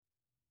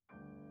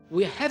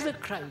we have a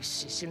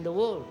crisis in the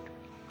world,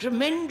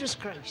 tremendous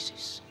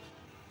crisis,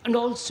 and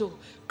also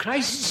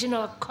crisis in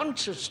our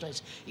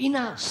consciousness, in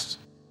us.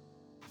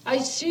 I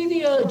see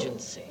the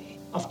urgency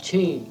of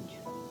change,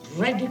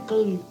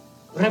 radical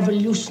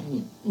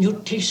revolution,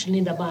 mutation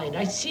in the mind.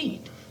 I see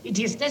it. It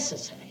is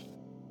necessary.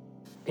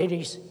 There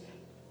is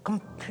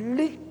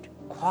complete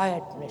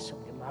quietness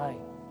of the mind,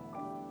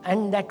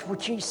 and that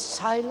which is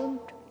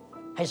silent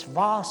has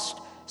vast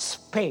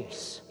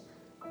space.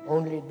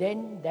 Only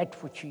then that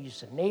which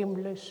is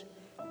nameless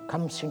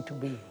comes into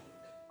being.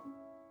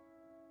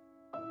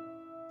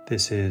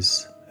 This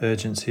is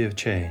Urgency of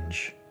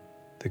Change,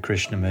 the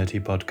Krishnamurti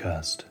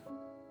podcast.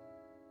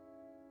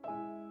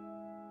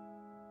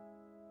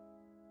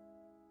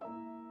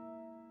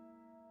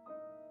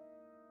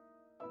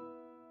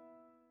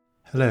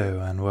 Hello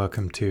and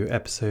welcome to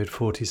episode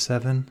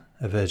 47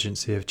 of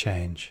Urgency of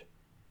Change.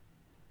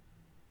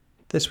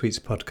 This week's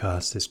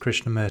podcast is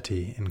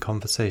Krishnamurti in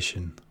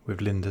conversation with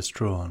Linda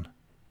Strawn,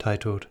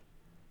 titled,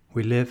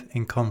 We Live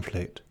in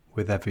Conflict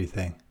with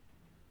Everything.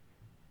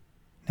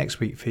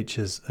 Next week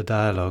features a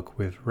dialogue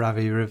with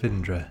Ravi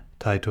Ravindra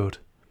titled,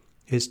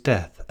 Is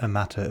Death a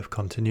Matter of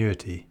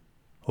Continuity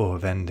or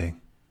of Ending?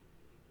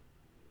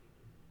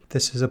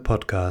 This is a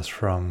podcast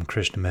from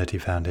Krishnamurti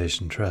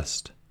Foundation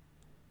Trust.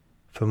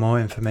 For more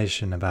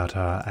information about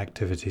our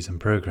activities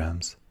and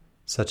programs,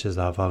 such as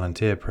our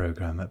volunteer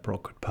program at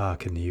Brockwood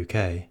Park in the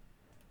UK,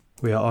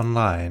 we are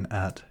online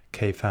at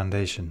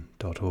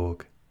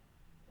kfoundation.org.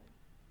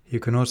 You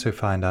can also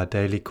find our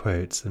daily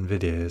quotes and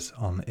videos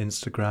on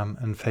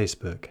Instagram and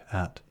Facebook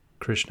at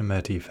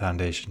Krishnamurti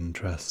Foundation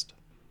Trust.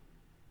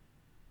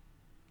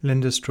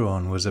 Linda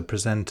Strawn was a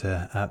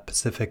presenter at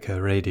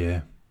Pacifica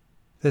Radio.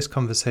 This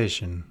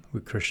conversation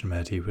with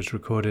Krishnamurti was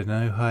recorded in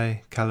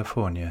Ojai,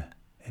 California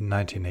in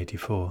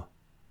 1984.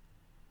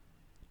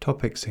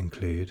 Topics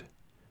include: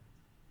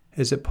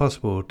 is it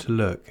possible to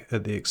look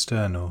at the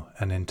external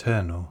and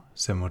internal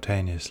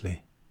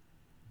simultaneously?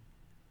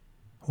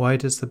 Why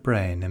does the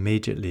brain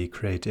immediately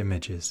create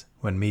images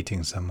when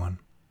meeting someone?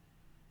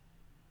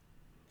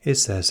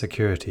 Is there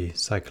security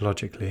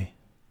psychologically?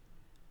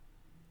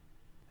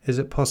 Is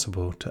it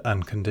possible to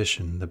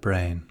uncondition the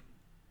brain?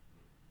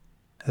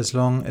 As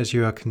long as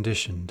you are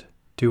conditioned,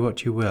 do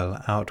what you will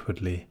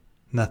outwardly,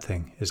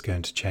 nothing is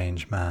going to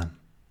change man.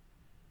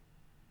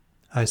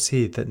 I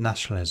see that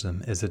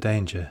nationalism is a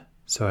danger,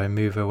 so I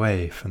move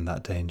away from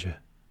that danger.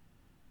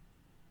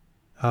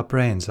 Our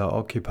brains are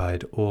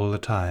occupied all the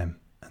time,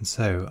 and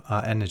so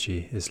our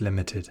energy is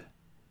limited.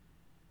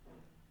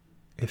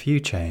 If you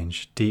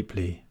change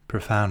deeply,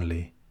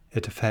 profoundly,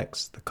 it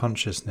affects the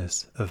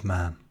consciousness of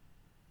man.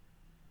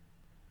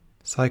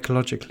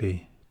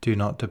 Psychologically, do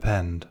not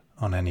depend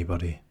on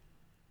anybody.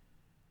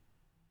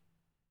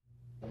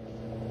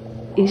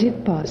 Is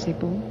it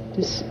possible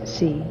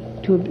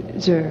to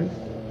observe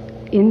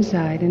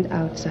inside and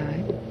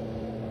outside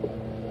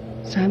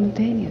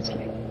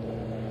simultaneously?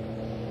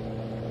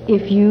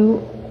 If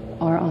you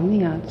are on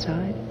the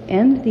outside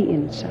and the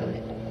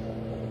inside.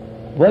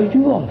 Why do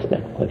you ask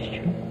that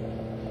question?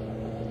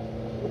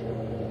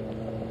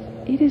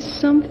 It is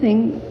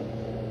something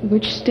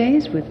which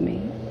stays with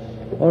me.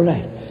 All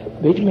right,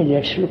 wait a minute,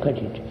 let's look at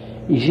it.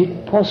 Is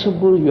it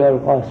possible, you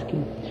are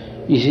asking,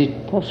 is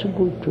it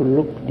possible to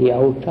look the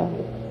outer,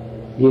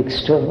 the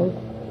external,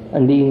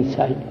 and the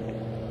inside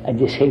at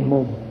the same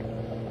moment,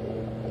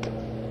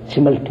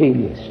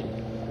 simultaneously?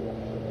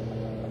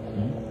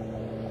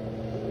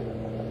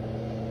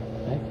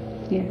 Right?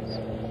 Yes.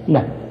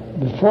 Now,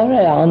 before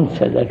I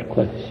answer that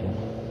question,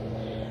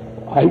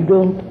 I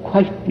don't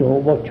quite know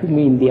what you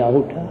mean, the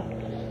outer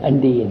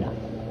and the inner.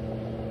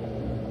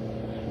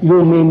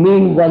 You may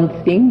mean one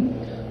thing,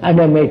 and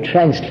I may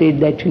translate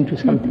that into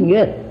something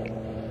else.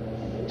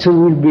 So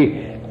we'll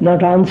be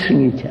not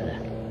answering each other.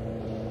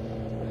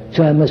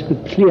 So I must be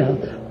clear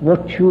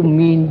what you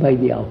mean by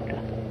the outer.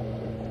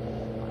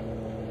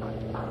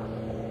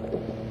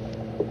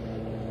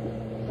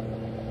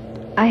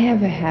 I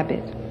have a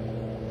habit,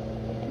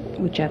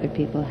 which other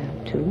people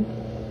have too,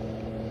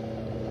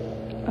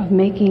 of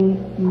making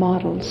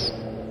models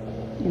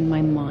in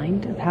my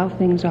mind of how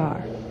things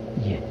are.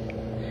 Yes.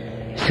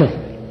 So,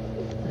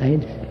 I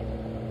understand.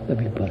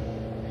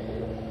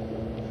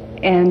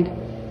 And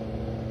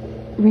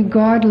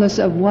regardless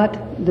of what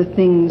the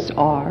things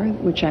are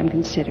which I'm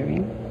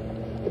considering,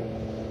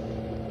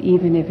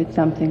 even if it's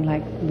something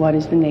like what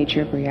is the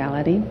nature of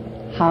reality,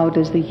 how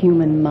does the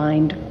human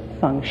mind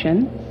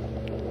function,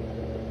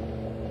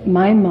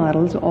 my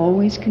models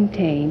always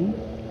contain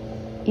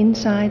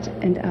insides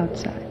and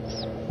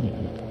outsides.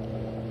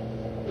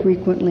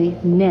 Frequently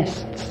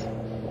nests,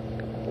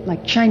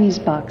 like Chinese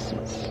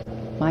boxes,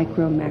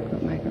 micro, macro,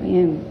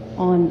 and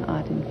on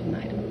ad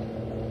infinitum.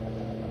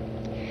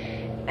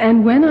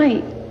 And when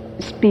I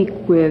speak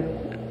with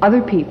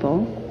other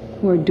people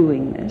who are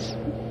doing this,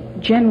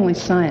 generally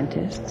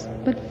scientists,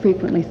 but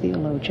frequently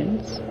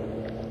theologians,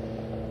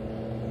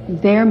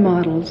 their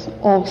models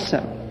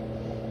also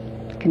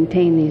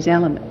contain these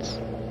elements.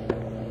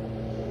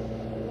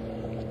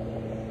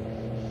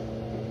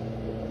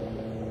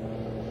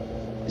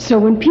 So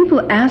when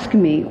people ask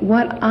me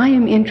what I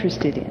am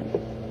interested in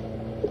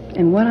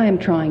and what I am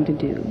trying to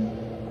do,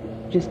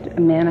 just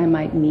a man I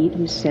might meet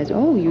who says,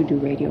 "Oh, you do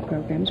radio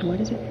programs, what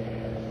is it?"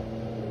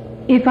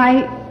 If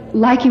I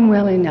like him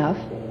well enough,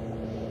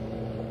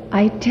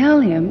 I tell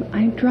him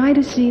I try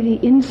to see the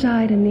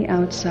inside and the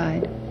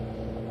outside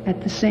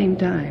at the same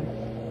time.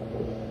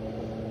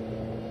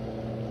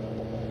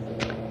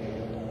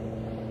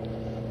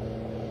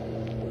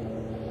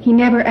 He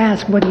never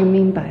asks, "What do you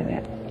mean by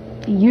that?"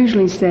 He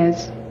usually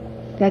says,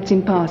 "That's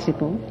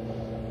impossible,"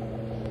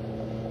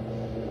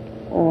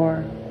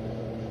 or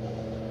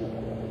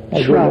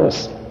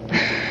shrugs.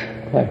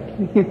 Right.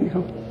 You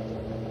know.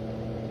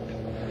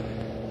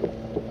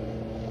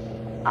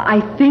 I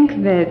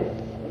think that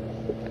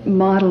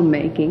model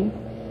making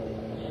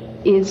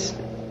is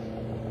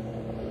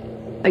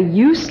a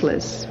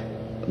useless,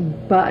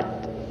 but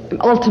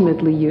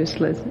ultimately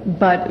useless,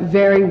 but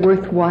very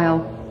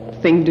worthwhile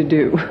thing to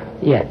do.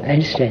 Yeah, I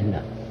understand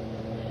now.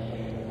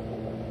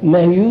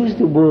 May I use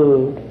the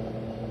word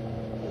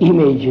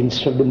image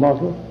instead of the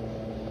model?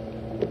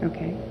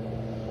 Okay.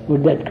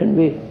 Would that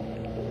convey?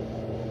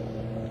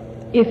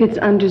 If it's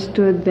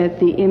understood that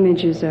the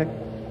image is a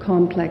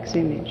complex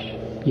image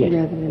Yes.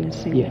 rather than a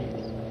single. Yes.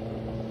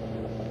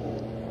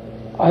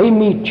 I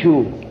meet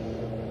you,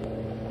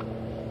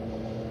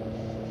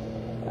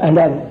 and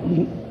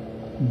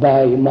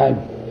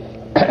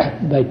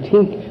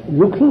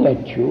looking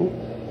at you,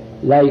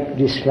 like,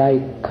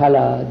 dislike,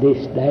 color,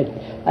 this, that,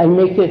 I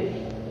make an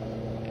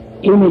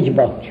image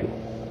about you.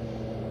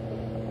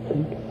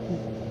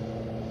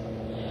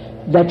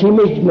 That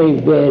image may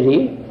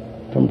vary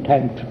from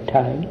time to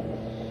time,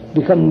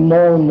 become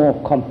more and more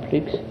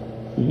complex,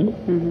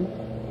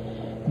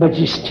 but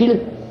it's still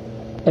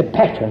a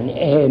pattern,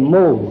 a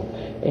mold,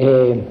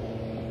 a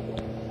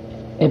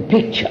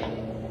picture,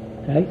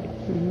 right?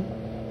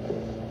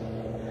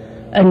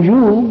 And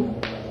you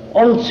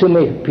also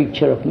make a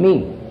picture of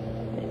me,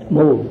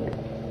 mold,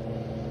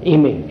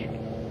 image.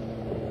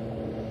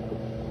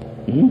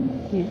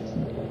 Yes.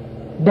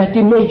 That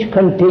image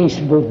contains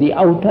both the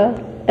outer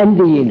and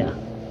the inner.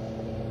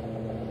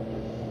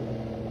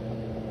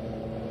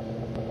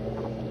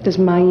 Does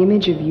my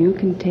image of you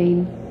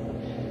contain?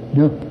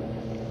 No,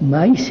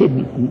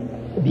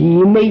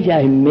 the image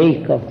I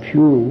make of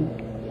you,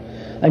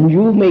 and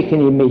you make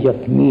an image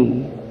of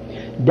me,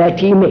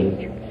 that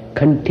image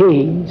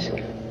contains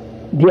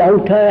the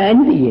outer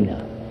and the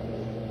inner.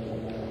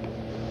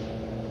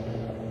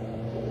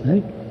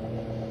 Right?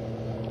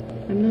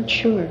 I'm not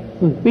sure.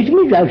 Which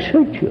means I'll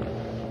search you.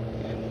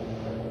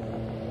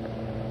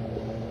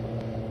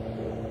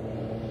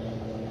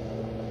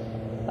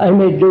 I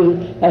may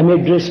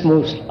dress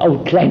most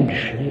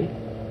outlandishly.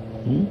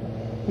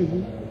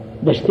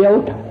 That's the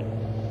outer.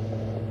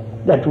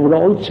 That would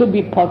also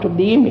be part of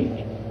the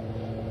image.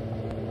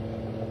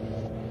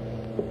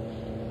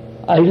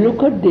 I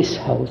look at this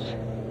house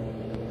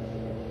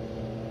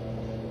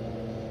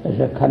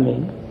as I come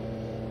in.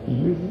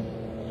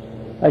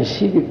 I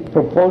see the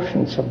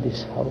proportions of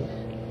this house,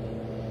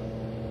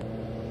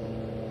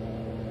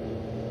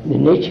 the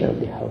nature of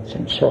the house,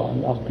 and so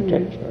on,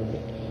 architecture of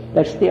it.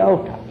 That's the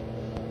outer.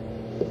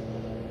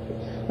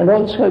 And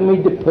also I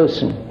meet the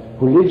person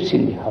who lives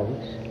in the house.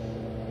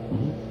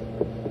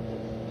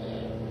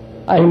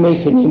 I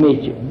make an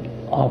image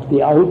of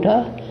the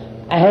outer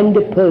and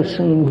the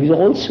person who is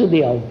also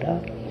the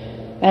outer,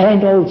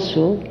 and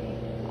also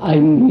I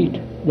meet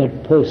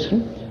that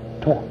person,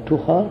 talk to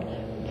her,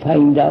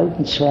 find out,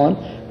 and so on.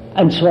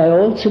 And so I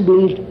also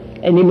build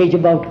an image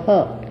about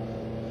her.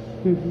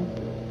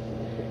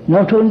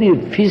 Not only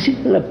the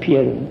physical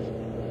appearance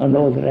and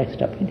all the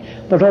rest of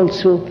it, but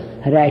also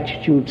her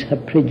attitudes, her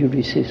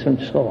prejudices, and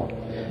so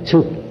on.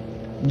 So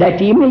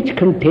that image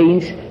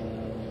contains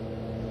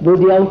both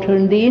the outer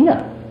and the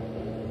inner.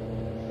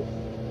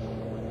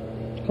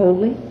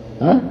 Wholly?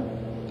 Huh?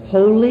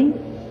 Wholly?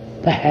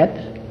 Perhaps.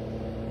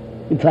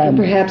 If I'm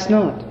Perhaps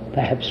not.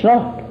 Perhaps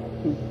not.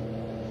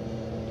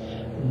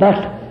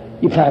 But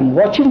if I'm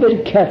watching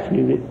very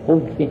carefully the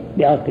whole thing,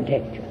 the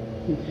architecture,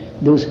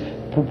 those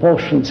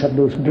proportions of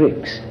those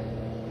bricks,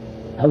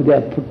 how they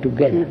are put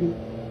together,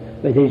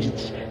 whether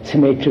it's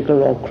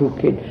symmetrical or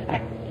crooked,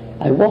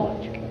 I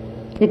watch.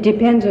 It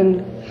depends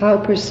on how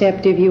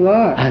perceptive you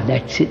are.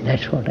 That's it,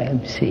 that's what I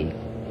am saying.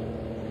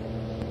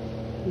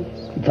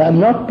 If I'm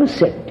not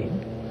perceptive,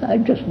 I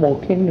just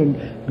walk in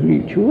and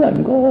greet you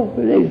and go.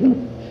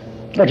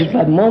 But if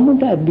at a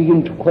moment I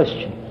begin to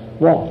question,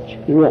 watch,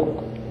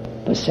 look,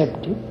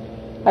 perceptive,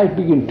 I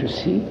begin to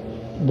see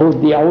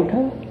both the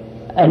outer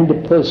and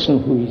the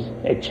person who is,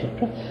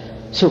 etc.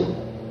 So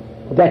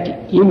that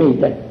image,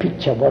 that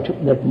picture,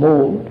 that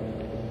mold,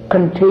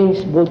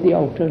 contains both the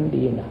outer and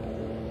the inner.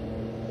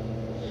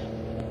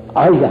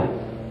 Either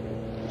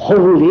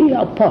wholly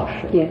or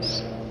partially.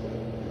 Yes.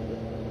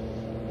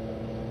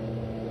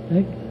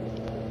 Right?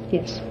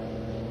 Yes.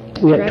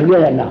 We are Right.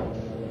 together now.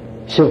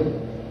 So,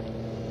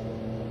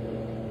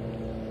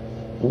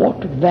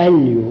 what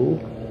value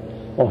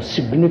or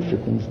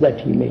significance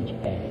that image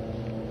has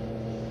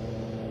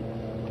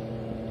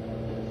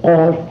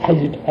or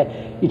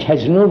it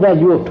has no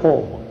value at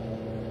all.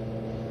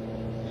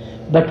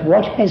 But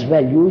what has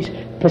value is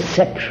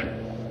perception,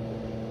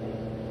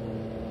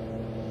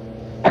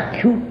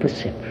 acute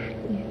perception,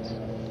 Yes.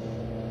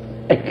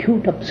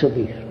 acute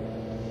observation,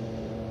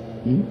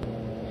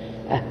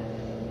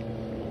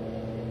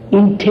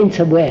 intense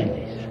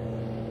awareness.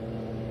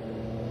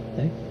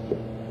 Right?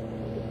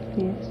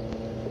 Yes.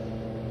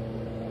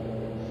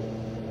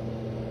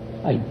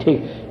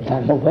 If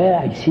I'm aware,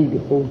 I see the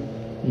whole,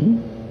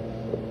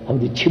 how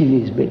the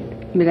chimney is built.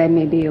 But I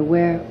may be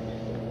aware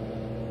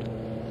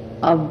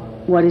of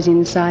what is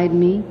inside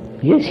me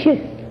Yes, yes,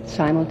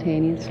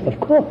 simultaneously. of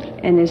course.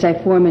 And as I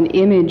form an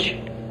image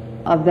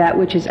of that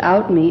which is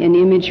out me, an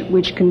image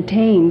which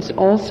contains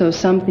also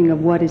something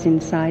of what is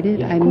inside it,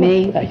 Yeah, of I course.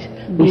 may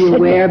We be said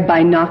aware that.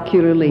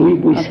 binocularly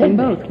We of said them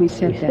that. both. We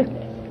said that.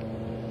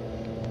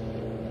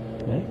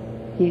 Right?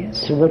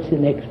 Yes. So what's the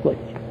next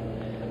question?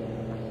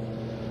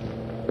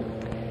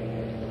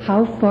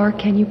 How far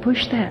can you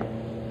push that?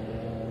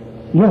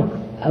 No,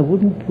 I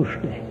wouldn't push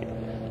that.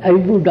 I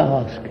would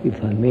ask,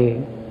 if I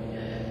may,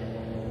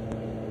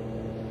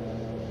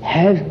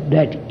 has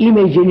that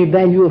image any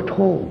value at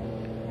all?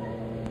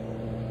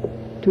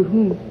 To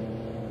whom?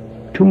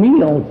 To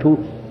me or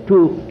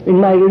to in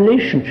my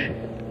relationship?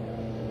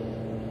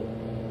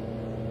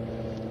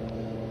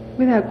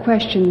 Without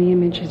question, the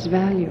image has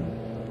value.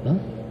 Huh?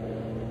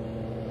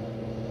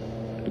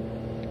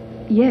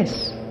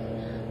 Yes.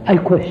 I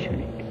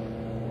question it.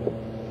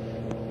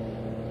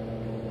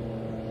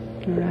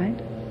 All right.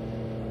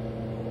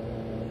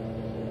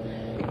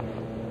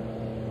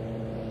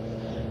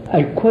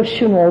 I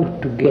question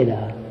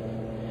altogether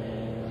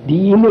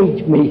the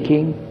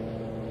image-making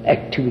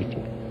activity.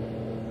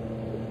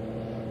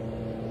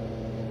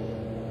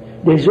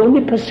 There's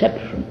only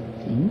perception.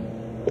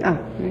 Ah,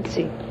 let's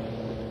see.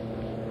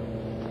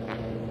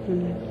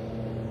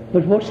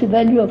 But what's the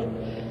value of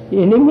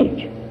an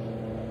image?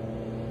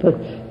 But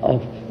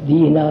of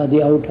the inner,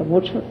 the outer,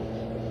 what's it?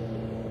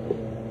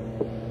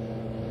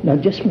 Now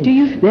just Do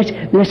you-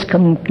 let's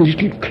come a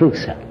little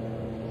closer.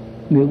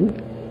 May we?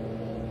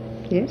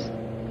 Yes?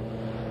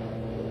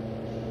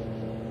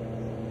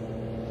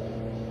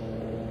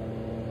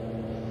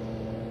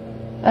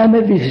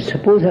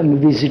 Suppose I'm a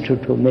visitor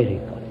to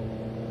America.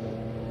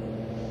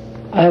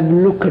 I have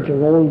looked at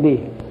all the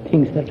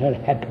things that are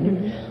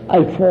happening.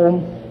 I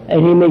form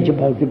an image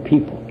about the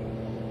people,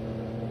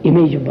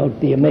 image about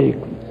the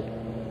Americans.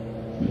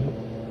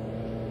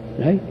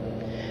 Right?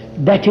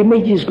 That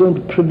image is going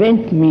to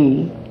prevent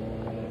me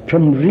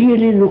from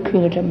really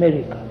looking at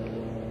America.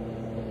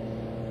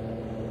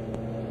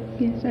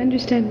 Yes, I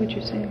understand what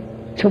you're saying.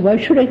 So why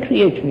should I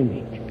create an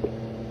image?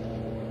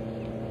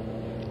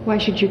 Why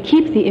should you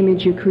keep the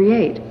image you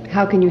create?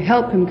 How can you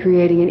help him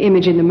creating an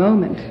image in the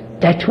moment?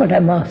 That's what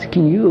I'm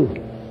asking you.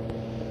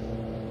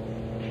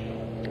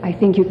 I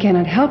think you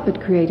cannot help but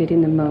create it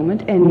in the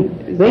moment,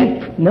 and Wait.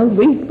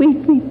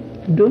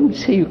 Don't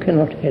say you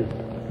cannot help.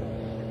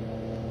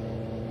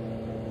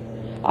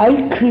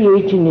 I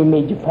create an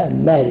image if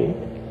I'm married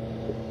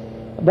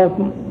about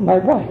my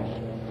wife.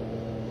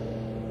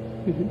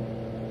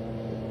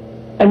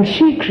 And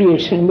she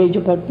creates an image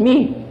about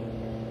me.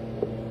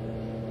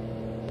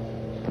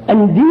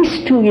 And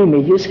these two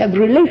images have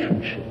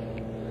relationship.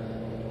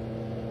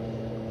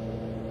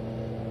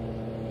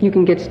 you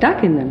can get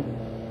stuck in them.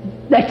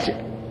 That's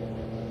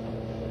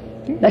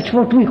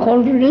what we call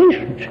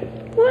relationship.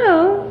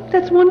 Well,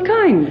 that's one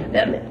kind.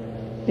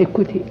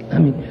 Equity.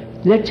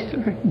 Let's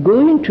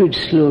go into it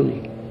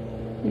slowly.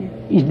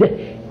 Is that,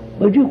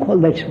 what do you call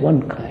that's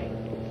one kind?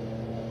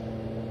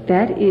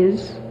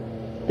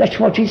 That's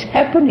what is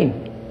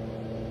happening.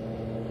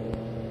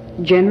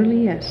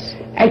 Generally, yes.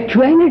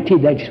 Actuality,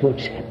 that's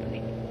what's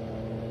happening.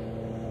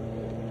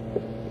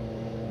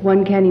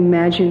 One can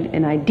imagine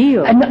an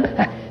ideal. And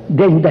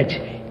then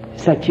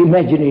such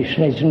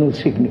imagination has no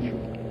significance.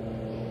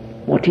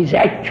 What is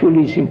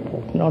actually is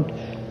important, not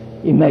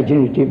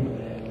imaginative,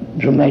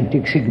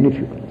 romantic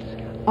significance.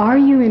 Are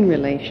you in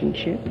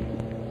relationship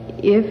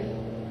if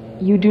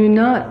you do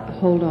not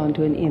hold on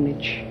to an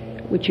image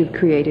which you've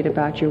created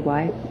about your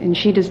wife, and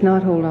she does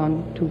not hold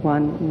on to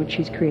one which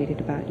she's created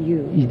about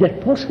you? Is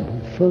that possible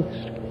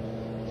first?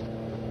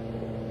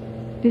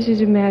 This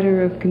is a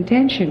matter of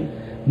contention.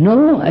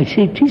 No, I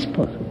say it is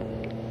possible.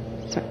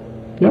 So,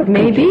 Not it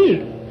may be.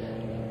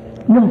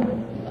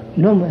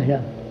 No,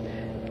 madam.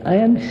 I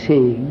am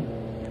saying,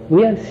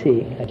 we are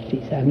saying, at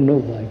least, I have no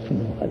wife,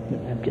 no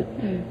husband, I'm just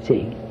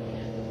saying,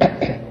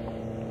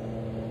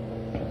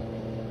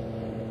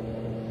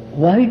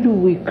 why do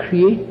we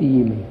create the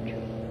image?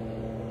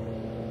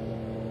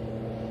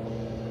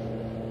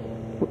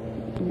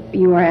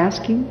 You are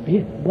asking?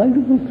 Yeah, why do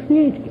we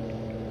create it?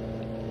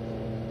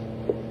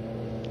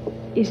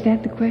 Is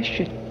that the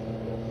question?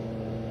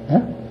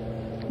 Huh?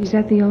 Is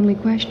that the only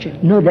question?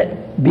 No,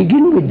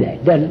 begin with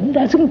that. There are a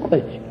dozen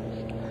questions.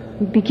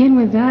 We begin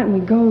with that and we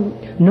go...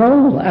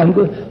 No,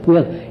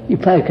 well,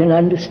 if I can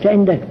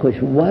understand that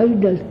question, why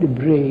does the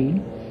brain,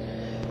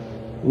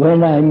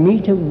 when I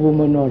meet a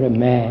woman or a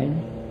man,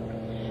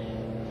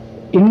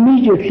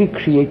 immediately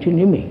create an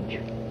image.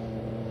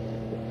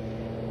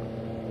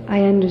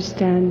 I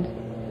understand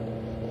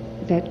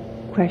that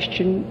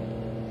question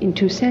in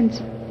two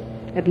senses,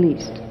 at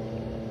least.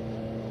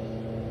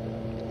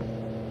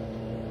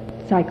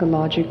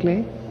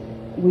 Psychologically,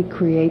 we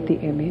create the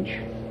image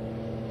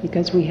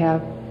because we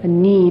have a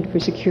need for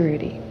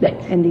security,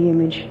 and the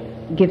image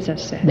gives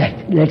us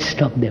that. Let's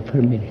stop there for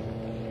a minute.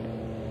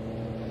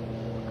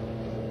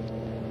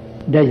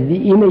 Does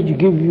the image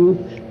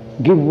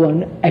give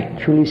one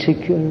actually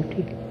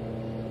security?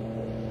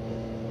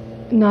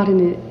 Not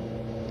in a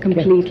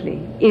completely,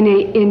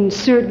 in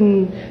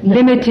certain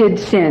limited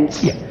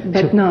sense,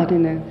 but not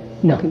in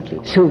a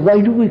complete. So why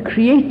do we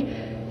create?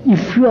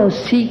 If you are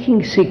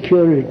seeking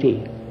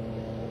security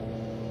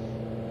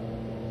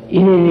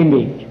in an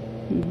image,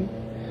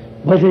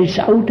 whether it's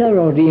outer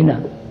or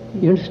inner,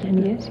 you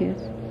understand? Yes, yes.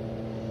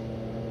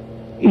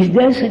 Is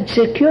there such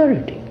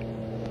security?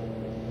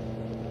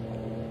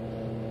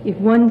 If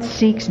one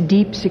seeks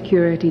deep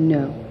security,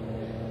 no.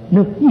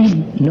 No,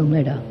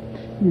 madam.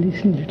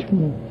 Listen a little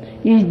more.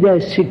 Is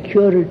there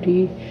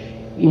security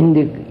in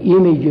the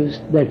images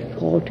that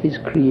thought is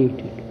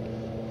created?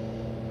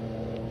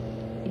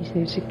 Is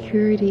there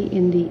security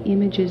in the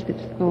images that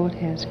thought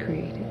has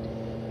created?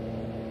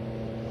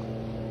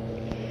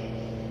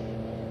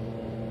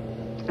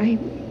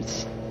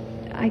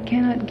 I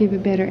cannot give a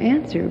better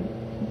answer,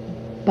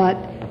 but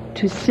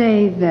to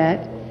say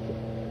that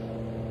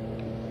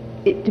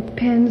it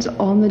depends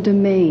on the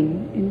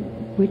domain in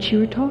which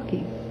you are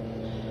talking.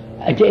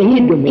 At any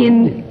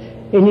domain,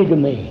 any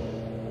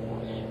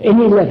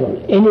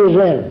level, any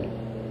realm.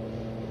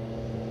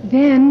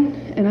 Then,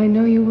 and I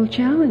know you will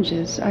challenge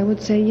this, I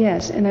would say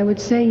yes. And I would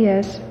say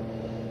yes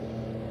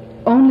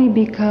only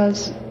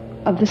because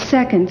of the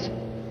second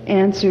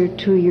answer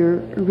to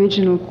your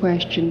original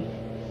question.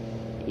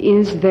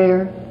 Is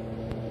there,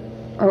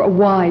 or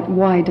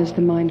why does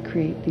the mind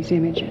create these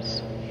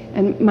images?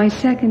 And my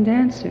second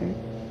answer,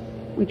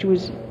 which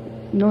was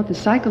not the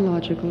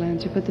psychological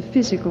answer, but the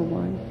physical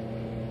one.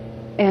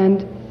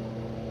 And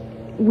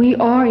we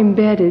are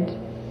embedded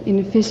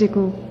in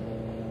physical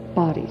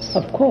bodies.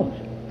 Of course.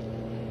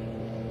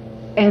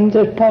 And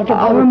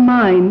our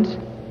mind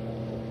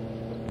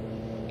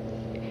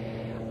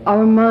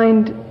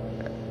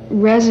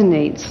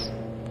resonates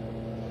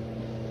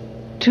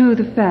to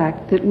the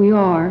fact that we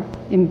are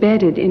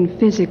embedded in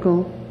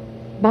physical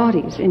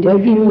bodies and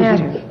in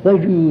matter. Why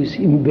do you use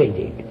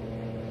embedded?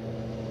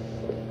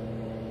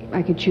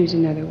 I could choose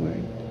another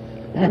word.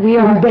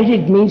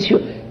 Embedded means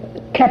you're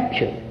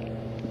captured.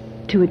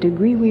 To a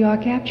degree we are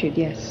captured,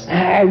 yes.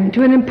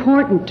 To an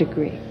important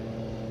degree.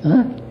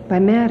 Huh? By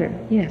matter,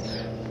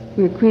 yes.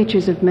 We're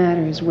creatures of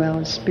matter as well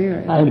as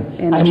spirit. I'm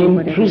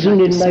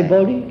imprisoned in my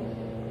body?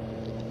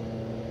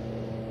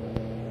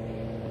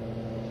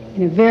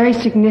 In a very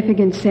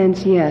significant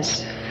sense,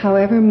 yes.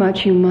 However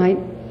much you might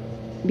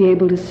be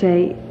able to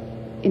say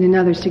in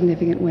another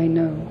significant way,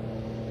 no.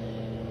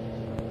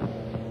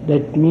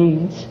 That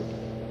means,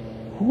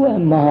 who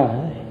am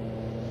I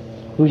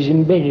who is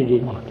embedded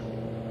in it?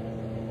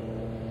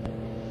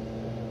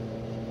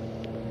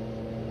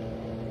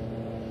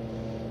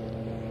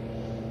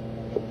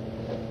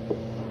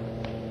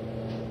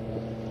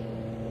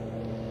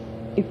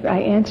 If I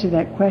answer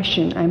that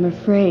question, I'm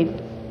afraid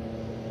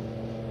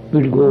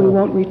we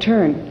won't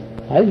return.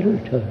 I'll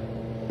return.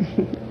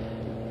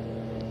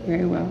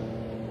 Very well.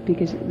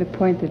 Because the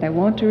point that I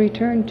want to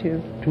return to...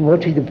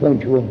 What is the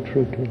point you want to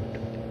return to?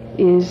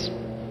 Is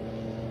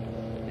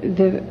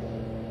that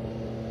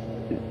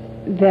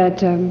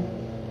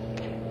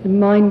the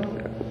mind,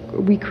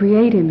 we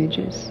create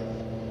images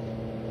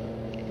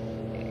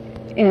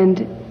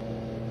and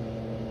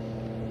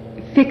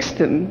fix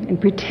them and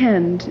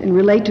pretend and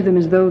relate to them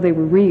as though they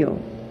were real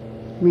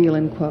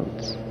in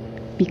quotes,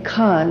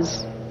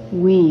 because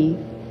we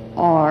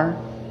are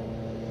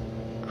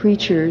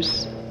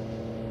creatures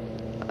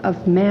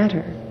of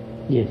matter.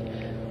 Yes.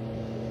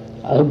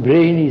 Our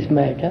brain is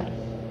matter.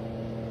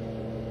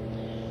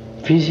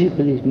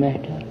 Physical is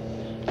matter.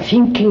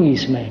 Thinking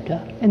is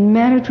matter. And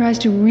matter tries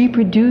to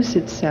reproduce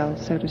itself,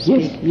 so to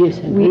speak. Yes.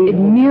 It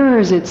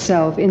mirrors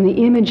itself in the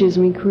images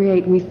we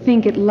create. We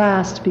think it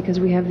lasts because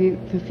we have the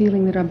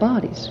feeling that our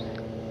bodies,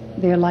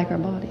 they are like our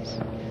bodies.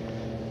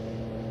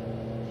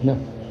 No.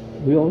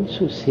 We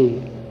also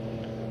say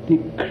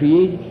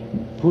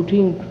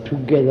putting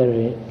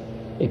together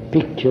a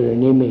picture,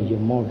 an image, a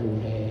model,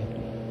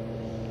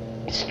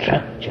 a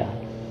structure,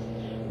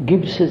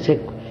 gives us a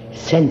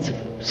sense of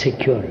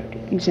security.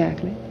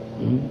 Exactly.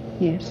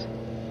 Yes.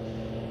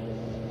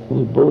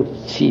 We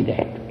both see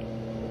that.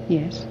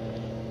 Yes.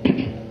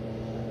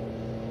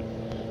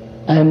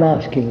 I'm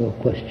asking a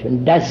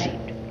question. Does it?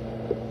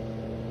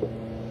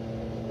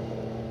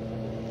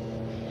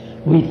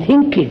 We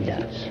think it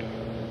does.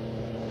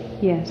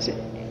 Yes.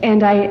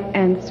 And I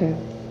answer.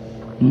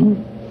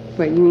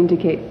 But you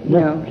indicate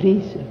no.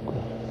 Please.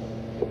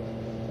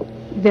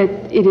 That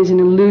it is an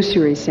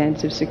illusory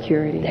sense of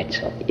security.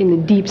 That's all. In the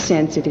deep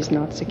sense, it is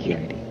not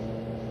security.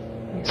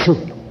 So,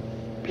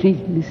 please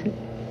listen.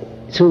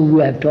 So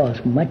we have to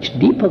ask a much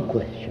deeper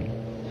question.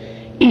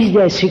 Is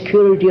there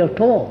security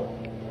at all?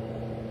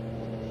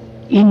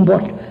 In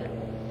what?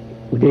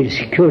 There is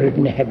security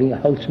in having a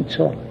house and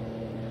so on,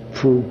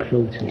 food,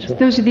 clothes and so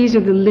on. These are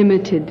the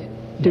limited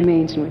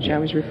domains in which I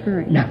was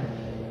referring. Now,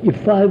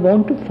 if I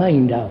want to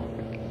find out,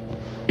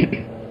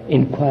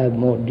 inquire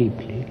more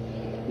deeply,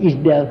 is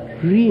there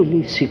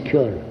really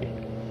security?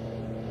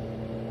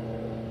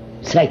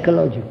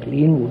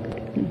 Psychologically,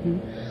 inwardly.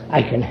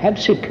 I can have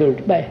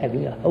security by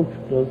having a house,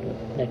 clothes,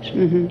 that's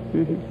it.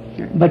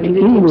 But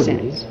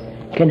inwardly,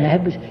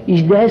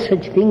 is there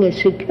such thing as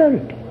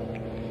security?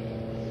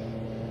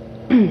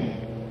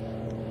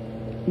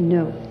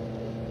 No.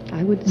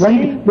 I would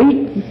say...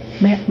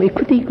 Wait,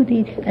 could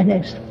he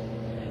answer?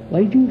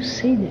 Why do you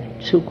say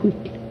that so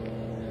quickly?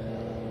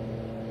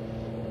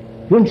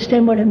 You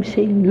understand what I'm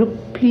saying?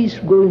 Look, please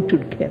go into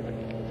the cabinet.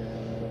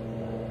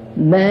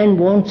 Man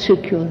wants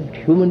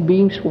security. Human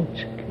beings want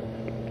security.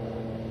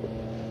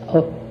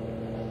 A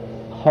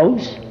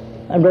house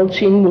and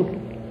also inward.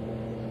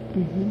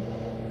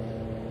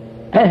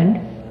 And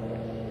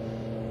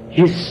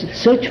he's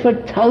searched for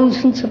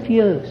thousands of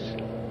years,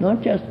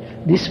 not just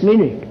this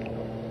minute.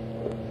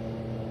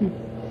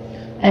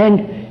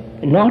 And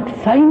not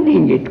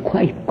finding it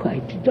quite,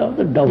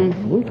 rather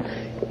doubtful,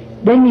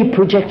 then he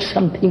projects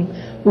something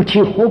which he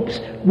hopes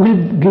will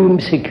give him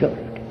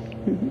security.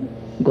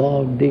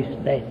 God, this,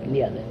 that, and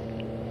the other.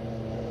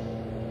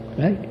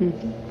 Right?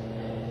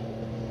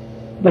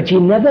 But he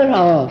never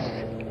asks,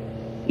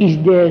 is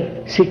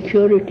there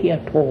security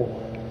at all?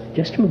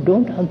 Just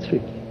don't answer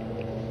it.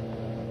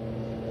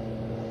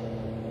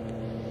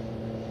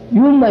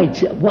 You might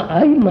say, well,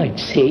 I might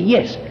say,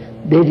 yes,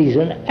 there is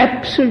an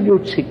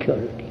absolute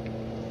security.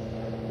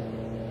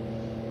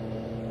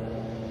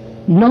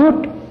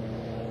 Not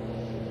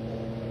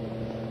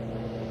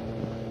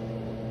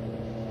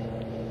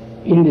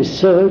in the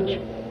search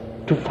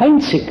to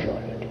find security.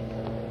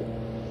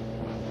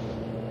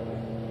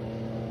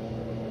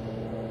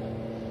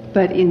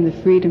 But in the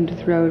freedom to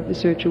throw the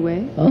search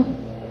away? Huh?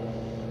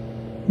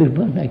 The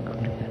one I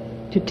couldn't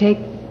have. To take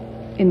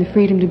in the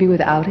freedom to be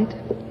without it?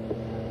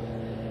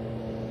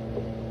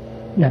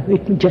 Now,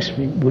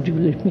 would you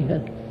let me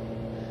help?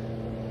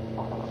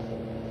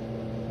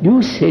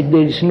 You said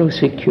there is no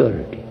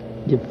security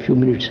a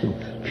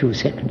few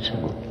seconds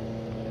ago,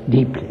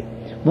 deeply.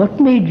 What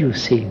made you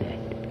say that?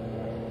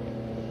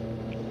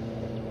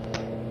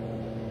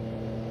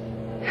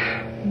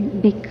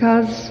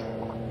 Because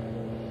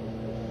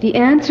the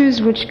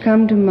answers which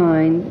come to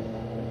mind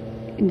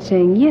in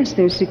saying, yes,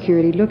 there's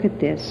security, look at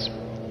this.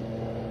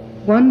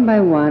 One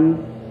by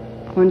one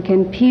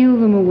can peel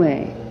them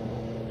away.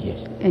 Yes.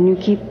 And you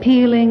keep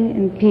peeling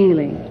and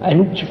peeling.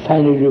 And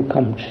finally you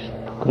come to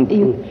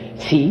conclude,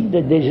 see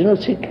that there is no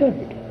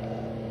security.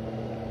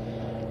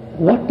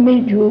 What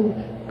made you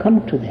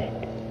come to that?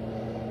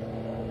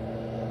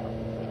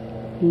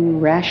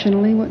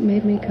 Rationally, what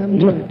made me come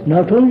to it?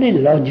 Not only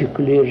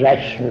logically,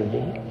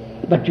 rationally,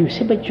 but you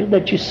say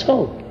that you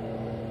saw.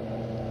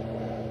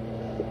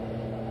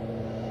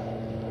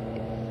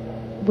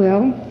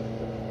 Well,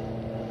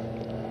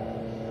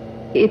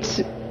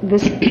 it's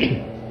this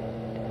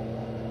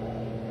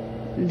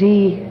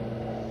the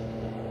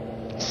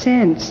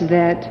sense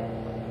that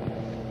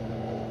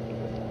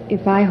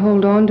if I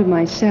hold on to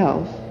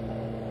myself,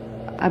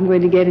 I'm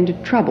going to get into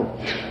trouble.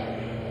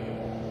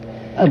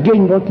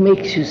 Again, what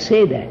makes you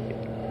say that?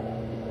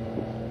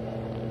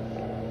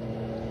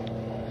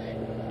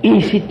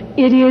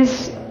 It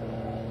is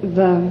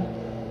the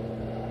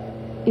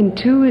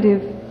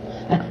intuitive...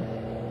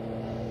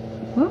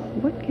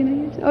 What can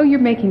I answer? Oh, you're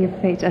making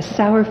a face, a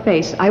sour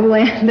face. I will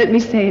let me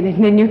say it,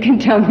 and then you can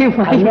tell me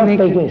why I'm you not make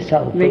making a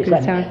sour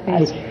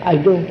face. I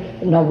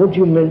don't... Now, what do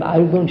you mean?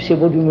 I'm going to say,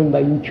 what do you mean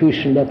by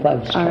intuition? All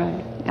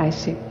right, I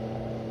see.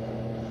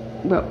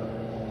 Well,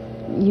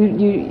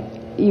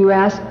 you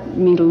asked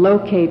me to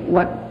locate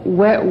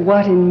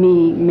what in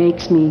me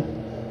makes me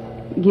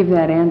give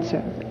that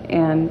answer,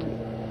 and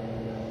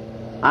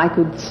I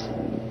could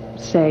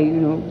say,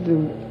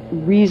 the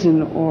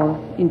reason or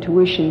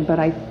intuition, but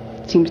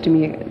it seems to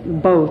me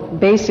both.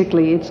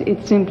 Basically,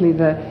 it's simply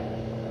the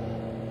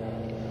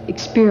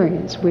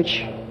experience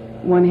which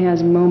one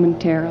has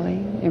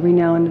momentarily, every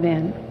now and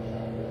then,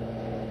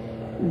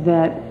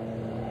 that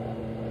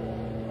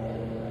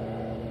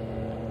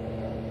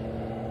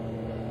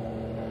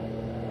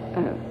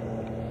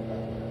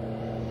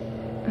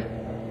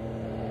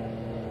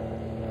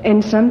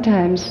and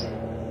sometimes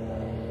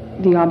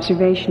the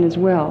observation as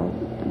well,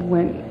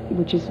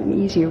 which is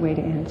an easier way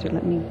to answer.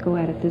 Let me go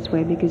at it this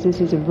way, because this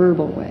is a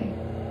verbal way.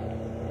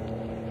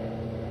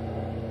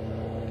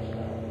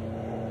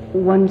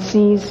 One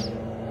sees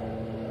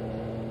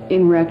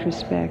in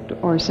retrospect,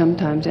 or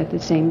sometimes at the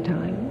same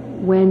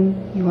time,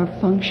 when you are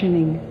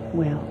functioning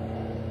well,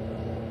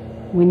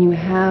 when you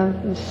have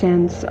a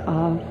sense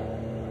of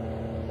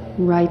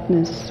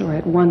rightness or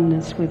at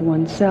oneness with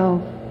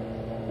oneself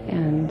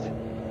and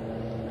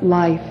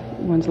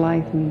one's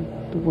life in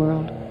the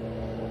world.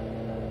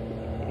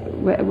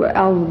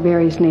 All the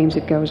various names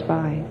it goes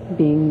by,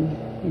 being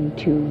in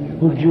tune.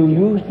 Would you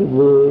use the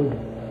word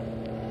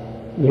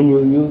when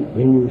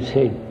you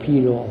said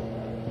peel off?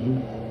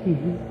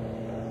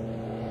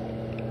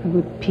 I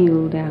would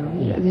peel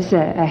down. Yeah. This is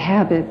a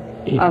habit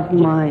of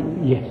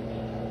mine. Yes.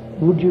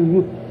 Would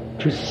you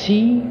to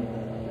see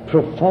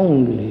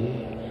profoundly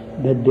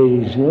that there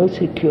is no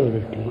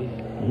security,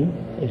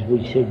 as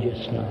we said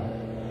just now?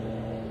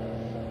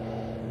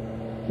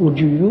 Would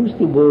you use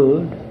the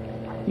word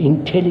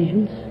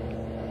intelligence?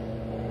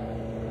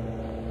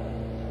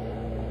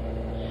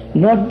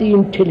 Not the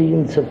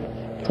intelligence of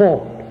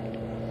thought.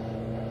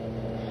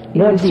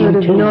 Not The the sort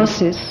of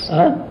intelligence. gnosis.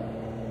 Huh?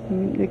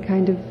 The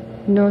kind of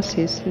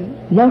gnosis.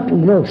 Not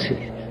gnosis.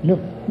 No.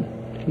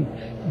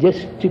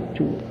 Just stick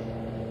to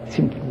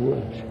simple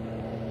words.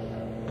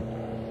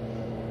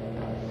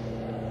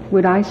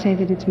 Would I say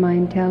that it's my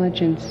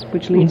intelligence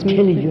which leads me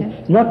to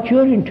Intelligence, not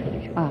your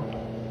intelligence. Ah.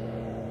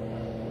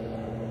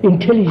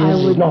 Intelligence I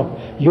would- is not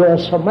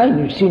yours or mine,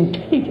 it's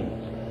intelligence.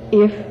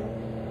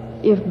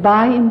 If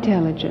by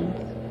intelligence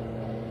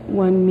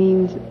one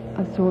means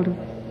a sort of,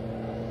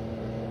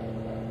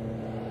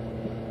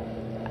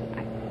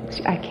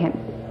 I can't,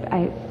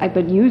 I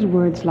but use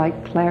words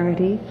like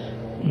clarity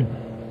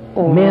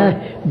or...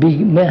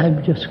 May I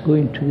just go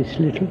into this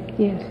little?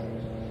 Yes.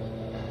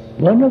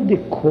 One of the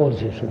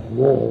causes of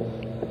war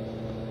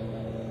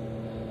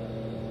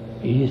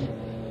is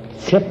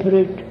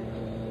separate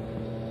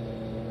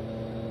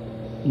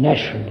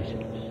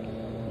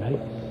nationalisms, right?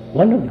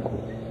 One of the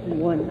causes.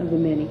 One of the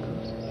many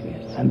causes,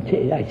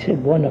 yes. I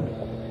said one of them.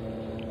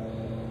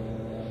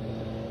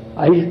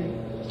 I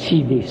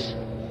see this.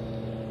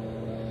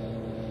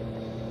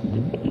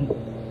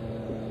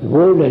 The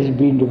world has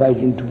been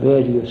divided into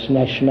various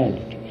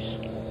nationalities.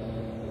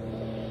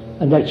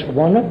 And that's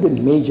one of the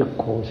major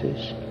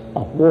causes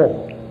of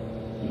war.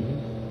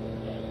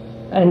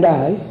 And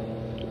I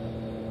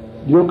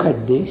look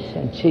at this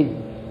and say,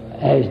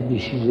 as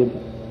this is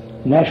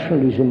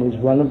nationalism is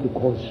one of the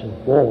causes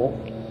of war,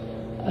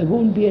 I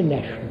won't be a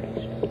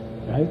nationalist,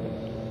 right?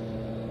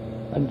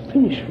 I'm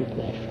finished with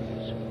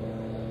nationalism.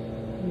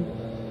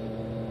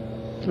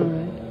 All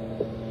right.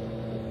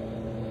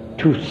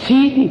 To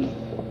see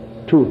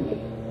to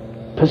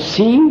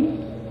perceive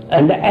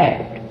and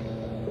act,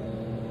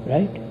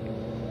 right?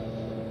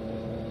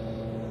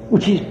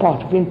 Which is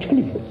part of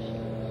intelligence.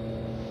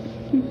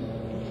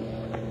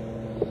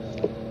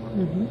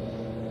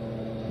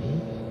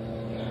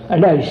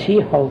 And I see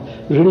how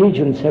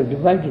religions have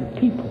divided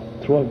people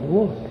throughout the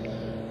world.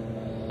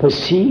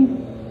 Perceive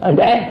and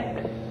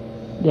act.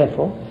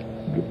 Therefore,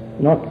 do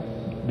not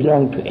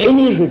belong to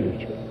any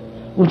religion,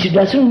 which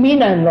doesn't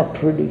mean I'm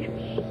not religious.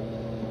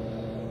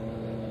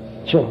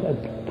 So I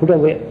put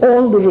away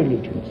all the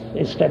religions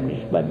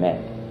established by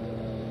man.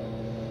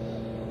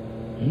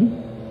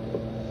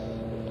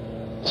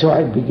 So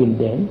I begin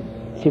then,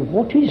 say,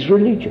 what is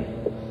religion?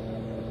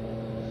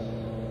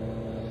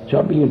 So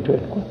I begin to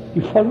inquire.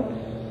 You follow?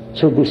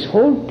 So this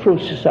whole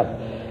process of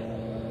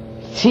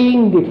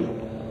seeing the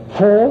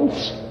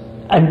false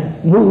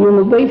and moving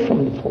away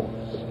from the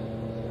false,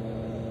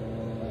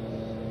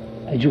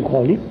 as you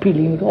call it,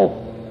 peeling it off.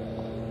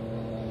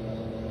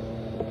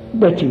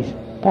 That is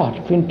part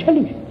of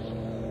intelligence.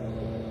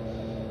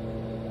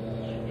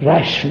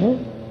 Rational,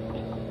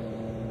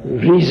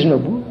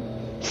 reasonable,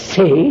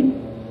 sane,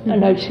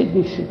 and I said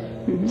this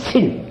is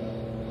silly.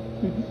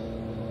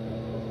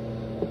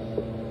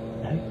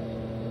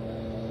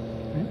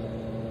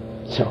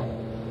 So,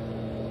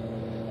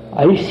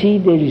 I see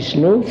there is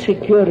no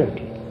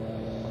security,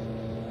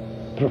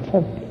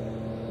 profoundly.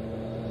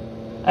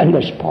 And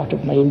as part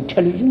of my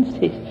intelligence,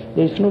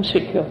 there is no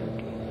security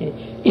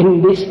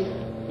in this,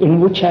 in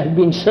which I have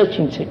been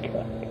searching security.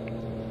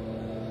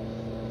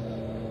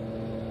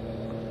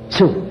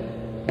 So,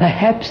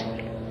 perhaps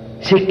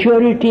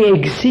security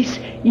exists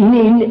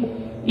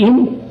in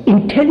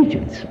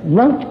intelligence,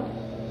 not,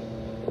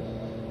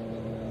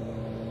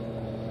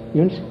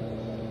 you understand?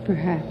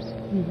 Perhaps.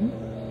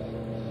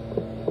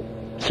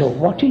 So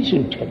what is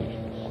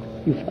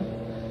intelligence? You find?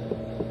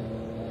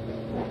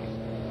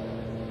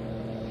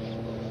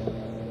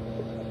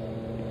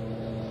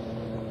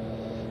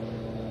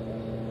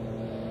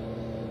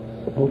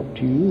 What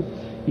to you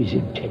is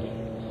intelligence?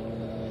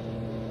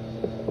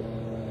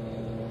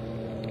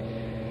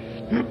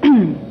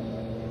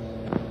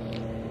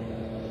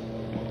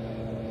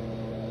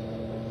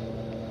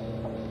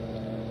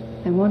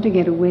 I want to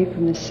get away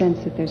from the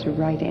sense that there's a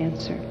right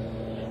answer.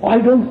 I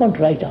don't want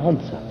right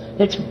answer.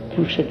 Let's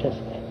push it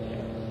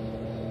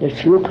aside.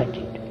 Let's look at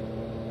it.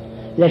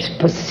 Let's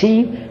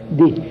perceive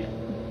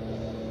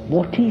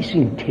what is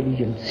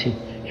intelligence in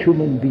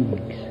human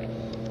beings.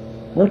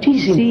 What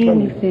is Seeing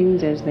intelligence?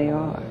 things as they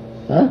are.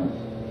 Huh?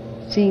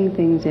 Seeing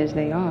things as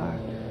they are.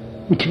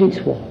 Which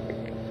means what?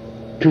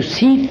 To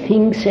see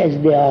things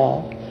as they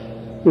are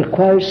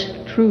requires,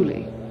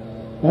 Truly.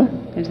 huh?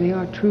 As they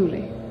are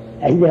truly.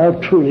 As they are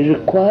truly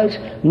requires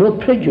no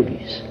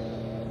prejudice,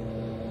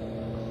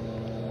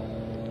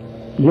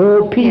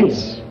 no opinion,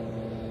 Yes.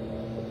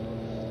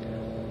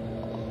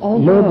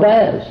 no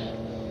bias.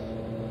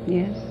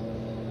 Yes.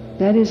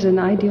 That is an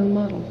ideal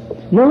model.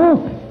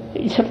 No,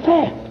 it's a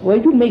fact. Why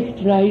do you make it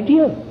an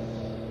ideal?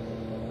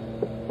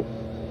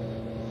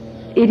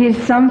 It is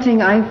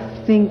something I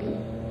think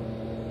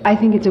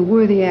it's a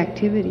worthy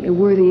activity, a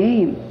worthy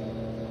aim.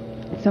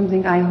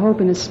 Something I hope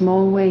in a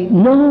small way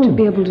to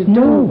be able to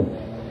do.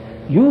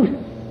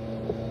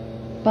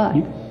 But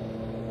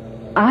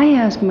I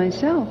ask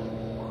myself,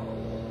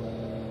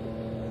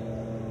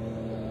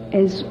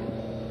 as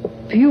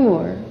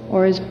pure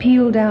or as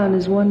peeled down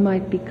as one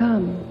might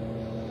become,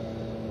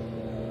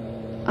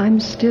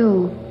 I'm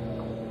still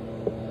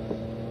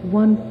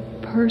one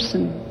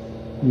person.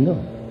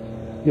 No,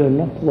 you're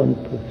not one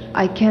person.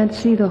 I can't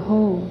see the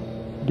whole.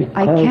 Because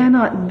I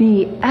cannot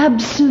be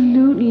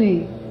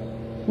absolutely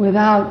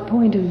without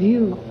point of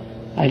view.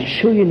 I'll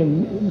show you in a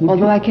minute.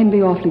 Although I can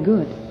be awfully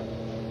good.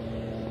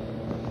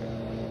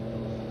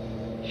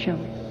 Show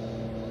me.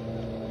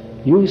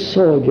 You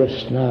saw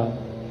just now,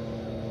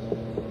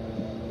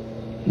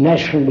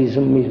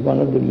 nationalism is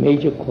one of the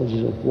major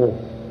causes of war.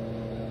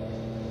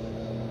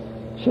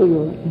 So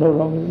you're no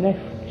longer a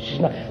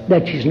nationalist.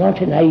 That is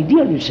not an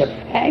ideal, it's a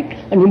fact,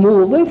 and you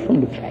move away from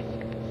the fact.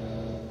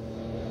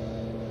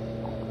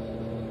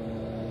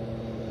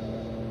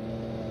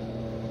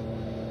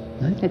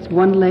 It's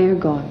one layer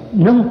gone.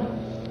 No,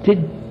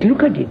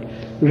 look at it.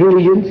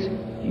 Religions,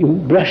 you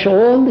brush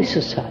all this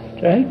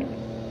aside, right?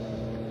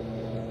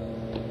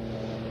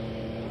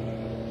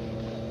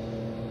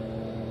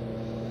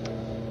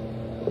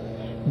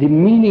 The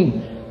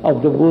meaning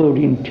of the word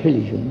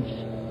intelligence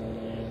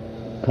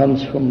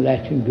comes from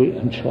Latin,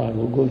 and so I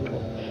will go into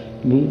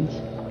it, means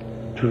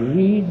to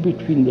read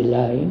between the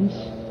lines,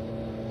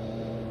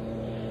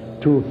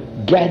 to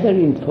gather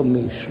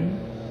information,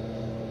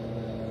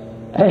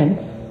 and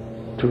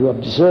to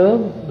observe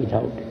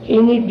without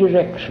any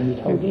direction,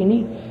 without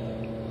any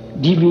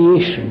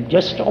deviation,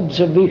 just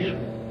observation,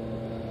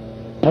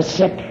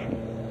 perception.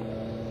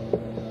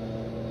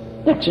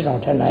 That's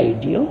not an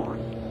ideal.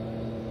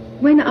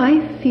 When I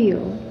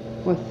feel,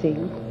 or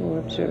think, or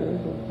observe,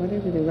 or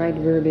whatever the right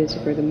verb is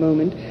for the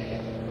moment,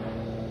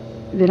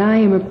 that I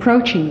am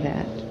approaching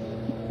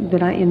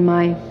that I, in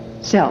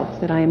myself,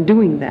 that I am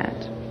doing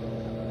that,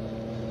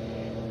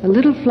 a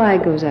little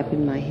flag goes up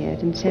in my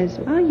head and says,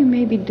 you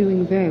may be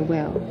doing very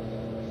well,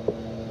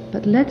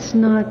 but let's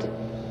not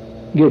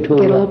get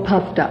all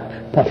puffed up.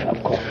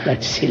 Of course,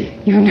 that's silly.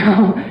 You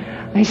know,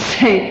 I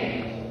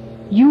say,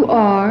 you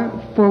are,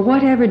 for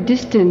whatever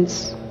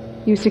distance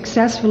you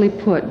successfully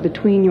put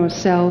between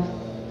yourself,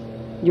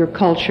 your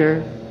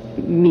culture,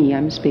 me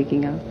I'm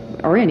speaking of,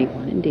 or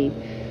anyone indeed,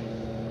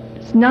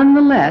 it's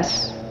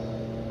nonetheless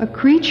a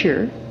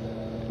creature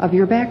of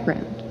your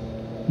background.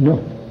 No.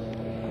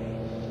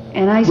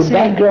 And I say, the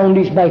background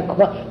is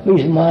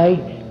my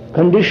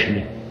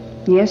conditioning.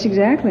 Yes,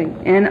 exactly.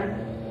 And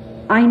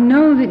I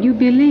know that you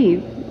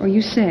believe, or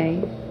you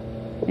say,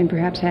 and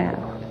perhaps have,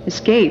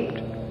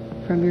 escaped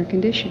from your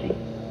conditioning.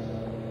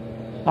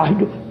 I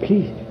do.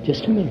 Please,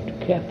 just a minute,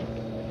 careful.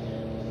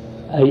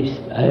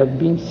 I've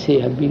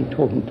been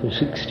talking for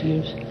 60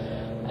 years,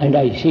 and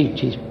I say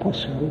it is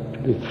possible to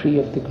be free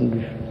of the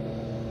conditioning.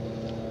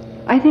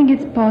 I think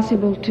it's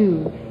possible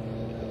too,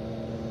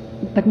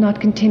 but not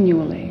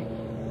continually.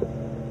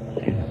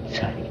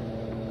 Sorry.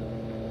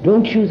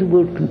 Don't use the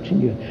word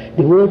continually.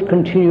 The word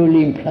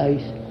continually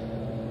implies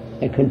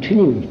a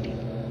continuity.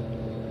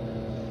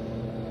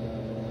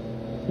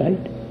 Right?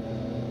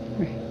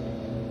 Right.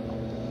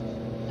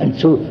 And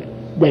so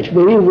that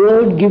very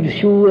word gives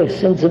you a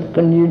sense of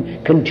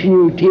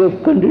continuity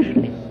of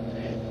conditioning.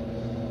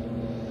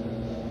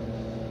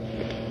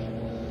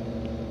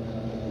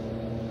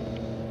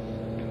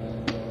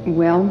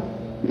 Well,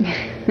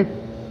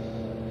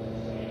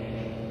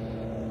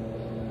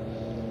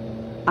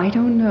 I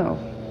don't know.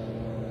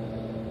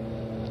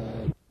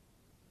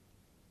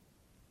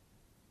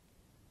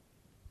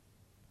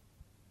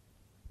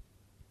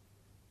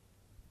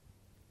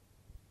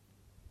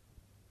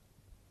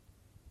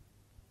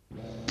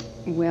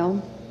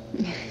 Well,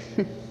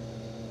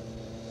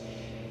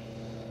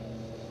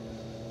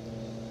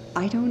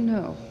 I don't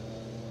know.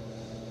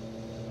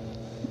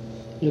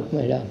 Look,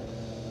 madam,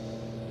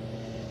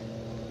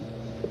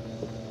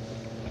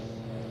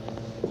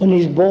 one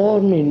is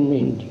born in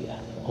India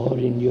or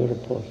in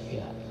Europe or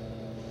here.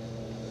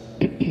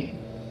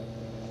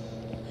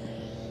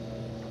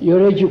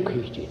 You're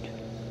educated.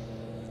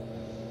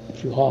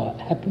 If you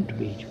happen to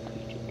be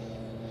educated,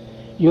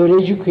 your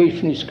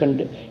education is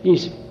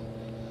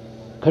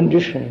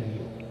conditioning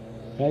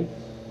you, right?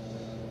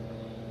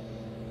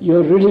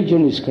 Your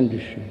religion is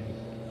conditioning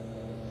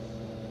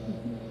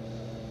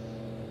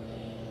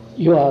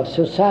you. Your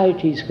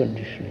society is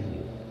conditioning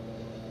you.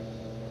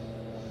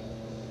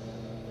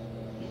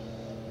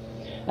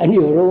 And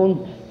your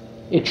own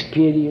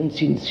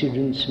experience,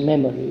 incidents,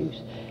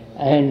 memories,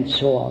 and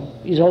so on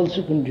is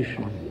also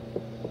conditioning you.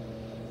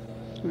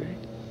 Right.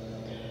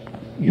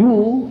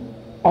 You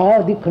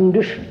are the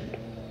conditioned.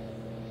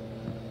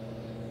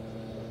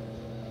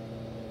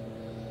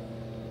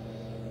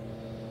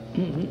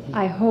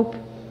 I hope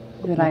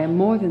that I am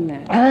more than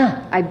that.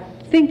 Ah. I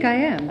think I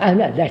am. And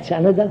that's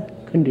another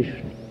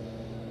conditioning,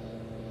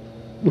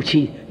 which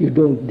is, you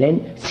don't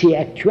then see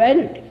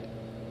actuality.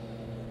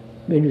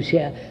 When you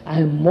say, I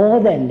am more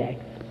than that,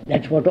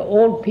 that's what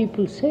all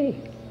people say.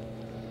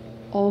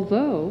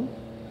 Although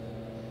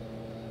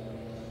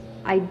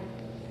I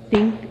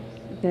think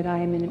that I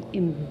am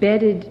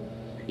embedded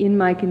in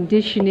my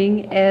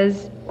conditioning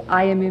as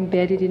I am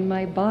embedded in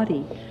my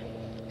body.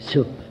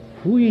 So,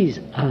 who is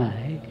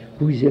I,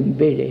 who is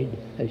embedded,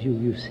 as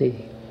you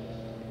say,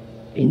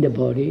 in the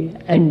body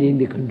and in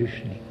the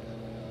conditioning?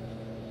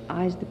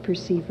 I is the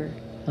perceiver.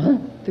 Huh?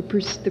 The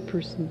person. The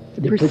perceiver.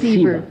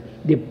 perceiver.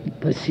 The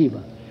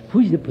perceiver. Who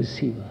is the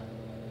perceiver?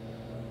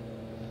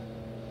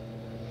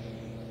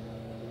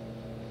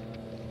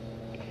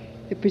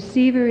 The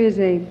perceiver is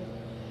a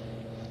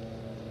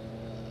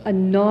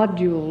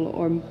nodule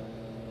or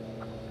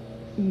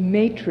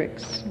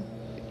matrix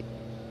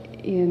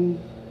in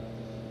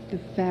the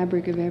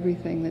fabric of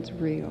everything that's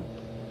real.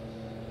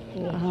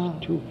 No,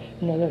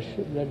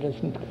 that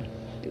doesn't.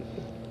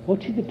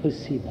 What is the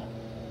perceiver?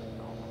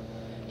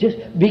 Just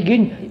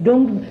begin.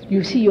 Don't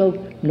you see your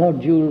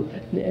nodule?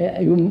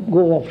 You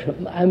go off.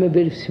 I'm a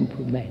very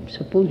simple man.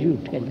 Suppose you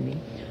tell me,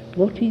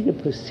 what is the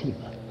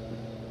perceiver?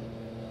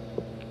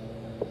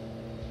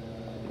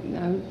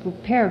 I will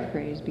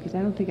paraphrase because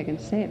I don't think I can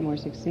say it more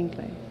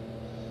succinctly.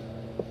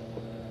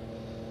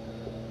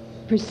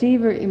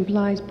 Perceiver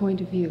implies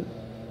point of view,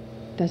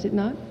 does it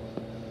not?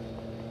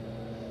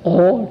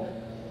 Or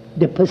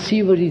the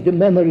perceiver is the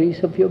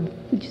memories of your,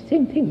 which is the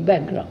same thing,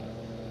 background.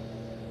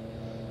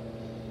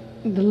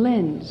 The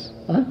lens.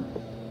 Huh?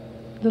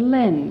 The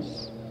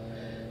lens,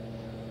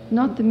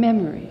 not the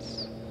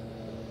memories.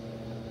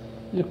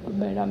 Look,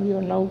 madam,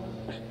 you're now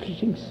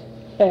splitting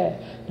hair.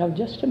 Now,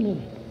 just a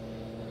minute.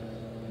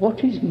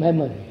 What is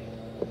memory?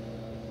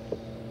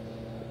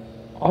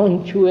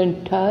 Aren't you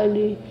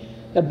entirely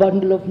a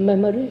bundle of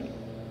memory?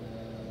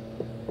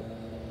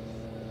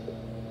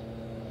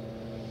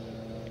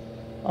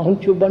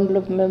 Aren't you a bundle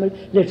of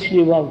memory? Let's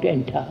leave out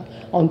entire.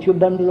 Aren't you a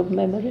bundle of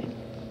memory?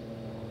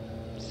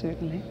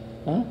 Certainly.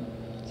 Huh?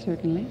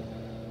 Certainly.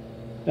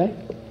 Right?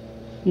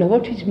 Now,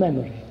 what is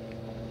memory?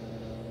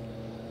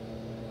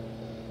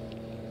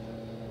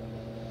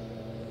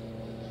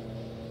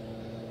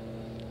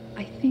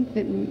 I think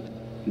that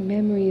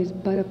memory is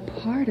but a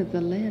part of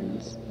the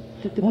lens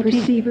that the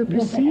perceiver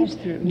perceives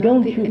through,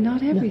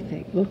 not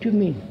everything. No, what do you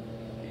mean?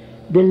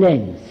 The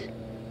lens.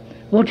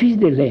 What is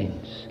the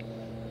lens?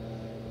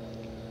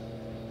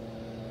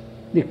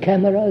 The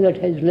camera that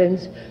has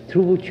lens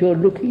through which you're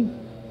looking?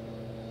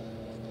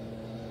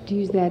 To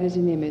use that as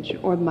an image,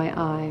 or my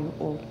eye,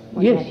 or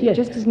what Yes, have you. yes.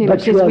 Just as an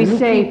image, because we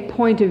say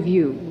point of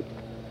view.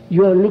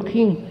 You are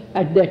looking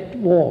at that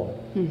wall.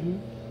 Mm-hmm.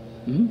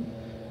 Hmm?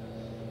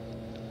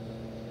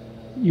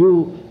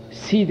 You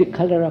see the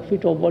color of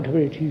it, or whatever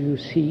it is you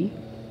see.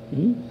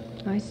 Hmm?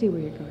 I see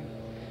where you're going.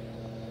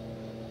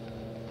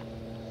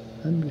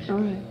 All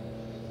right.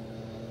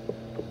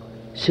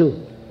 So,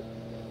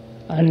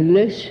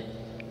 unless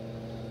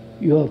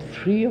you are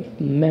free of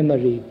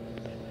memory,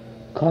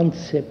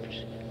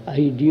 concepts,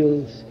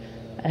 ideals,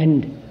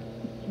 and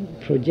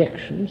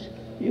projections,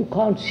 you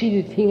can't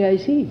see the thing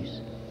as is.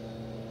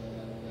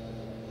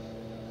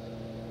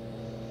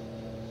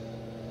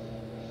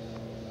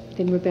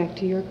 Then we're back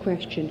to your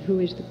question, who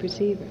is the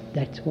perceiver?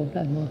 That's what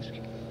I'm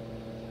asking.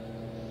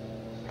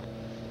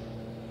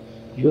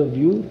 Your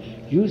view,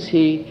 you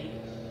say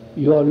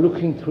you are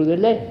looking through the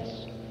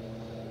lens.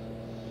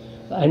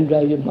 And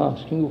I am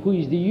asking, who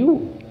is the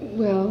you?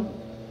 Well,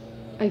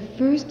 I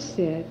first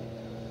said,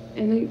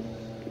 and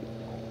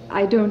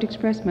I don't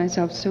express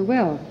myself so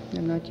well.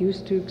 I'm not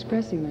used to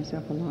expressing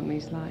myself along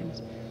these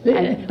lines.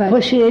 But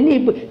question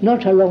anybody,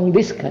 not along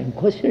this kind,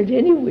 question it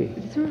anyway.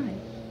 That's all right.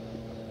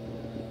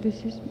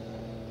 This is...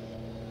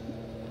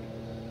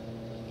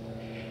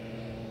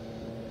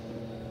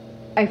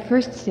 I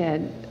first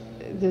said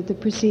that the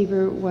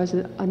perceiver was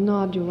a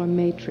nodular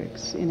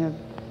matrix in a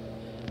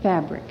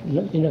fabric.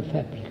 In a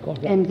fabric, all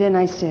right. And then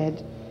I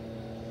said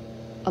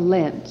a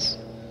lens,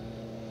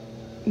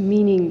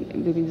 meaning,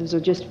 those are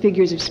just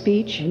figures of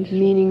speech,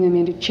 meaning them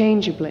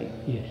interchangeably.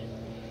 Yes.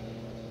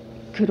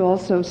 Could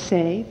also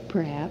say,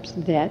 perhaps,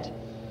 that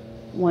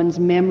one's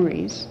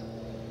memories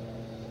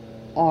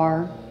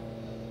are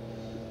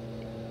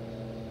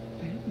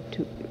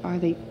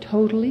they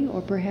totally,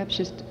 or perhaps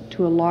just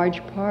to a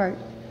large part,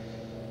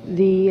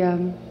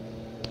 the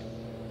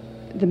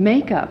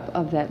makeup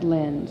of that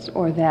lens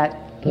or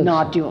that person,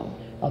 nodule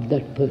of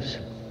that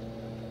person.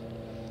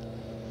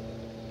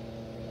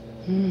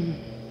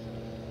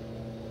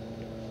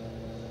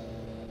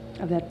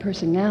 Of that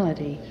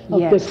personality, of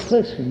yes. the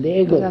person,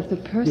 the ego, but of the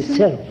person? the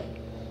self.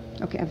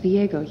 Okay, of the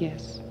ego,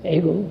 yes.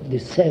 Ego, the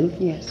self,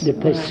 yes, the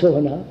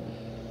persona,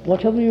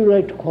 whatever you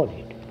like to call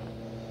it.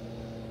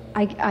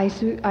 I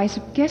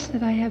guess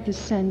that I have the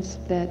sense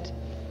that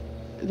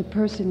the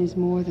person is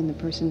more than the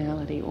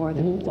personality or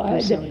the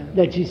persona.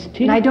 That is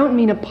still... And I don't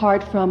mean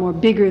apart from or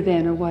bigger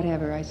than or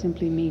whatever. I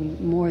simply mean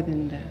more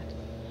than that.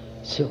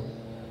 So,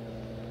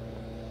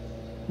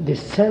 the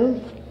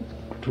self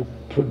to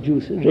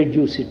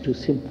reduce it to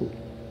simple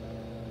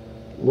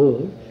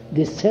word,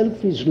 the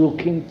self is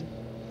looking,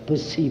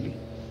 perceiving.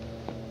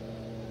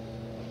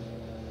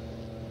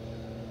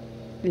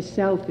 The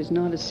self is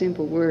not a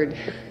simple word.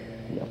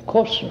 Of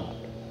course not.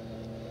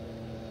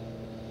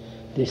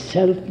 The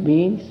self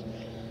means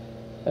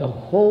a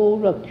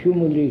whole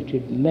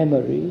accumulated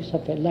memories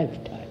of a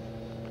lifetime.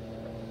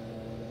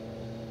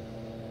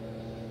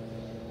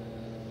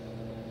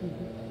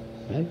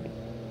 Right?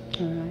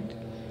 All right.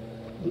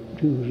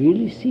 Do you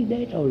really see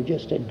that, or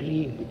just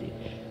agreeing with it?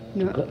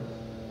 No,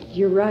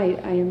 you're right.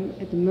 I am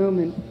at the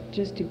moment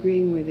just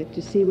agreeing with it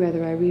to see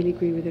whether I really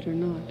agree with it or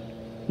not.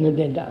 No,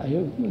 then I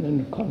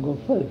can't go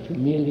further. If you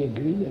merely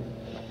agree that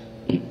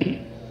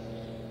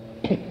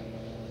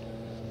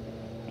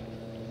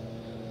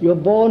you're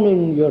born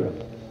in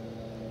Europe,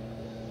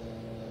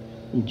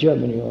 in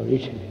Germany or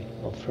Italy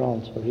or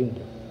France or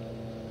England.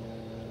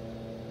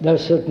 There are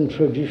certain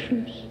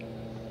traditions,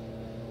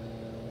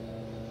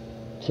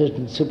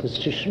 certain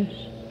superstitions,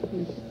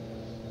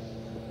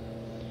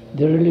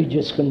 the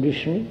religious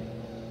conditioning,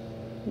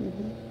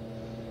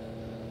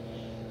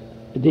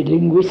 the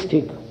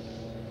linguistic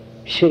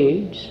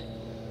shades,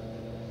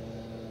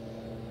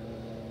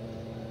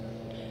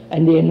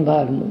 and the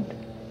environment.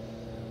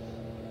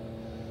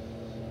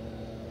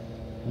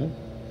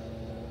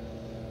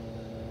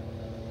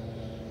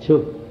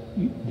 So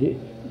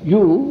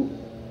you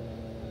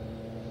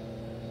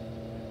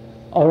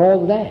are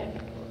all that.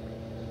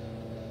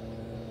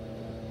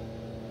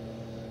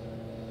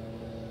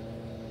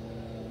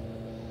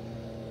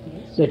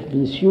 Yes. That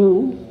means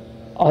you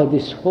are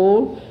this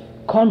whole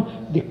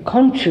the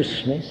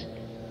consciousness,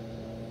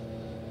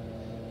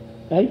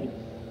 right?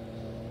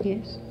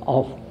 Yes.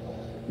 Of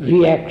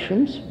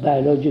reactions,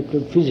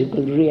 biological,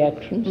 physical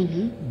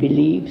reactions,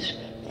 beliefs,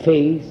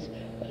 faith,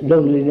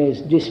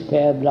 loneliness,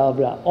 despair, blah,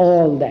 blah,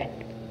 all that.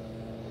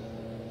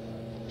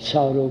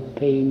 Sorrow,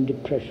 pain,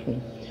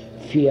 depression,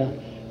 fear.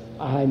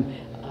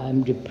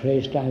 I'm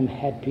depressed, I'm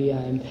happy,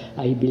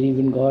 I believe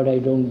in God, I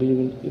don't believe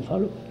in... You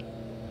follow?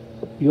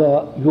 You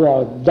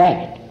are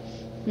that.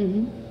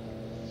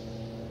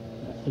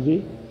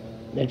 Agree?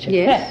 That's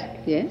a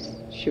fact. Yes,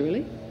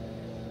 surely.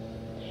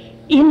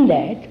 In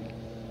that,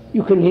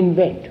 you can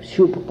invent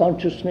super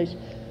consciousness,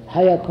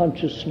 higher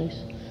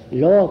consciousness,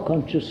 lower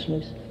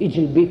consciousness. It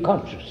will be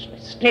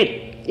consciousness still.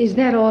 Is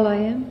that all I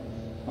am?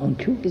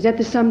 Aren't you? Is that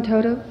the sum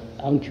total?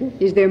 Aren't you?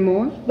 Is there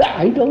more? Well,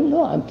 I don't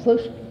know. I'm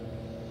first.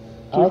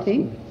 Do you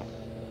think?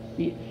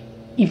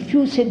 If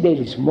you say there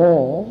is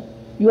more,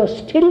 you are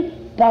still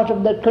part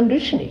of that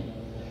conditioning.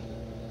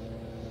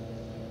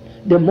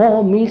 The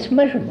more means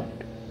measurement.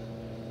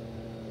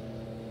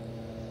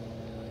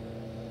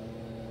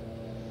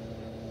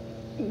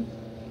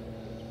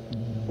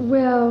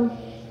 Well,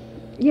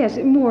 yes,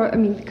 more, I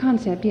mean, the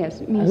concept,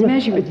 yes, it means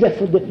measurement.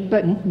 Therefore,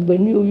 but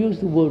when you use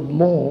the word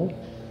more,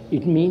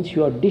 it means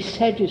you are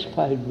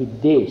dissatisfied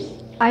with this.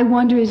 I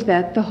wonder, is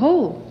that the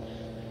whole?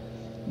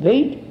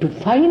 Wait, to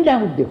find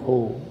out the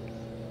whole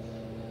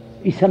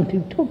is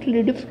something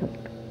totally different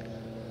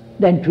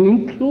than to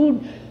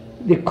include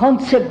the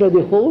concept of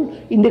the whole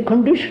in the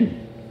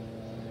condition.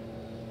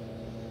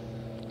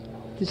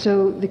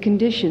 So the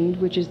conditioned,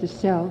 which is the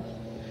self,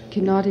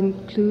 cannot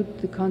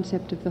include the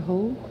concept of the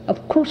whole?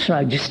 Of course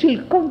not. It's still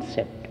a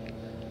concept.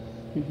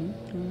 All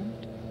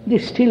right. They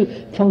still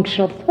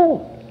function of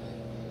whole,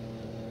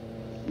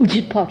 which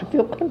is part of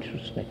your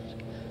consciousness.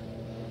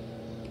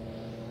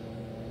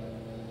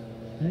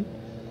 Right?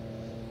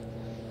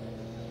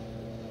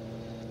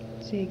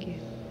 Say again.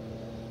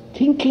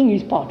 Thinking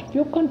is part of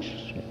your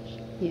consciousness.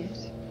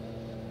 Yes.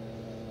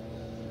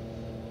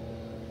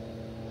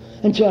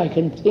 And so I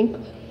can think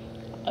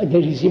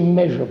there is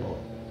immeasurable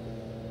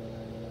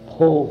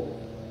whole.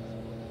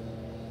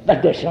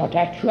 But that's not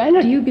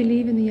actuality. Do you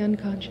believe in the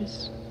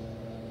unconscious?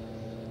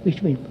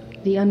 Which means?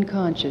 The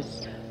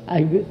unconscious.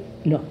 I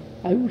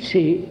would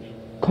say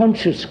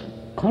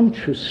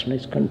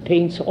consciousness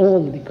contains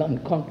all the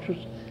unconscious,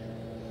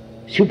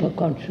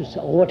 superconscious,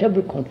 or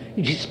whatever.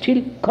 It is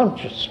still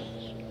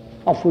consciousness,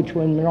 of which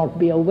one may not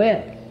be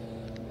aware.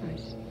 I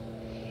see.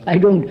 I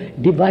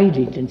don't divide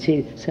it and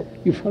say,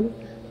 you follow?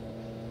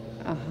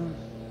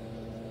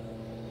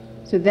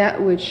 So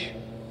that which,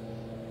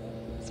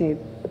 say,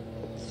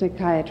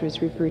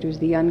 psychiatrists refer to as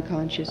the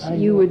unconscious,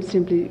 you would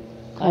simply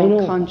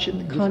call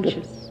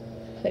conscious.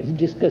 I've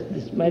discussed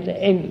this matter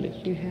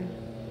endlessly. You have.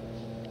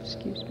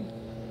 Excuse me.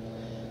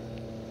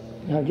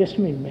 Now, just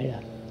a minute,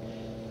 Mera.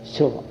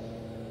 So,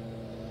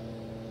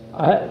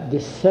 the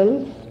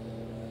self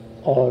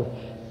or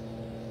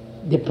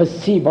the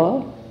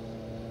perceiver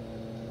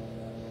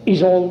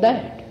is all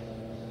that.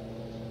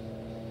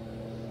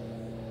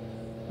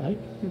 Right?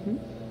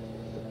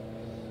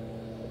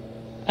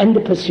 And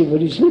the perceiver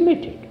is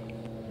limited.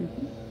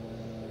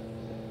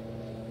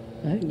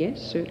 Right?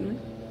 Yes, certainly.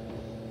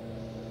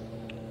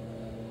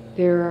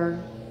 There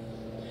are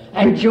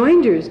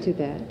rejoinders to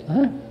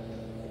that.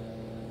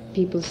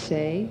 People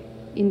say,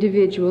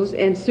 individuals,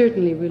 and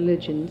certainly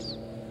religions,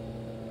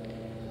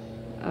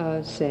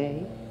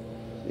 say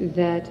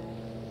that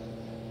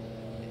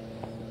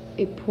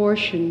a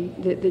portion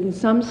that in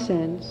some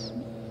sense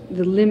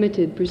the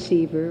limited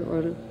perceiver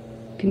or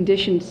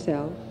conditioned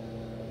self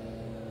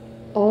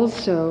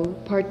also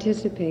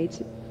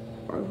participates,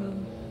 or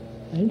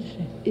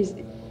is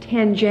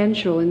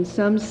tangential in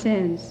some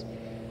sense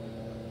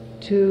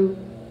to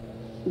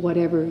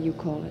whatever you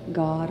call it,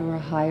 God or a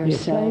higher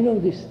self. Yes, I know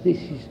this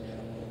is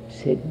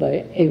said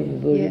by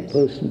every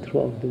person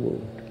throughout the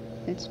world.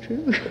 That's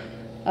true.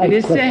 It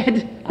is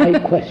said. I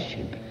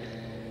question.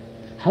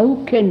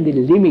 How can the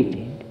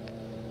limited,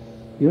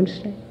 you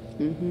understand?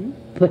 Mm-hmm.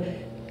 But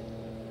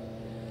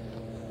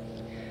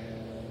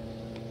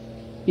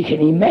you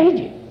can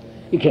imagine,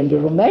 it can be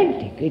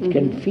romantic, it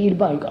can feel,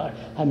 my God,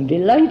 I'm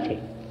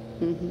delighted.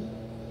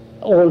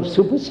 All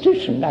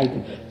superstition, like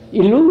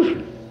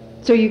illusion.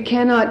 So you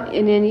cannot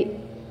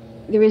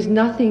there is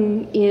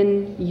nothing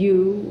in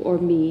you or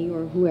me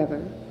or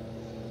whoever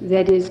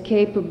that is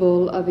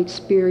capable of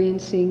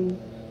experiencing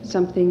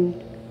something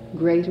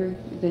greater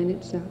than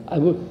itself.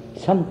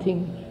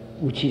 Something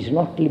which is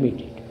not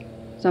limited.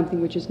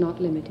 Something which is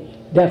not limited.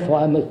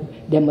 Therefore,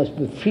 there must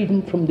be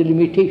freedom from the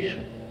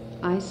limitation.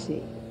 I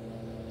see.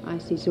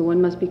 So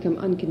one must become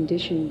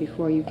unconditioned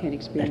before you can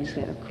experience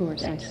that. Of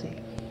course, I see.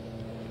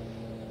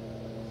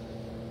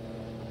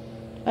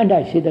 And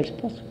I say that's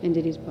possible. And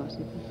it is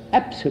possible.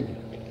 Absolutely.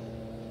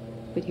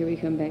 But here we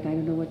come back. I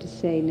don't know what to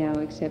say now,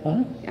 except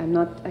Huh?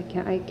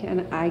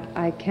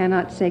 I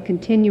cannot say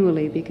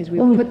continually because we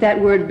put that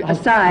word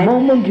aside. The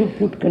moment you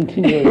put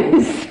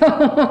continually. So,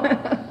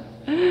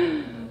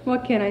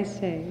 what can I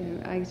say?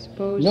 I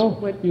suppose.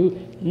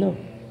 No.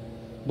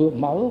 But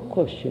my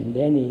question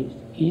then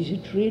is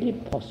it really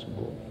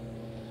possible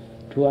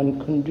to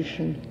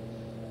uncondition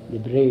the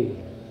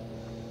brain?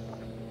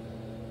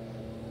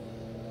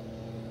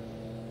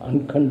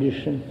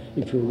 Uncondition,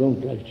 if you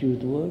don't like to use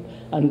the word,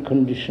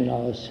 uncondition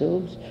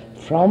ourselves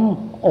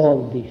from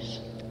all this.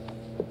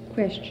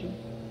 Question.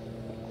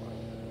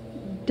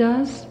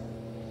 Does,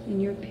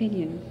 in your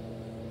opinion,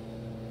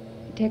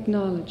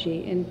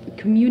 technology and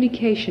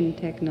communication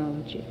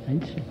technology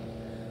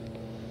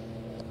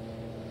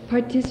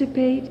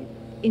participate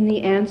in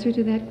the answer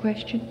to that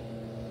question?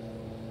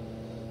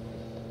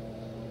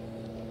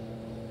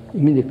 You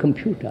mean the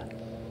computer?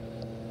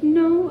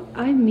 No,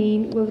 I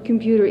mean, the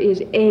computer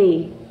is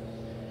a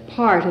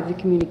part of the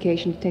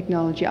communication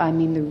technology. I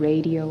mean the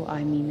radio,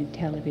 I mean the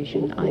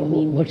television, I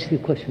mean... What's the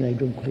question? I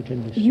don't quite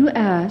understand. You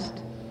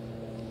asked,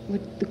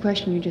 the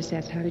question you just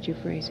asked, how did you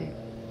phrase it?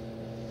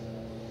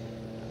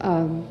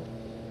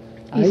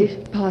 Is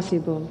it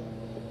possible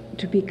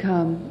to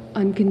become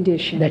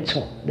unconditioned? That's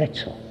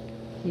all.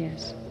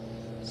 Yes.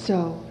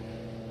 So,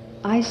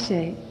 I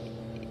say,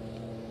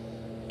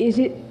 is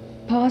it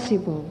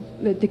possible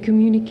that the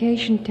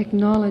communication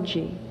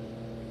technology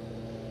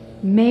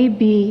may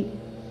be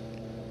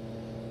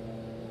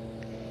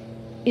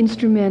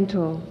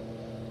instrumental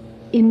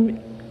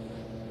in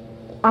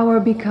our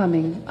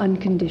becoming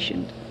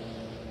unconditioned?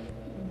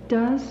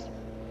 Does,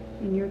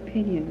 in your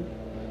opinion,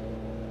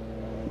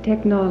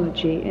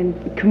 technology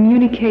and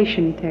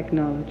communication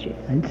technology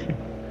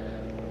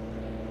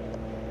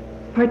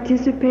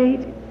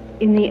participate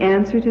in the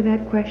answer to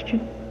that question?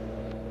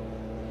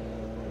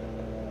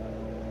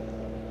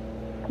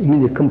 You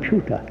mean the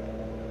computer?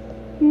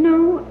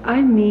 No,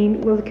 I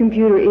mean, the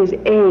computer is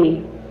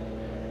a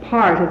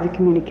part of the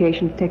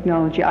communication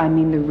technology. I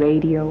mean the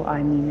radio,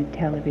 I mean the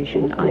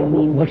television, I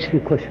mean... What's the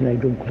question? I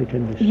don't quite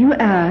understand. You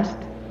asked,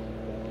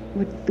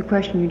 the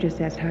question you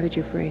just asked, how did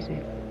you phrase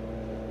it?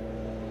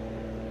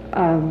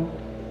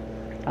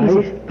 Is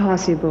it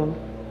possible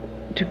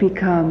to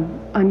become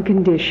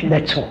unconditioned?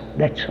 That's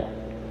all.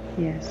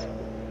 Yes.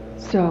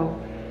 So,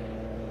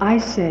 I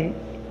say,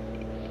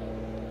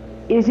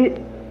 is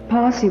it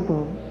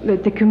possible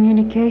that the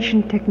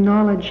communication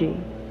technology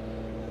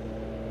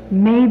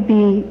may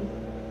be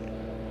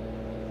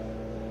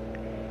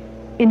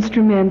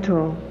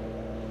instrumental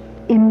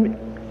in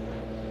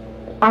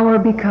our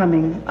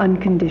becoming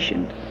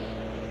unconditioned?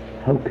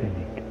 How can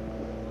it?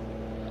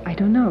 I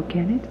don't know,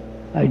 can it?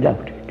 I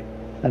doubt it.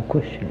 I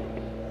question it.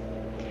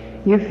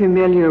 You're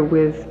familiar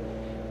with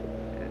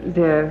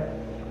the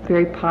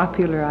very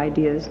popular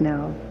ideas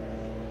now,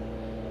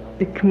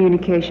 the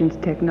communications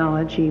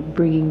technology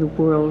bringing the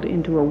world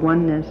into a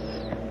oneness.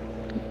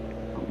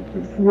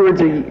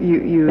 Words are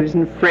used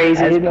and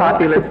phrases,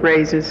 popular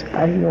phrases.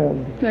 I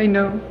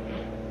know.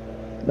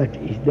 But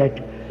is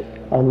that,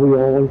 are we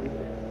all,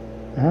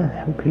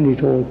 how can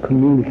it all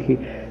communicate,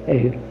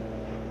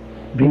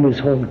 bring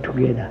us all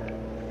together?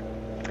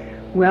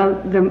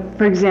 Well,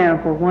 for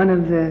example, one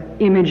of the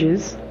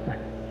images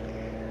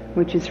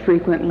which is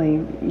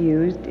frequently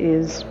used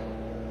is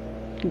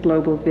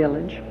global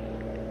village.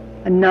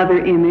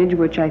 Another image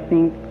which I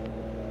think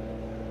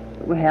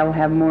will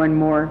have more and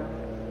more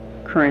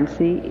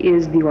currency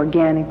is the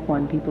organic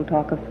one. People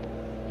talk of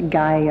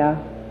Gaia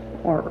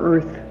or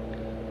Earth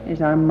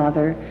as our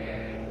mother,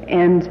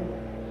 and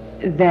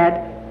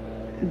that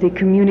the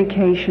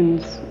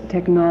communications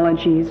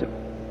technologies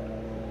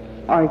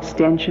are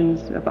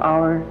extensions of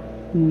our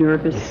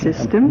nervous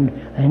system.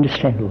 I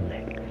understand all that.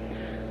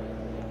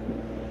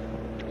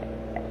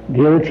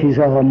 The earth is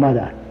our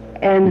mother.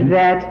 And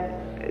that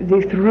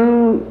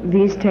through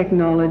these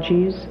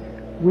technologies,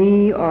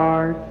 we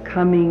are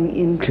coming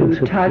into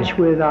Closer, touch yeah.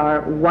 with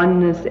our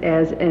oneness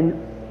as an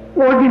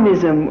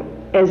organism,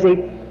 as a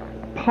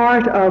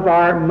part of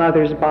our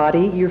mother's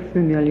body. You're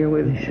familiar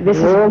with this.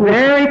 Is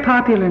very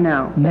popular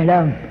now.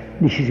 Madam,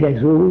 this is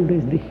as old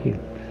as the hills.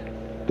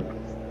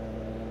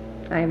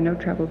 I have no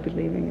trouble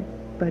believing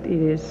it, but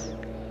it is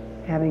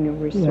having a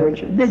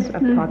resurgence This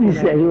of is as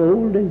popularity.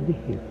 old as the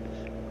hills.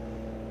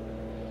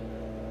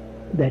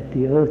 That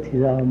the earth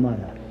is our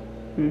mother.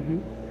 Mm-hmm.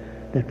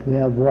 That we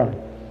are one.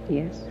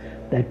 Yes.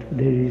 That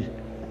there is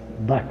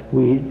but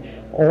with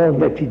all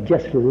that is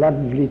just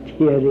lovely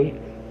theory,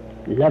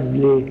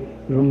 lovely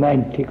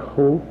romantic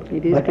hope.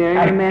 It is but very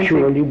romantic.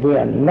 actually we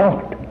are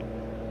not.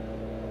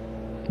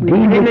 We're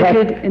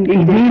limited and We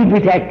deal conditioned.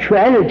 with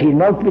actuality,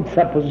 not with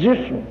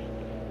suppositions.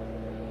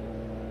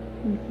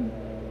 Mm-hmm.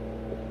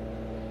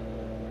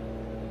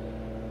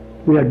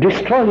 We are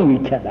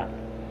destroying each other.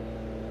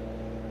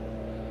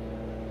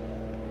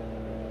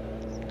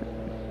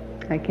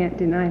 I can't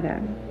deny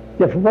that.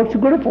 Therefore, what's the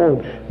good of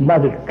all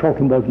mother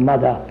talking about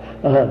Mother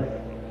Earth?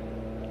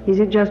 Is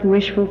it just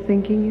wishful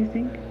thinking, you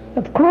think?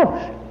 Of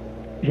course,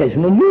 it has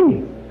no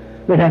meaning.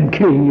 When I'm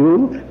killing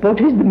you, what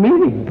is the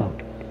meaning about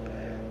it?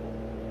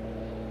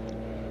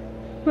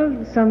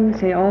 Well, some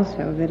say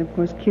also that, of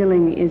course,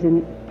 killing is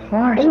a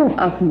part Oh.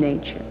 of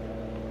nature.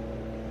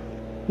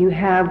 You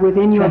have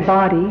within your Just-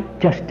 body.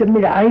 Just a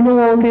minute, I know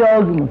all the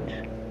arguments.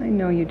 I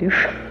know you do.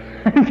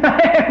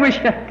 I wish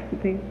I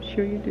could think.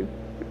 Sure you do.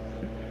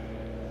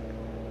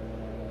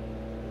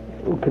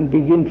 We can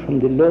begin from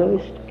the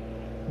lowest.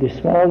 The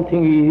small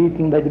thing is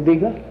eaten by the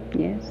bigger.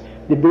 Yes.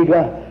 The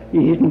bigger is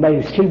eaten by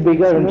the still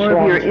bigger, It's and more so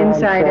on. of your so on,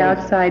 inside, so on.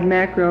 outside,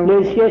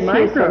 macro, Yes, yes,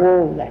 micro.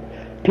 all that.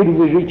 Till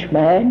we reach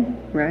man.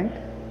 Right.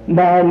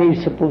 Man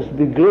is supposed to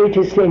be the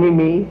greatest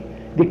enemy,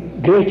 the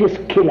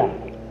greatest killer.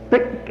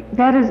 But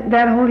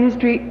that whole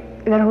history,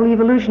 that whole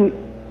evolution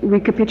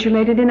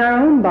recapitulated in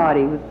our own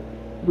body.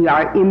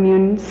 Our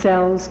immune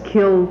cells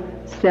kill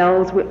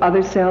cells with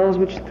other cells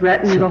which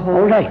threaten the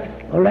whole.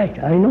 All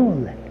right, I know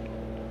all that.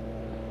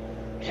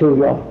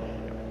 So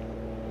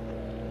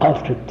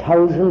after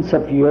thousands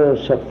of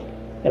years of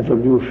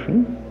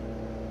evolution,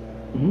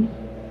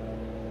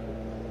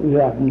 we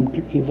haven't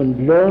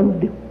even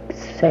learned the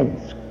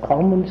sense,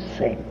 common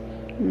sense,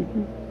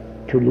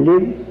 to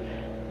live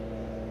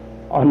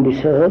on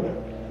this earth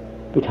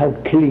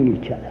without killing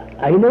each other.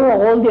 I know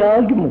all the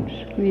arguments.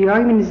 The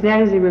argument is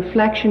that is a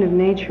reflection of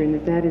nature,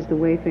 and that is the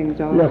way things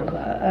are. Look,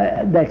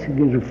 that's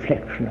the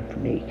reflection of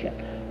nature.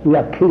 We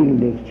are killing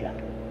nature.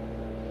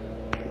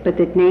 But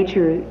that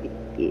nature,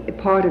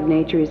 part of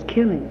nature is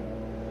killing.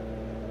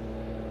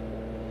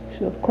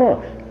 So of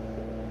course,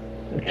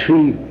 a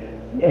tree,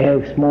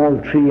 a small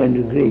tree and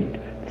a great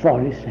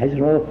forest has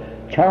no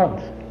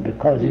chance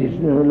because there is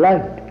no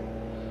light.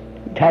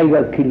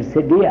 Tiger kills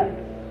a deer.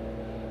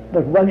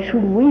 But why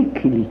should we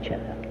kill each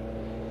other?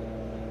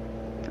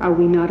 Are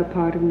we not a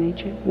part of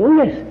nature?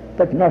 Oh yes,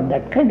 but not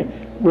that kind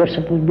of. We are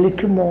supposed to be a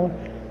little more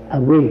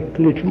awake,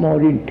 a little more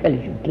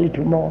intelligent, a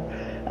little more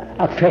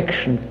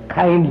affection,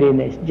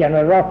 kindliness,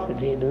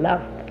 generosity,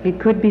 love. It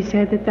could be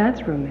said that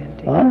that's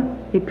romantic. Huh?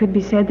 It could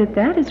be said that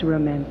that is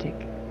romantic.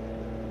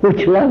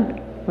 Which love?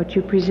 What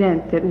you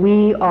present, that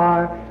we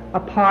are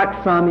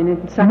apart from, and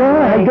in some No, way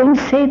I don't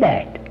say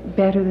that.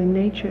 better than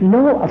nature.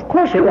 No, of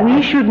course That we we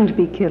are. shouldn't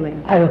be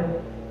killing.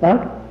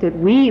 What? That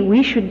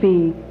we should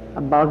be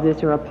above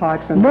this or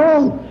apart from this.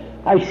 No,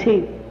 I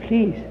say,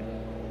 please.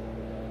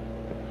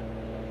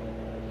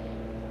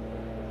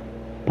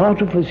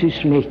 Part of us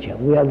is nature.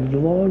 We have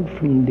evolved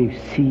from the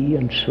sea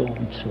and so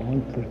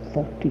on for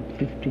 40,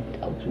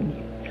 50,000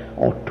 years,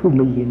 or 2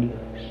 million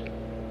years,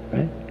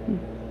 right?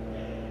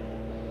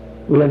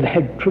 We have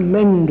had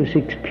tremendous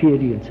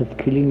experience of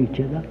killing each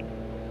other.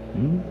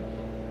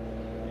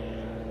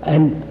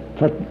 And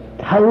for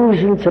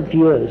thousands of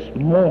years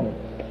more,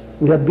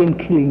 we have been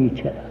killing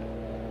each other.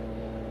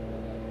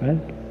 Right?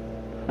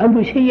 And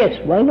we say, yes,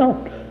 why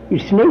not?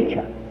 It's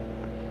nature.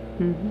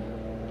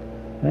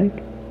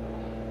 Right?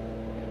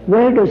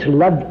 Where does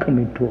love come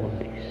into all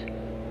this?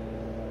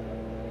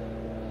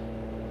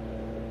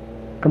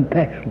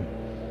 Compassion.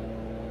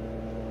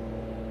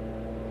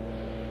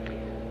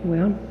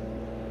 Well,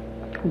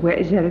 where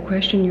is that a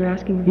question you're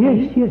asking of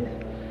me? Yes, yes.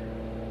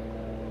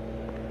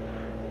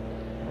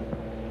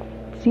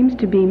 It seems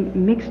to be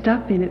mixed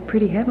up in it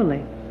pretty heavily.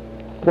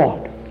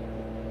 What?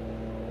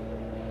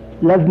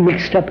 Love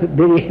mixed up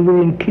very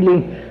heavily in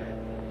killing,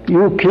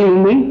 you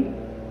killing me?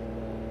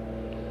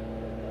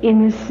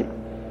 In this,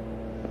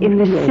 in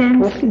the What are you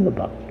sense, talking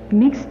about?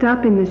 mixed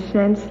up in the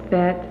sense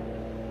that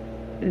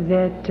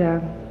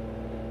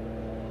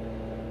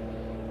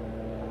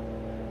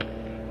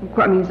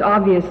I mean, it's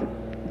obvious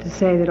to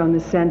say that on the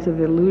sense of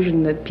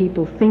illusion that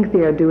people think they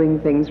are doing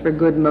things for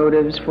good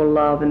motives, for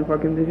love and for.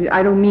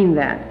 I don't mean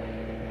that,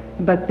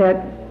 but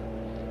that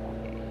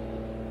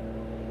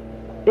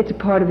it's a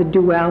part of the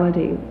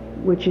duality,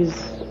 which is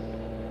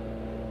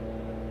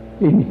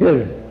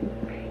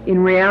Inherent. in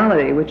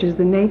reality, which is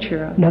the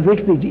nature of it. Now wait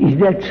a minute, is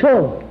that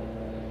so?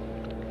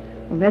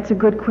 Well, that's a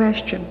good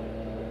question.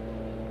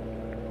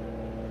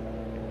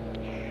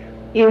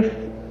 If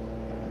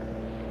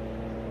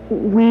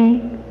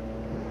we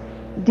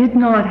did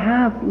not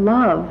have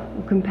love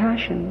or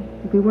compassion,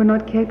 we were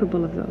not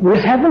capable of those. We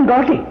haven't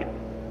got it.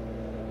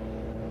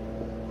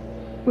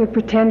 We have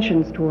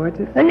pretensions towards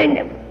it.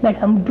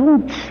 Madam,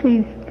 don't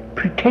say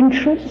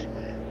pretensions.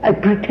 I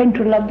pretend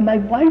to love my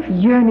wife.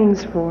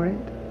 Yearnings for it.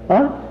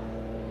 Huh?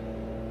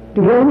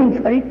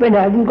 Yearning for it when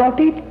I haven't got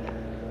it?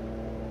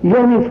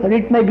 Yearning for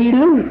it may be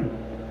illusion.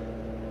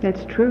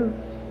 That's true.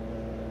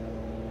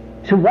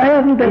 So why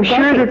haven't I I'm got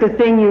sure it? that the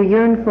thing you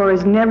yearn for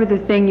is never the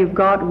thing you've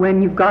got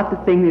when you've got the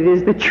thing that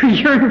is that you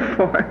yearn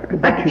for.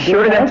 But I'm you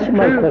sure don't that's answer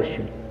my true.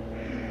 question.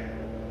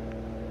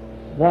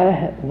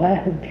 Why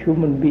have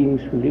human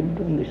beings who lived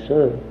on this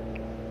earth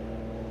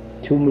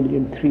 2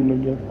 million, 3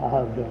 million,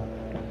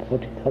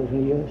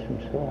 40,000 years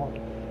and so on,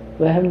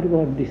 why haven't we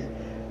got this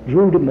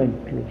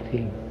rudimental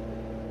thing?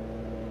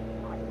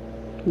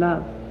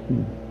 Love.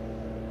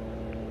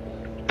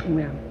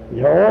 Well,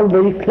 They're all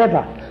very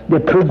clever. They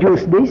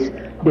produce this,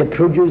 they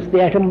produce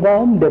the atom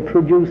bomb, they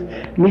produce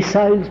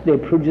missiles, they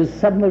produce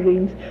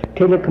submarines,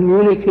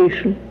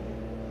 telecommunication.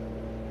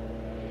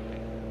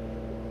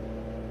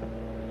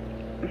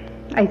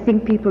 I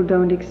think people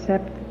don't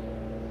accept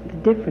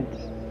the difference,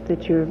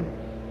 that you're,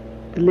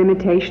 the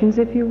limitations,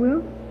 if you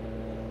will.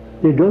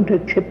 They don't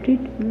accept it?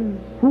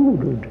 Who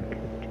don't accept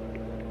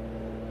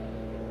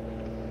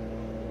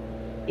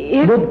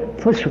it?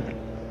 But first of all,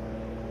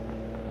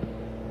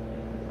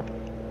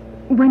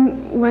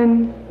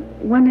 when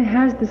one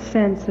has the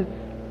sense of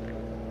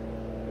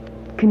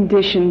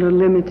conditioned or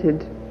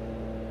limited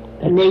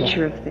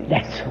nature of things.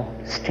 That's all.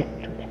 Stick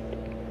to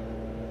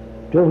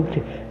that.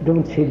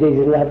 Don't say there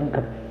is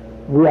love.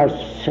 We are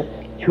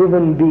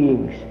human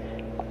beings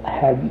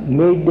have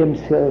made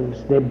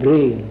themselves, their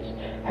brains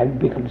have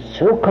become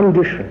so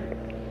conditioned.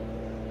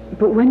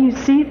 But when you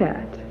see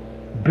that,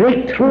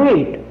 Break through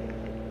it.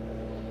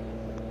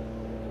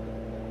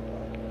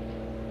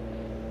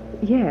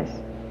 yes.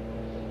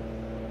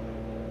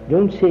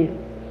 Don't say,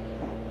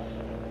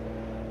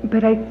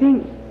 But I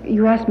think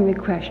you asked me the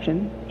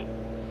question,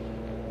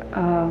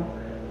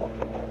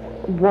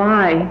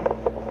 why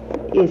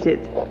is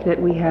it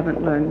that we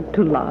haven't learned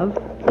to love?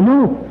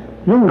 no,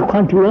 you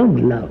can't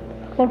learn love.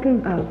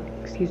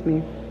 Excuse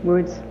me,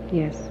 words,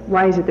 yes.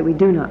 Why is it that we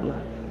do not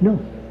love? No,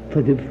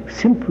 for the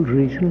simple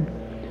reason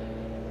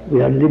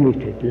we are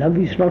limited. Love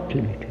is not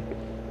limited.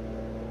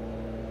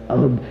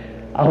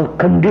 Our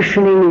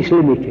conditioning is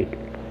limited.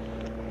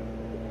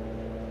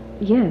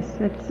 Yes,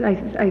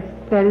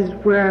 that is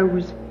where I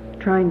was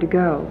trying to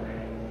go.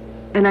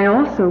 And I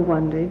also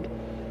wondered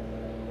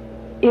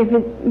if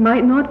it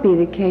might not be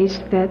the case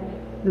that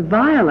the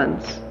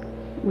violence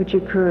which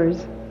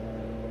occurs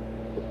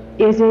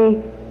is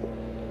a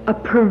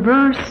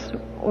perverse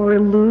or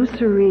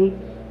illusory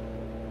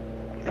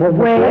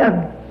way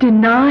of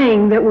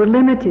denying that we're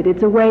limited.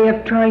 It's a way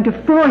of trying to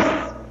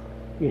force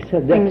Yes,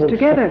 sir, things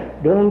together.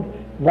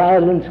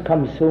 Violence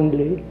comes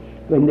only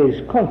when there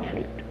is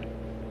conflict.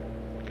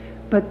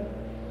 But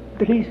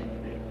Please,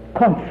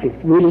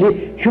 conflict.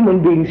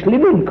 Human beings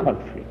live in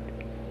conflict.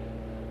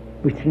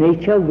 With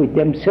nature, with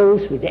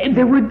themselves, with everything.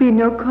 there would be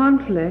no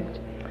conflict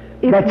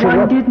if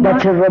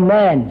That's a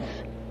romance.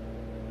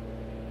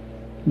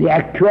 The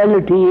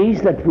actuality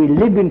is that we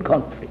live in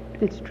conflict.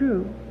 It's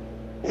true.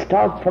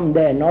 Start from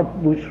there.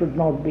 We should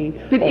not be.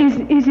 But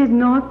is it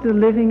not the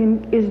living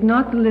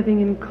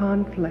in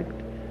conflict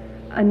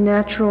a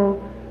natural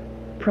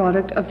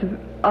product of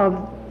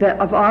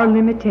our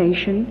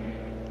limitation?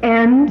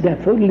 And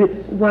Therefore,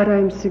 what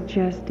I'm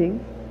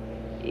suggesting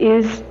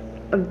is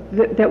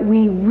that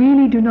we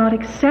really do not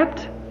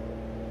accept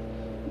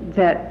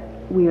that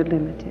we are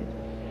limited.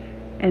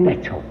 And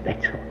that's all.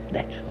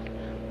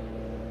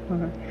 all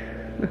right.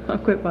 I'll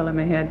quit while I'm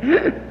ahead.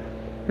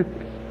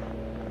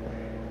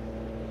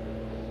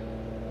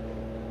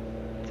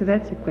 So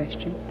that's a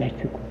question.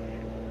 That's the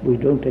question. We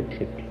don't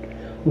accept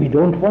it. We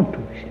don't want to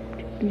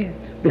accept it. Yes.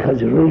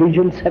 Because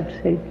religions have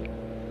said.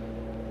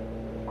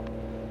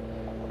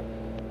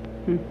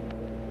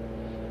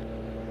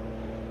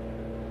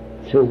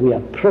 So we are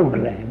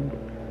programmed,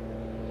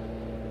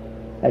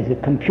 as a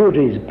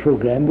computer is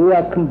programmed, we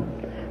are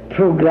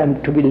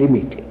programmed to be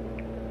limited.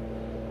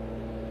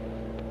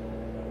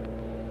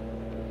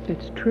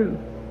 That's true.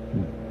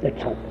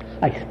 That's all.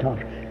 I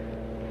start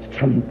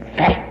from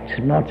facts,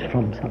 not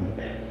from some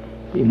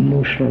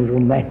emotional,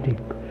 romantic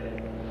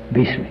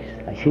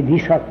business. I say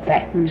these are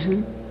facts.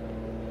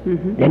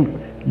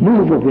 Then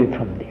move away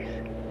from this.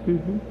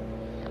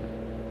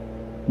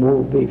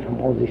 Move away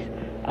from all this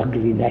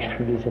ugly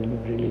nationalism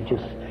and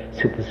religious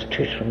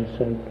superstitions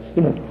and,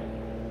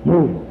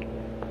 move.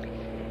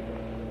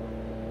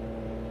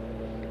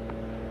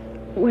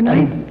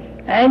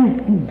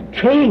 And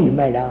change,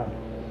 madam.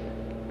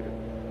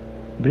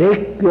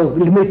 Break your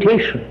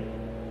limitation.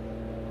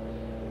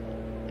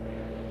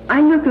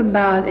 I look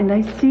about and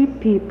I see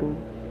people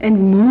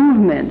and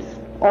movements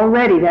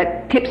already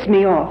that tips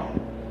me off,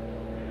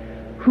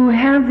 who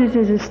have this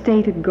as a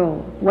stated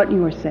goal, what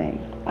you are saying.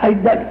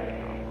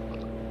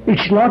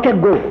 It's not a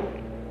goal.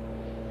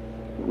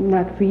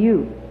 Not for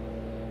you,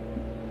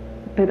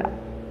 but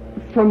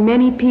for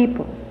many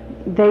people,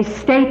 they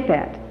state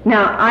that.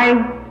 Now,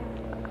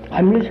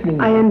 I'm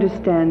listening. I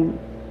understand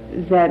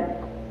that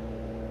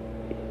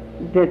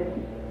there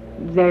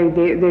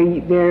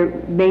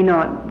may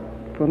not,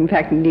 well, in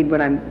fact, indeed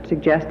what I'm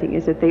suggesting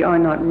is that they are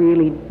not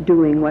really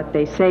doing what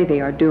they say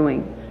they are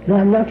doing. No,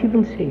 I'm not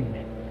even saying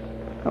that.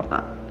 Oh,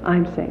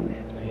 I'm saying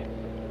that.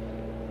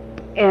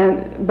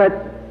 Yeah.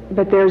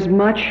 But there's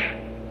much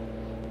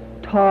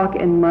talk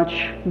and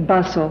much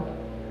bustle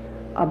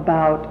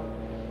about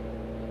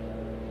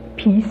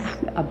peace,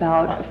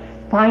 about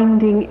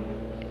finding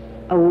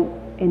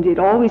and it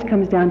always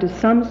comes down to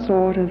some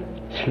sort of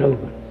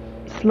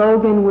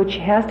slogan which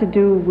has to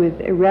do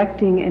with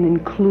erecting an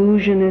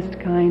inclusionist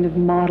kind of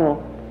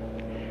model.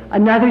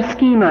 Another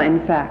schema, in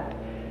fact.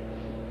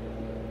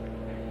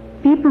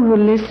 People who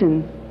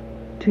listen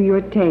to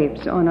your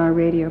tapes on our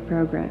radio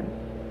program,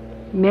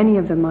 many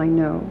of them I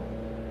know,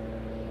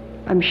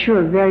 I'm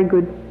sure very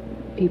good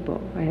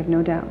people, I have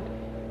no doubt.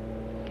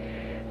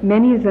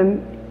 Many of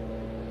them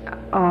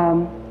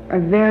are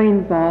very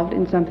involved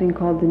in something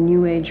called the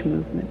New Age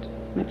movement,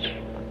 which...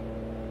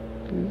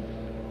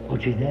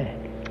 What is that?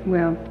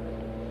 Well,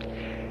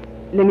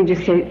 let me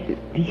just say...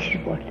 This is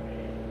what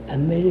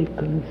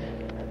Americans,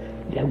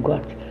 they've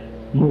got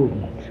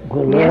movements.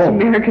 Yes,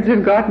 Americans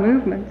have got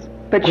movements.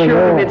 But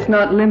sure, it's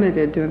not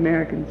limited to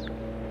Americans.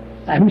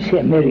 I'm saying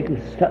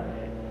Americans.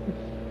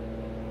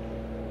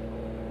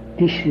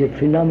 This is a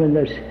phenomenon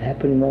that's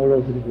happening all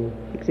over the world.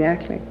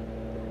 Exactly.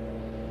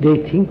 They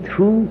think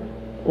through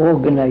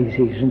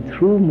organization,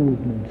 through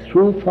movements,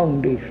 through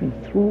foundations,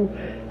 through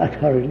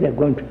authority, they're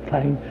going to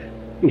find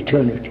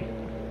eternity.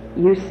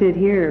 You sit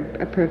here,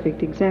 a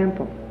perfect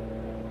example.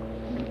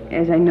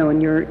 As I know in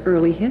your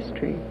early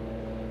history,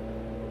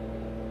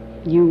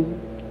 you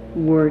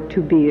were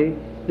to be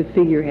the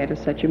figurehead of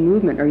such a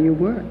movement, or you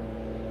were.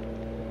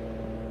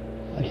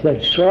 I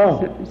said,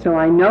 so. So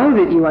I know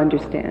that you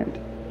understand.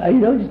 I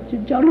know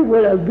jolly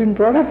well, I've been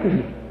brought up in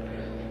it.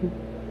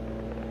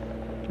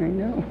 I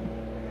know.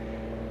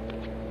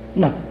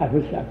 No,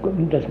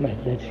 it doesn't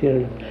matter, that's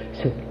here.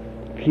 So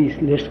please,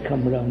 let's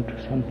come around to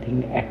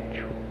something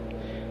actual,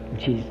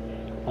 which is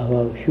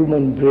our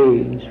human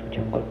brains, which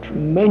have got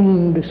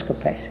tremendous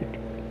capacity,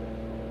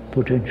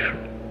 potential,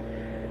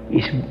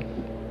 is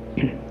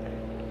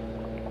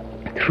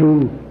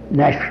through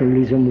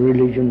nationalism,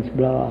 religions,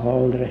 blah,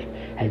 all the rest,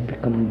 has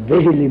become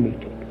very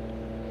limited.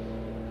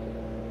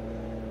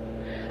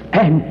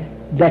 And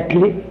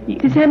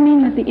does that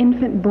mean that the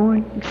infant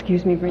born,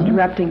 excuse me for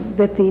interrupting,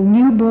 that the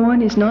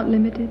newborn is not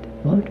limited?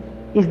 What?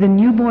 Is the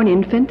newborn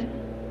infant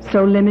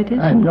so limited?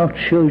 I'm not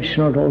sure it's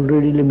not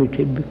already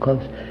limited,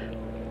 because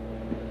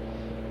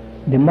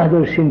the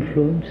mother's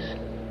influence,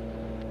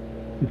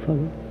 you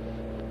follow?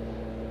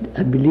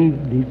 I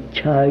believe the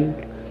child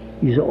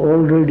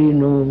already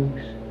knows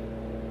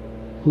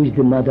who is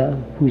the mother,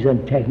 who is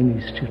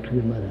antagonistic to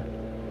the mother.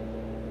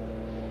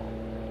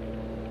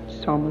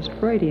 It's almost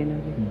Freudian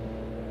of you.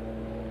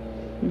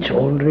 It's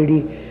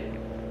already...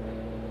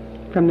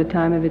 From the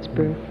time of its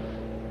birth.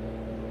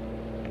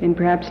 And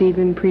perhaps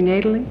even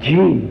prenatally?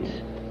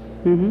 Genes.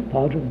 Mm-hmm.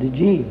 Part of the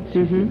genes.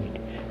 Mm-hmm.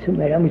 So,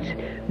 madam,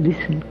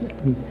 listen.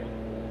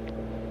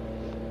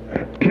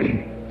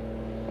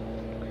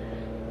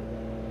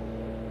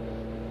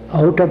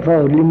 Out of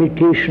our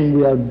limitation,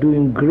 we are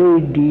doing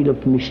great deal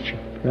of mischief,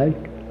 right?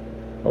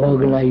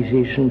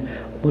 Organization,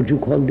 what do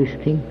you call this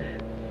thing?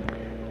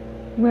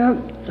 Well...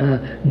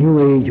 New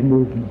Age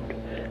movement.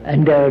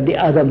 And there are the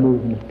other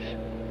movements.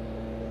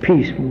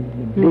 Peace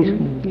movement, this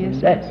movement, yes,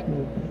 that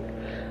movement.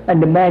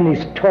 And the man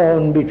is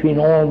torn between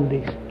all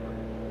this.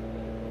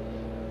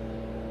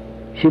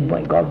 He said,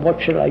 my God,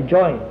 what shall I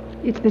join?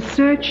 It's the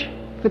search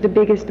for the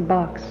biggest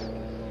box.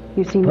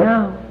 You see, what?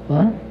 Now,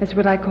 what? That's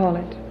what I call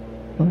it.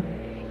 What?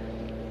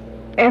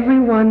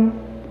 Everyone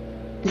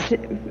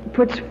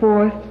puts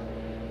forth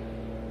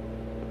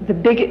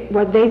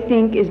what they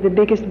think is the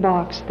biggest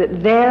box,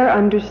 that their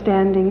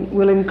understanding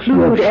will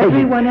include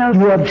everyone else.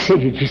 You have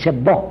said it, it's a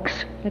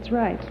box. That's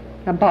right,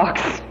 a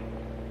box.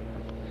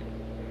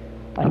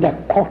 And they're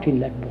caught in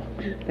that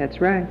box.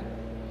 That's right.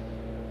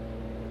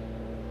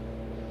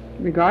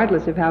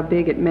 Regardless of how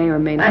big it may or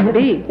may not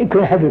be. It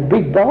could have a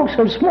big box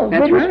or a small,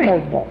 small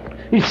box.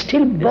 It's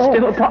still a box. It's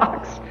still a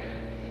box.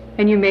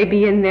 And you may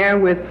be in there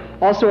with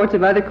all sorts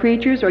of other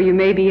creatures, or you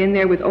may be in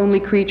there with only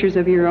creatures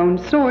of your own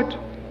sort.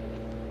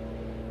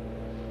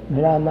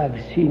 Madam, I've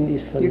seen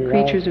this for You're the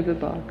creatures last of the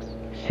box.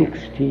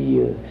 60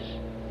 years,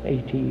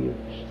 80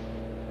 years.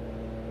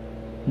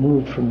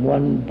 Moved from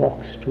one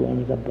box to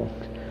another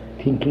box,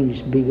 thinking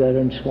it's bigger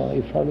and so on,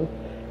 you follow?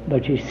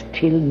 But it's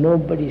still,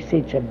 nobody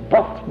says it's a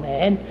box,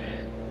 man.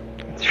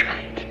 That's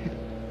right.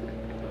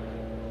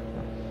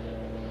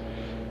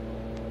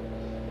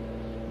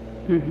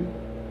 Mm-hmm.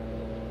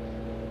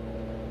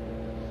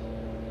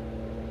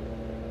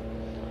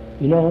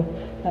 You know,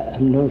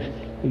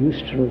 I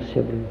used to know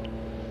several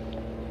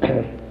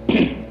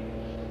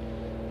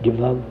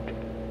devout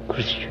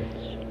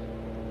Christians,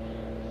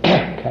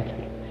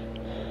 Catholics,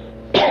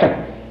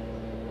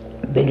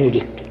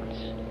 Benedictines,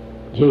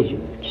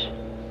 Jesuits.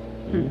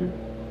 Mm-hmm.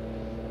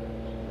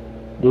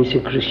 They say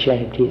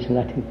Christianity is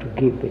nothing to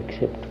give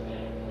except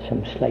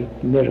some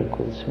slight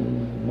miracles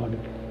and all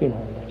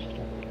that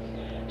stuff.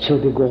 So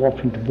they go off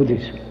into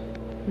Buddhism.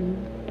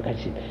 Mm-hmm.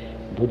 Because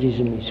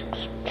Buddhism is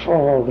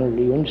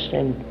extraordinarily, you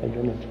understand? I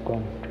don't know if you've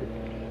gone to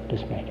it,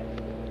 doesn't matter.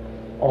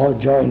 Or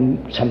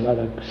join some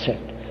other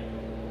sect.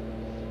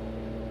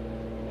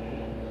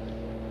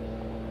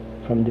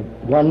 From the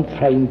one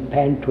frying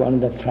pan to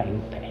another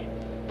frying pan.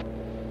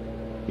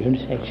 You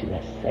understand? It's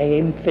the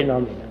same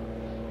phenomenon.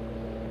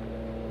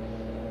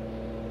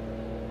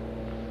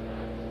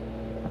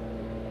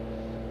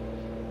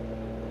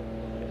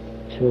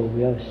 So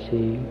we are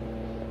saying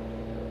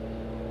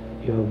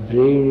your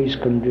brain is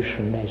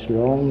conditioned. As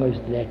long as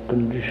that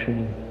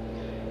conditioning,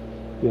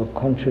 your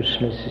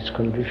consciousness is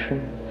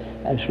conditioned,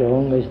 as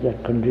long as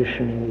that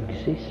conditioning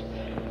exists,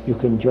 you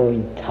can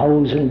join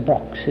 1,000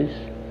 boxes,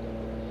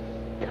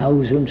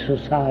 1,000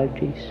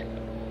 societies,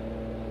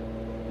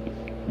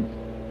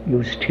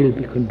 you'll still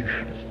be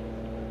conditioned.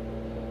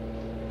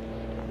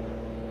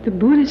 The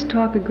Buddhists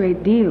talk a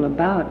great deal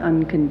about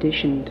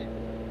unconditioned.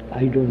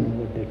 I don't know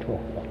what they talk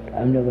about.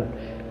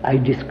 I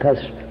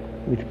discussed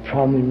with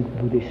prominent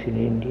Buddhists in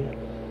India.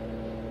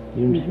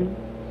 You understand?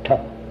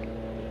 Talk.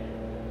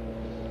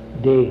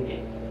 They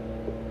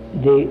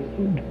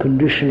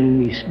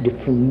conditioning is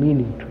different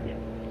meaning to them.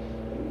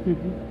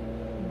 Mm-hmm.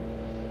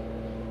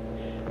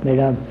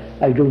 Madam,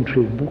 I don't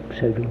read books,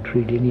 I don't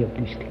read any of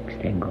these things,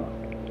 thank God.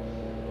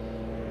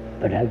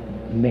 But I've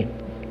met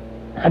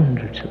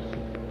hundreds of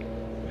people,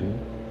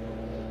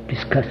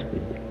 discussed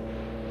with them.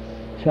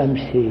 So I'm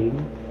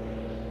saying,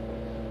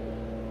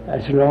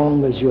 as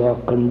long as you are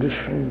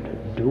conditioned to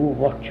do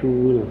what you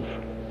will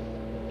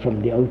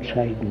from the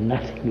outside,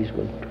 nothing is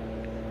going to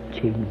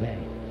change back.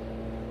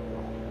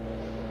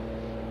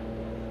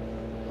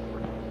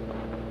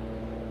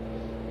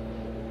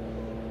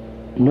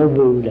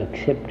 Nobody will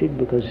accept it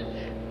because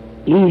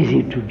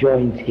easy to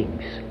join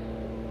things.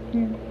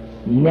 Yeah.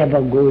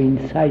 Never go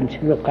inside and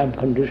say, look, I'm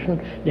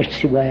conditioned, let's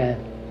see why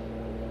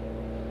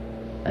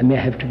I may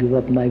have to give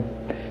up my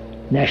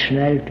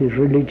nationality,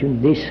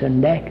 religion, this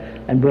and that,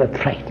 and we're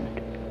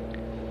frightened.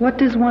 What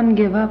does one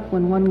give up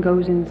when one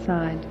goes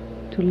inside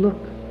to look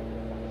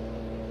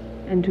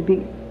and to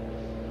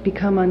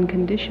become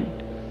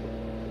unconditioned?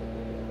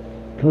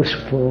 First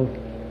of all,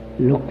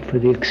 look for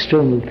the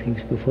external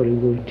things before you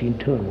go into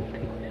internal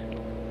things.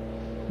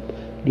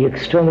 The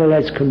external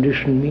has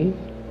conditioned me.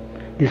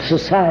 The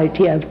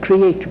society I've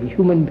created,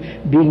 human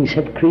beings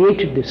have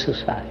created this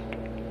society.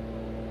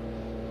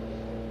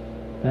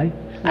 Right?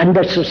 And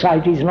that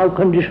society is now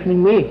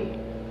conditioning me,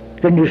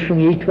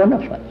 conditioning each one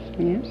of us.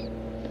 Yes.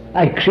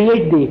 I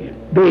create the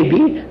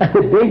baby, and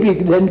the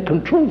baby then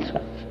controls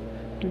us.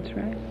 That's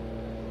right.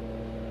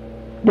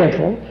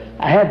 Therefore,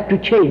 I have to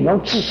change,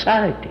 not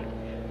society.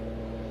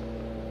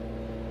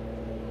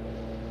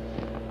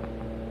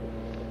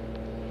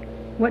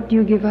 What do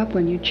you give up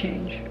when you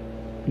change?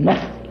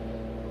 Nothing.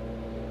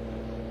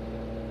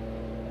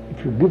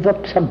 If you give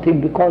up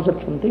something because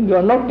of something, you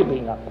are not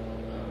giving up.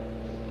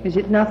 Is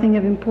it nothing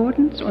of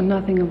importance or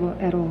nothing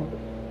at all?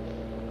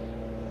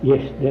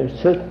 Yes, there are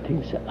certain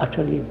things that are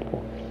utterly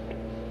important.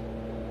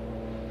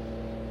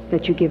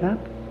 That you give up?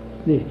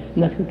 There's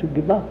nothing to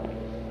give up.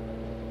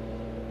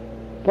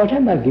 What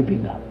am I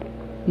giving up?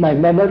 My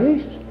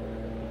memories?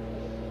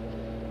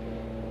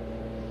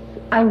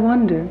 I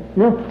wonder.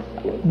 No,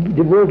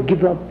 the word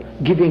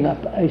giving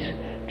up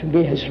to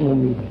me has no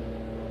meaning.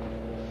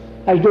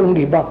 I don't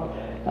give up.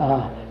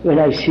 When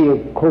I see a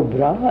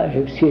cobra,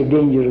 I see a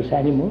dangerous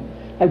animal,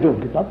 I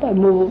don't give up, I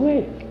move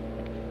away.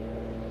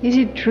 Is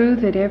it true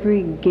that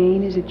every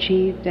gain is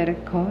achieved at a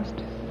cost?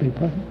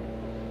 Pardon?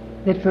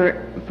 That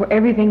for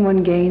everything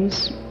one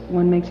gains,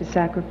 one makes a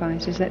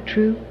sacrifice. Is that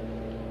true?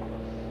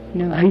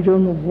 No. I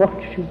don't know what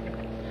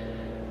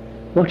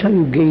are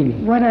you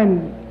gaining? What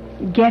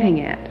I'm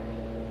getting at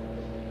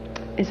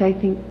is, I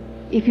think,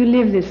 if you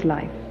live this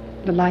life,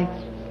 the life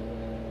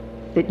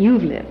that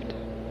you've lived,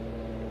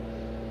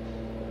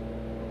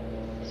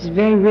 it's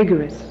very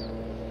rigorous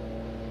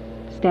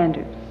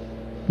standard.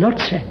 Not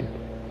standard.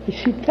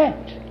 It's in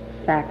facts.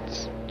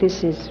 Facts.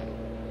 This is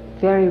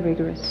very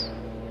rigorous.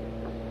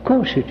 Of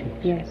course it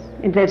is. Yes.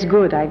 And that's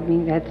good. I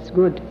mean, that's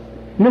good.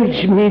 No,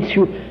 it means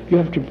you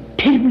have to be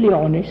terribly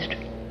honest.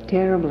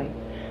 Terribly.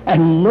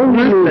 And no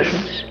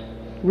ruthless.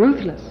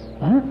 Ruthless.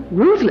 Huh?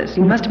 Ruthless.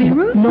 You must be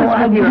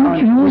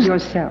ruthless with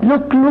yourself.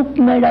 Look,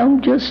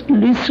 madam, just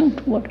listen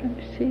to what I'm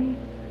saying.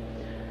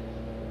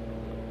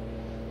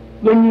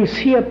 When you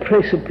see a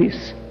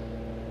precipice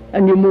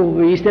and you move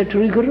away, is that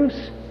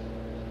rigorous?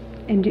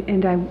 And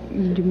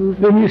you move.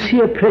 When you see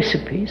a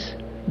precipice,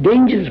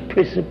 dangerous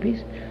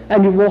precipice,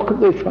 and you walk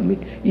away from it,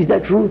 is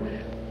that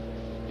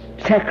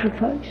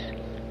sacrifice?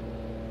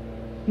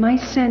 My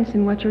sense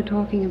in what you're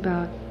talking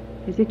about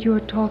is that you're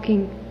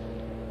talking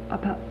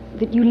about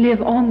that you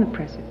live on the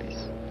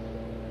precipice?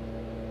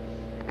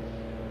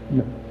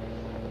 No.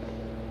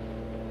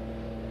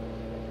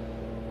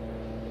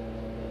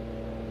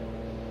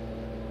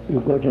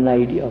 You've got an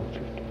idea of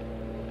it.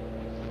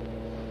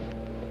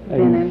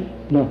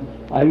 No,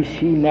 I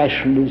see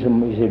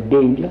nationalism as a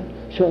danger,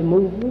 so I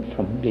move away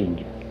from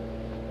danger.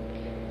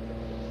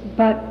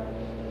 But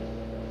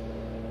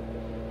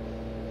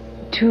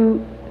to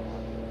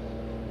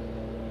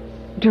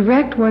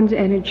direct one's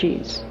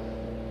energies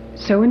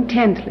so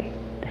intently.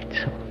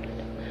 That's all.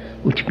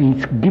 Which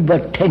means give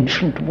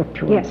attention to what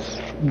you're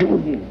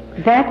doing.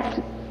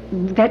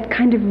 That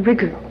kind of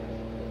rigor.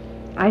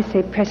 I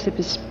say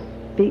precipice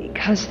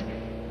because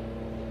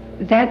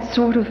that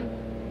sort of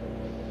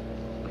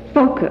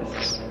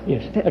focus.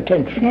 Yes,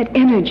 attention. That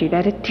energy,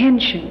 that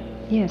attention.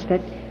 Yes,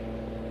 that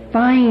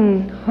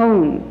fine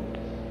honed.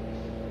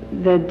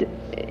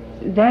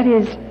 That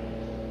is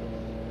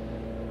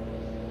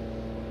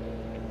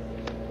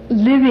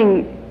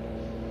living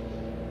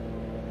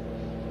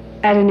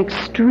at an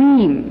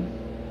extreme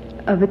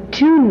of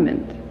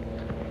attunement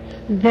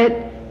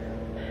that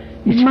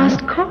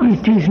must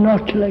cost. It is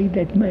not like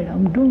that,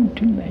 madam. Don't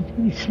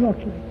imagine. It's not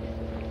like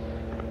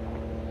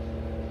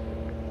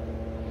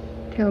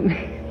that. Tell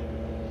me.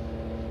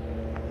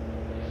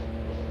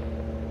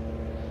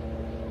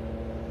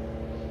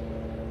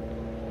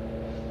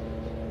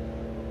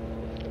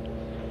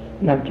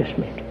 Now just a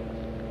minute.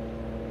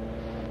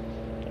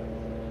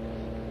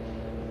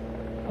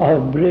 Our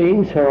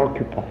brains are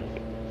occupied.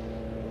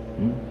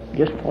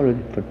 Just follow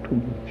it for 2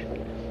 minutes.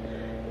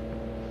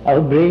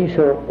 Our brains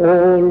are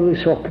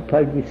always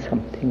occupied with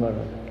something or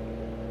other.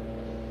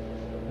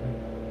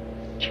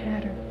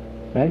 Chatter.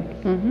 Right?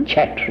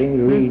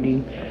 Chattering,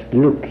 reading,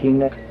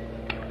 looking at.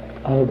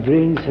 Our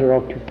brains are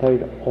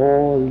occupied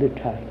all the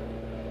time.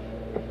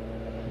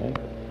 Right?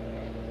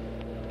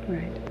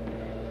 Right.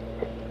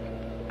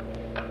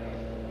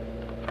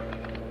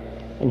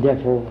 And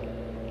therefore,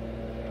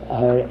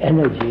 our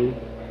energy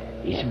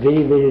is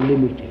very, very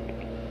limited.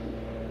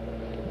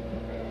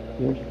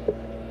 Yes?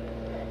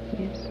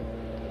 Yes.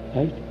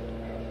 Right?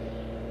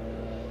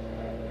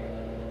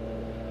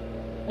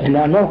 An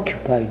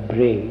unoccupied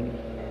brain,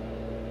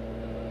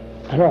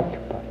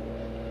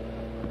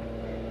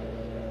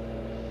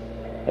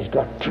 has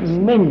got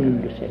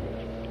tremendous energy.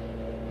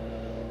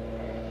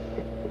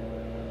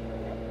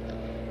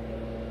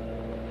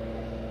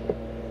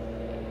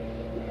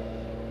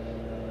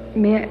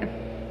 May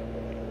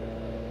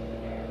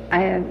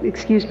I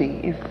excuse me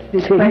if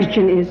this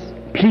question is...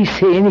 Please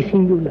say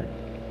anything you like.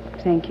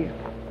 Thank you.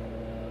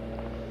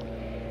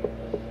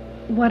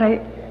 What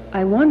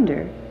I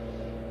wonder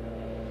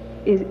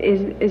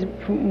is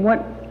from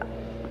what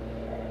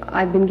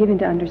I've been given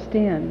to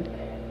understand,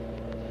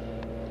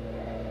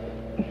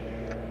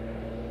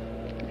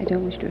 I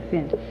don't wish to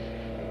offend.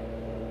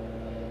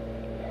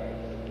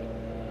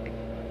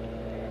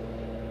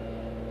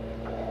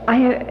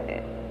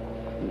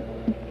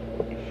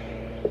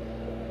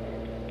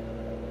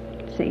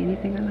 Say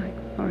anything I like.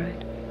 All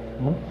right.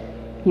 What?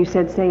 You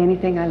said say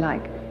anything I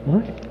like.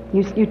 What?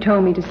 You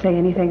told me to say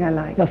anything I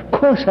like. Of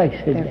course I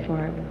said Therefore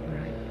that. I will.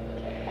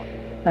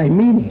 Right. I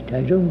mean it.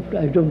 I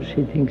don't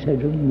say things I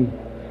don't mean.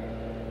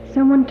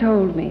 Someone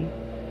told me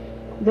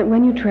that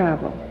when you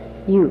travel,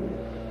 you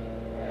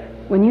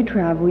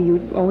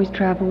always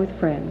travel with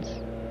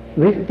friends.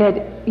 With?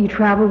 That you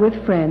travel with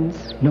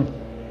friends. No.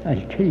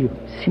 I'll tell you,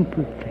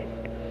 simple fact.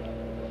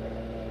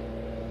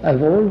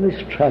 I've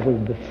always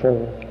traveled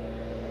before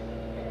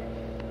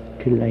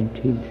till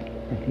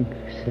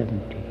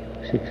 1970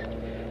 or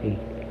 68,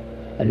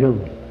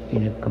 alone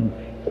in a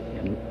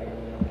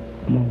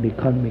among the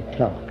economic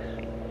clerks.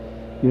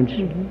 You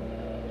understand?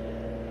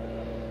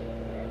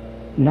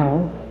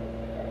 Now,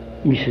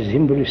 Mrs.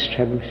 Zimbalist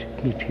travels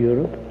with me to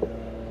Europe.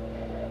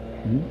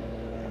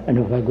 And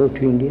if I go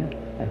to India,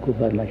 I go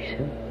by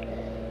myself.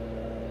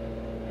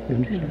 You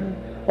understand?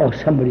 Or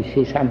somebody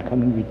says, I'm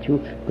coming with you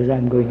because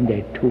I'm going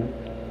there too.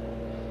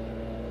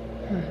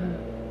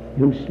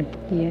 You understand?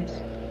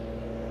 Yes.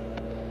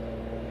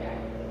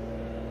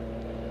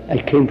 I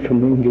came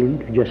from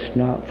England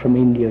from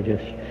India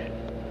just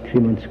 3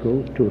 months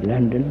ago to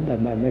London by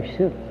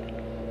myself.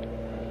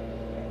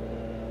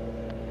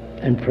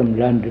 And from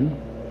London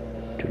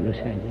to Los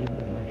Angeles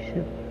by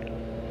myself.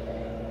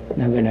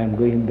 Now when I'm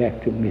going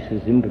back to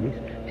Mrs.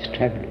 Zimbalist, it's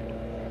traveling.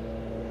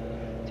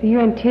 So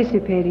you're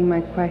anticipating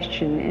my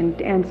question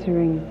and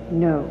answering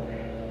no.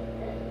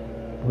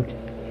 What?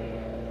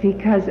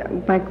 Because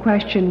my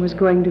question was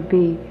going to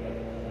be,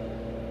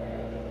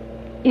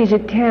 is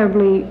it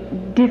terribly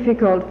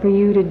difficult for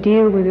you to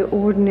deal with the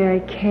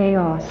ordinary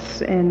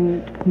chaos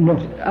and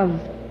of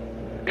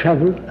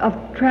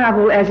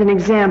travel as an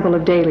example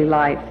of daily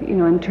life,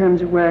 in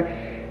terms of where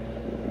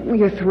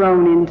you're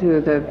thrown into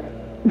the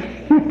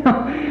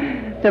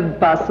the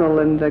bustle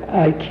and the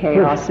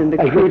chaos and the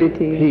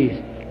crudity.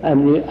 Please,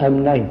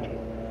 I'm 90.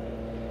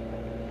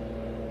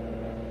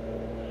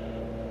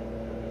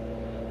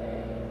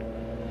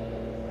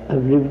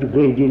 I've lived a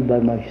great deal by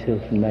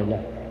myself in my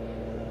life.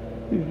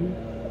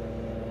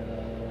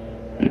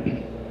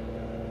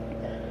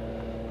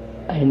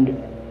 and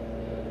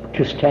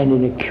to stand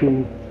in a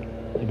queue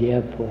at the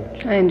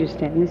airport. I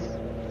understand.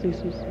 This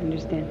is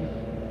understandable.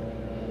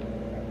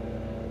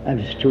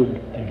 I've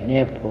stood at an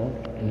airport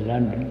in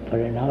London for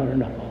an hour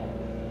and a half.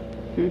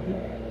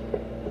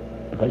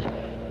 Because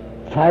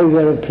 5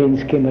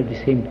 aeroplanes came at the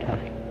same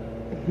time.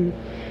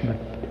 But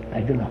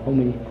I don't know how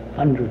many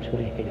hundreds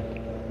were ahead of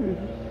me.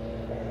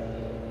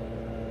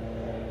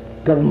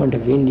 Government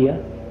of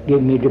India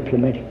gave me a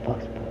diplomatic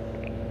passport.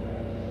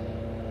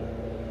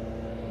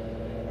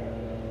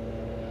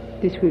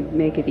 This would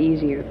make it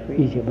easier for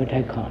you. Easier, but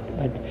I can't.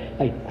 But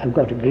I've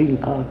got a green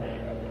card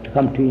to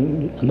come to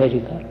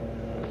America.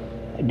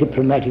 A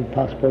diplomatic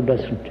passport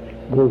doesn't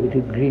go with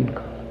a green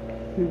card.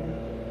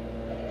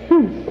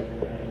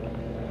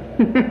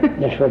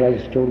 That's what I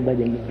was told by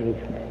the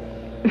immigration.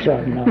 So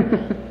I've now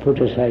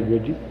put aside the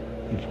you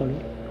follow?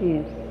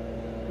 Yes.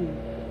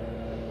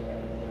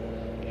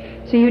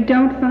 So you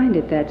don't find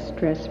it that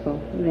stressful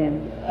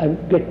then? I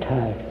get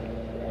tired.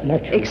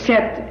 Naturally.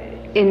 Except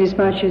in as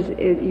much as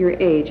your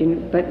age,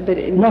 but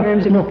in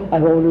terms of... No,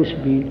 I've always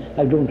been,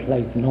 I don't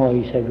like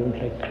noise, I don't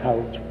like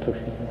crowds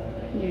pushing.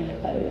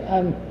 Yeah.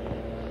 I'm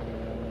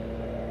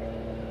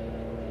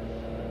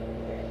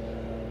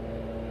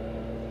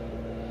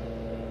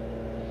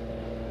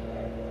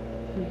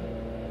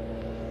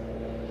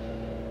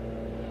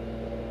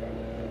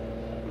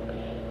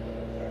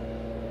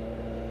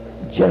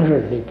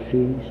generally,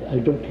 please, I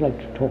don't like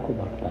to talk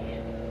about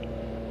myself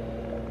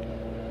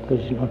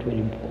because it's not very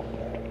important.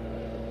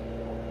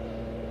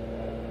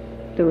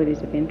 Though it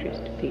is of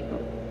interest to people.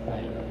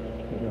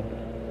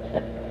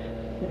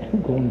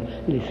 Go and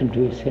listen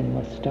to a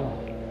cinema star.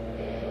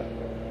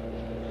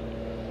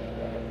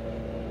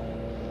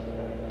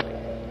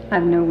 I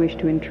have no wish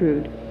to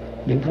intrude.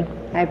 You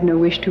I have no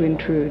wish to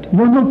intrude.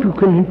 No, you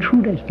can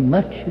intrude as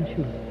much as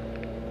you.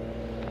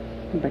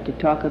 But to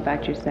talk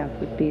about yourself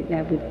would be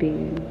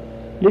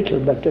Little,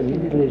 but there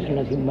is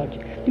nothing much.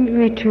 Let me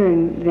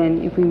return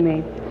then, if we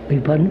may.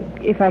 Pardon?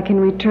 If I can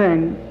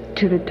return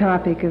to the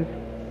topic of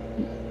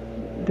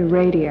the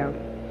radio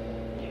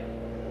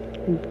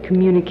and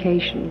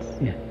communications.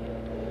 Yeah.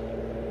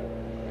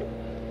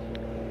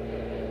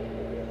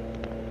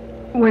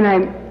 When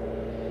I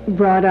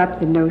brought up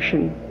the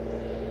notion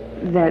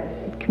that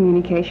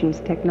communications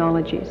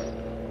technologies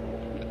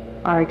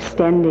are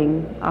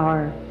extending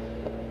our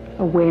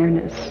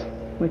awareness,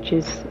 which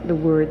is the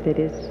word that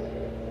is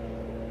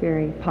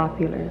very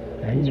popular,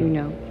 as you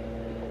know.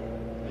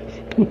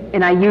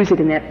 And I use it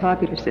in that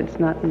popular sense,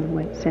 not in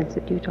the sense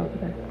that you talk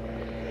about.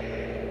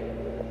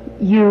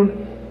 You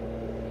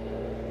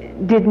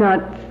did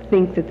not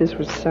think that this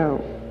was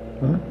so.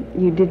 Huh?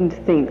 You didn't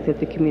think that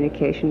the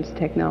communications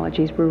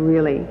technologies were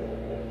really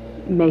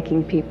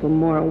making people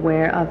more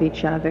aware of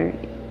each other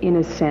in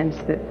a sense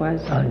that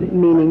was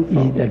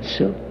meaningful. Is that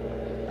so?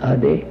 Are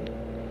they?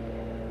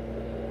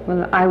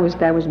 Well,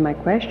 that was my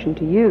question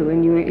to you,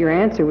 and your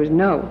answer was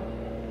no.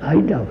 I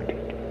doubt it.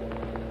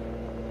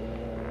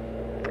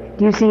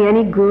 Do you see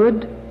any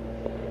good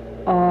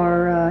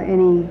or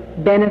any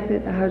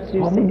benefit? How do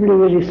you say?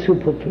 Probably very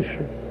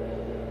superficial.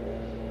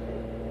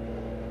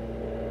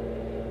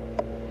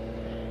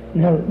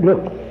 Now,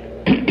 look.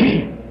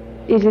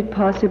 Is it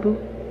possible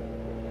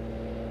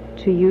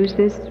to use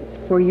this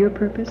for your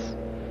purpose?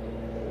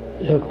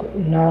 Look,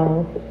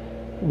 now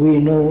we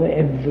know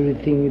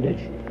everything that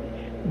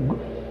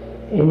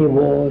any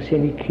wars,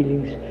 any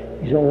killings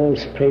is all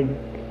spread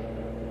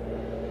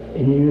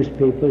in the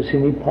newspapers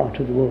in any part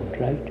of the world,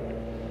 right?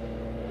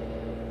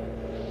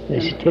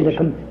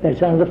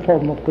 That's another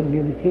form of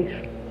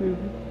communication.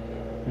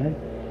 Right?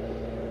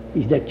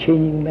 Is that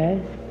changing mass?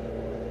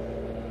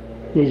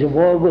 There's a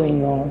war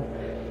going on,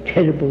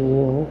 terrible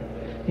war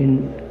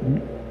in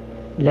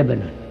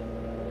Lebanon,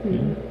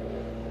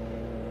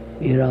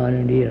 Iran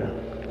and Iraq.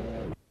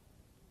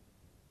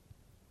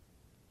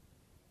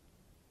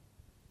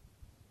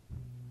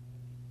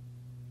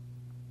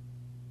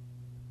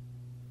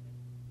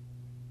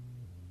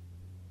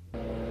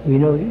 We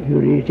know you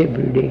read it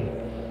every day,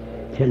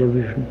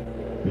 television.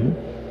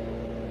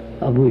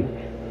 Are we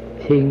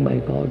saying, my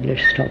God,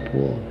 let's stop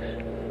wars?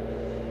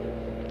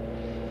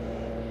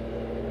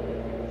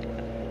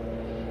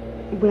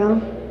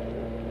 Well,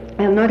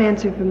 I'll not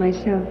answer for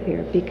myself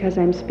here because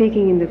I'm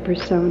speaking in the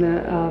persona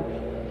of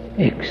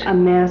a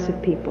mass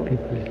of people.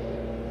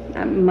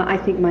 I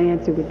think my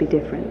answer would be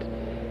different.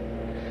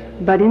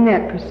 But in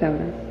that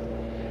persona,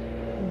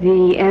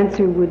 the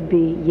answer would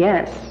be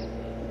yes.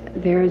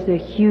 There is a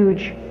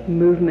huge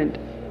movement,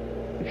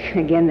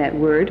 again that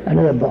word.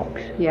 Another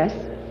box. Yes,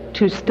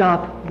 to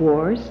stop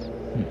wars.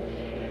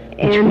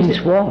 Which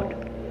means what?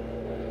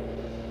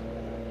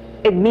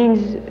 It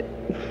means,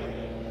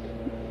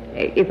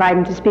 if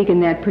I'm to speak in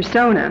that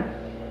persona,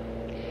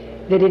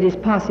 that it is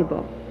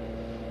possible.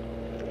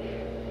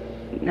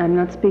 I'm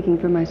not speaking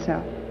for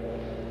myself.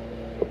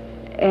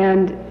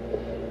 And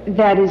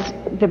that is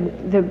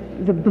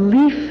the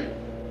belief,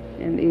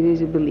 and it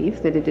is a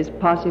belief that it is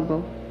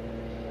possible,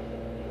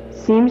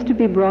 seems to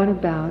be brought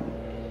about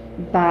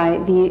by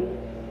the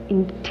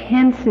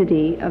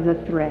intensity of the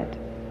threat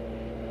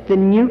the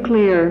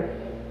nuclear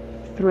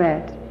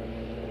threat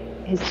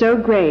is so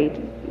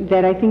great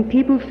that I think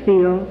people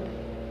feel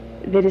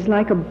that it's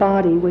like a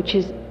body which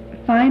is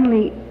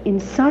finally in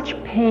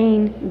such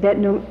pain that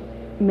no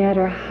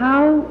matter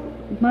how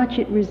much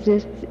it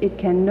resists, it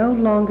can no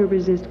longer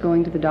resist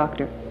going to the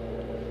doctor.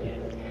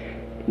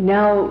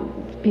 Now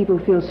people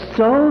feel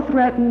so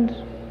threatened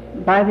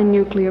by the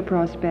nuclear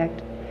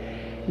prospect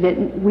that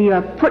we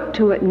are put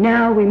to it.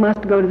 Now we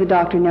must go to the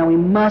doctor. Now we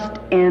must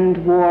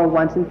end war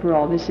once and for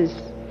all. This is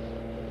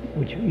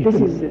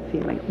the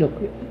feeling. Look,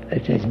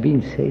 it has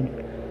been said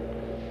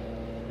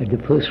at the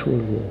First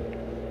World War.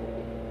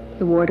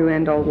 The war to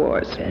end all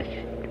wars. Yes.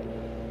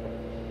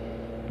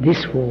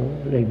 This war,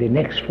 like the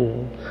next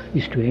war,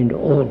 is to end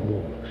all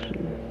wars.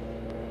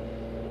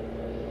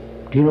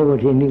 Do you know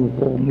what ending a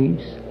war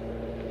means?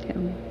 Tell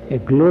me. A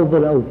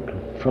global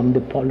outlook from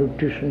the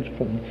politicians,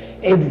 from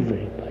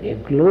everybody, a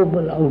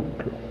global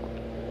outlook.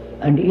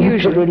 And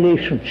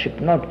interrelationship,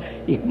 not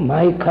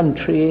my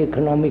country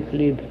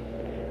economically,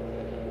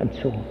 and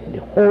so on.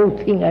 The whole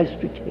thing has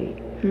to change.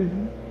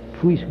 Mm-hmm.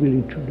 Who is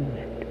willing to do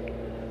that?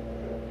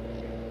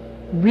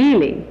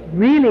 Really,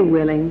 really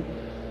willing,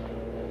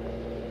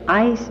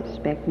 I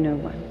suspect no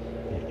one.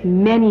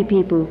 Many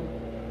people,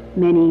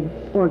 many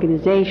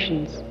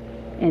organizations,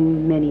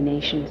 and many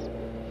nations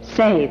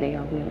say they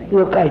are willing.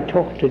 Look, I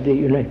talked to the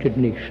United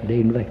Nations,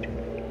 they invited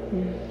me.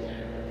 Yeah.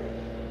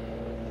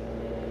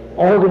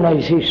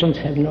 Organizations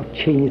have not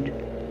changed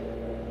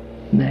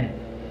man.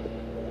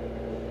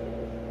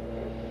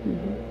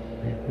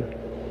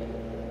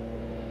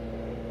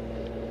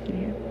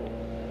 Yeah.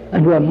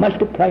 And we are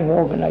multiplying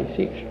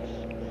organizations.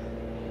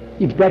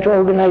 If that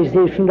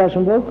organization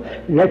doesn't work,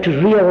 let's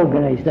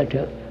reorganize that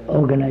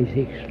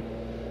organization.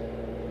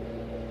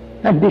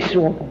 And this is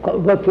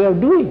what we are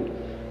doing.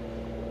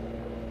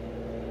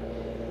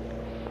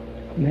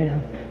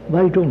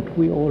 Why don't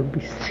we all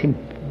be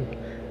simple,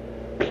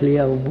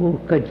 clear,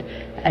 work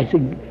at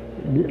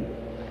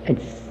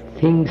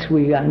things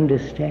we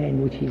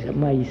understand, which is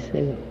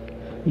myself,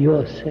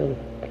 yourself,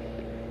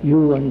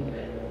 you, and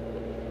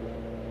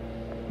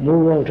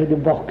move out of the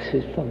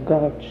boxes, for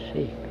God's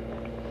sake.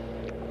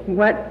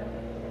 What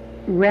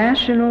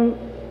rational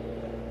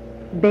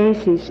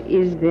basis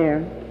is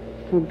there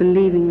for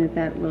believing that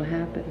that will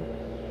happen?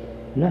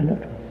 None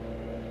at all.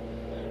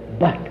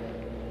 But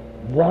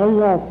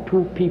one or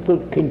two people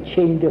can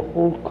change the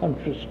whole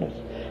consciousness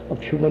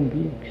of human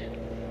beings.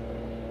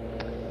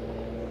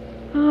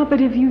 Ah, but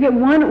if you get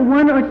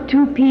one or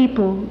two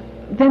people,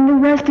 then the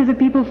rest of the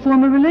people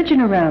form a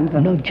religion around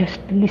them. No, just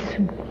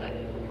listen.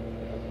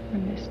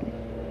 I'm listening.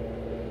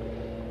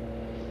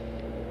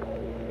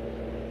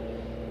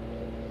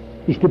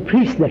 It's the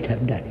priests that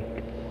have done it.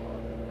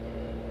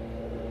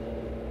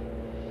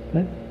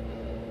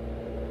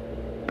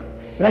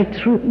 Right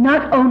through.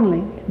 Not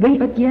only,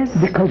 but yes.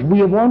 Because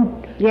we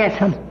want Yes,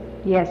 some.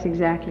 yes,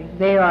 exactly.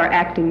 They are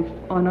acting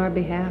on our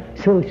behalf.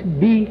 So it's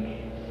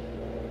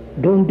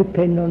don't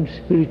depend on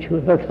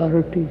spiritual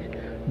authorities.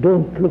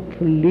 Don't look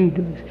for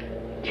leaders.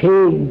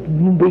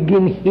 Change.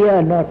 Begin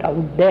here, not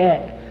out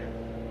there.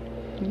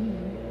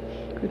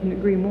 Couldn't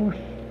agree more.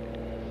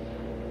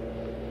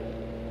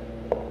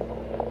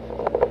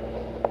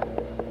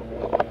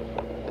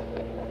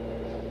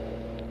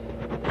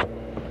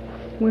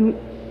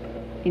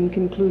 In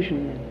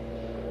conclusion, then,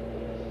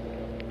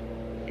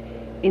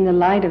 in the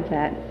light of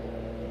that,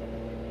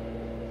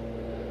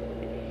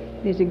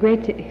 there's a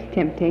great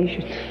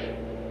temptation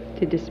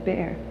to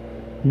despair.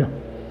 No.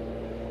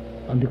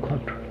 On the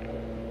contrary.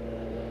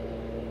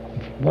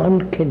 If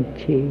one can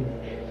change,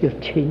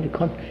 you've changed the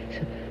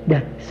consciousness.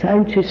 The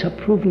scientists are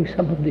proving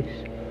some of this.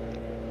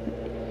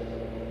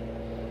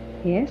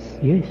 Yes?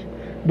 Yes.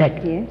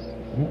 That Yes.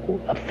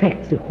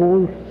 affects the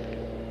whole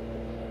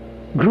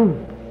group.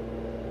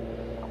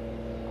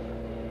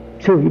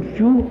 So if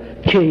you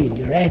change,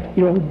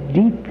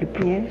 deeply,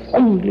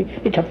 profoundly,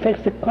 it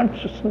affects the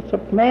consciousness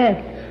of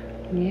man.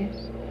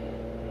 Yes.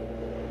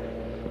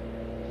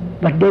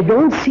 But they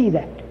don't see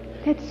that.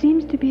 That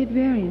seems to be at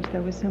variance,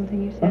 though, with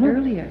something you said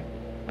earlier.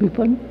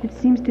 People? It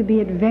seems to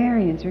be at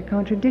variance or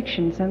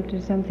contradiction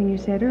to something you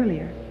said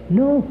earlier.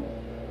 No.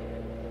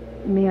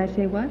 May I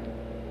say what?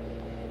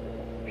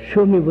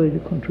 Show me where the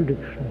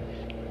contradiction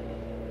is.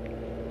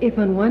 If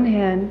on one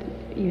hand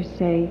you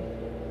say,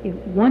 if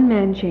one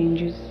man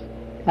changes,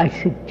 I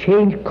said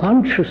change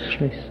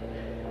consciousness.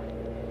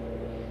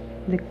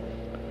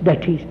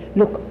 That is,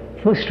 look,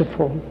 first of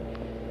all,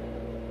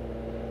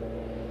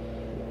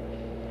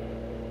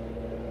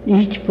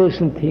 each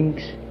person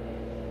thinks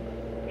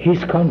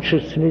his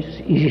consciousness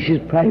is his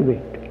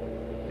private,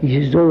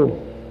 is his own.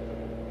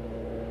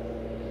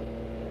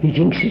 He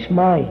thinks it's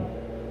mine.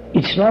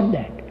 It's not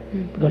that,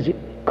 because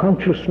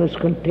consciousness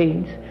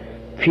contains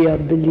fear,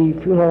 belief,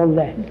 and all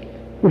that,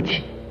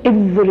 which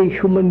every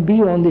human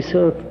being on this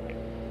earth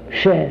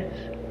shares.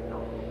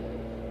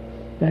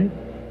 Right?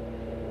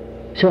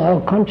 So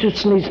our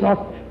consciousness is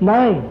not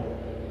mine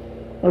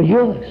or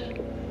yours.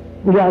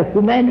 We are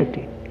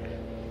humanity.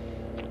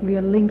 we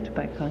are linked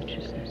by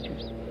consciousness.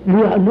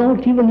 We are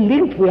not even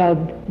linked. We are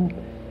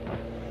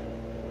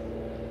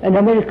An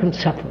American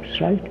suffers,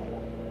 right?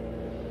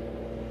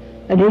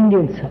 An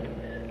Indian suffers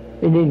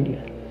in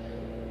India.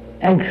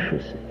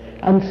 Anxious,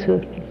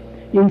 uncertain,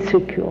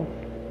 insecure,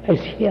 as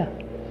here.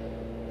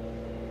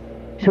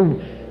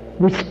 So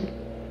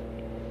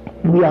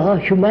we are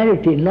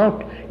humanity,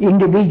 not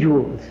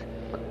individuals,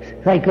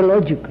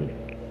 psychologically.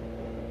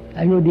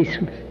 I know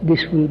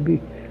this will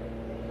be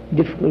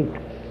difficult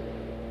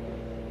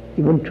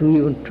even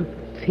to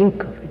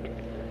think of it,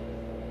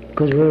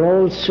 because we're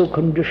all so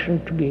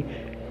conditioned to be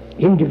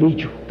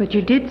individual. But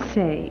you did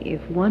say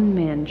if one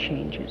man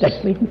changes,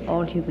 That means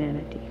all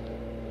humanity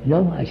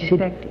no, I is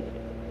said affected.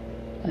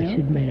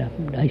 No?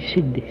 I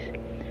said this.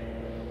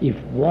 If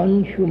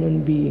one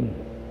human being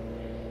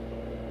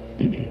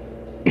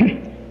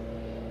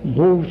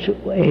moves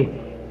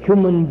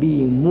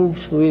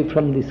away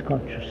from this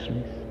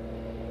consciousness,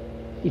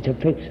 it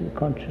affects the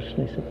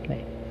consciousness of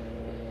man.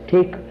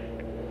 Take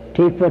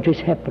what has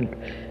happened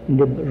in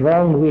the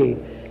wrong way.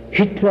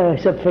 Hitler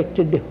has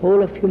affected the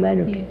whole of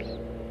humanity. Yes.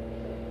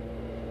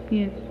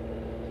 Yes.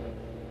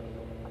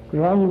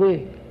 Wrong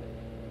way.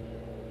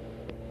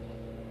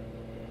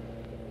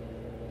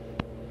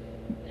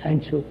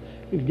 And so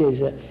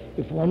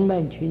if one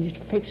man changes,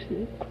 it affects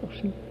the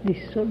cosmos. This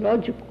is so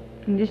logical.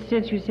 In this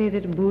sense, you say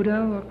that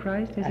Buddha or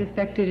Christ is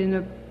affected in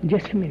a...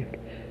 Just a minute.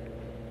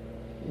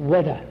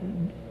 Whether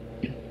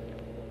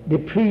the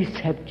priests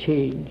have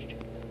changed,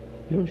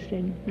 you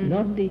understand? Mm-hmm.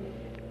 Not the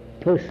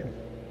person,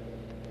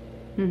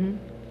 Mm-hmm.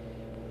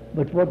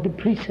 but what the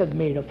priests have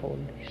made of all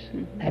this.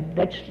 Mm-hmm. And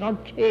that's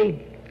not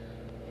changed.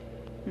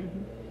 Mm-hmm.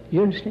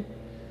 You understand?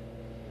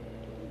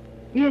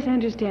 Yes, I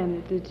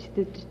understand the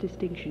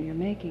distinction you're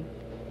making.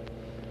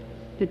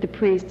 That the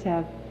priests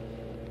have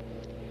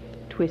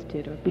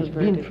twisted or It's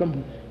perverted. been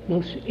from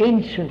most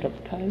ancient of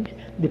times,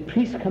 the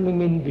priests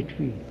coming in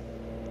between.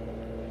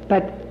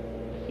 But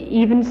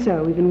even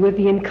so, even with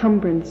the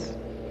encumbrance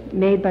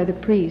made by the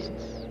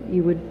priests,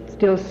 you would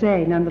still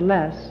say,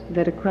 nonetheless,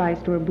 that a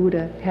Christ or a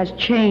Buddha has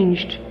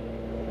changed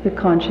the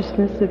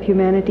consciousness of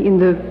humanity in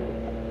the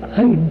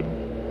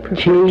preferred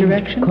Changed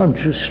direction?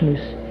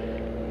 consciousness.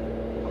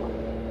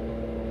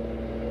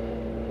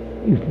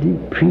 If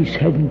the priest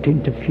hadn't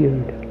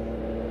interfered.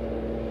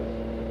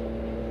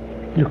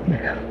 Look,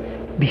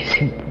 man, be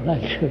simple,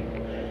 I'll show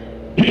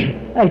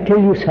you. I tell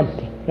you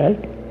something,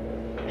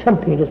 right?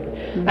 Something,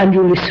 and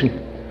you listen,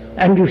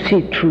 and you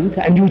see truth,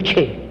 and you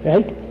change,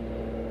 right?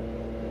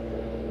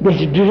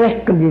 There's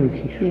direct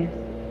communication. Yes.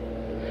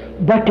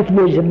 But if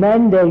there's a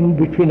man there in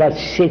between us,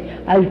 say,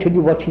 I'll tell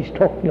you what he's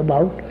talking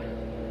about.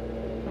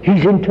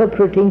 He's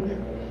interpreting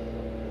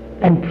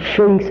and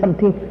showing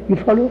something. You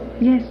follow?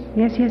 Yes,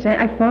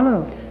 I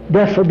follow.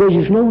 Therefore, there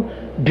is no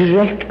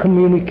direct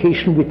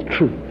communication with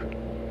truth.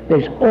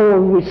 There's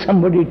always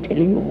somebody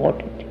telling you what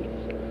it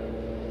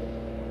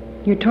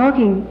is. You're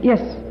talking,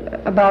 yes,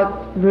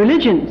 about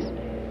religions.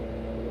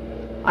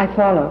 I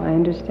follow, I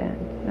understand,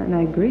 and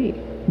I agree.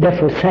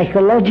 Therefore,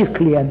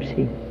 psychologically, I'm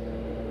saying,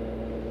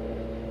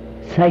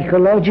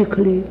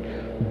 psychologically,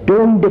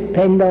 don't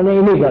depend on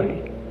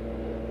anybody.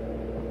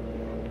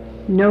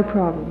 No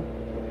problem.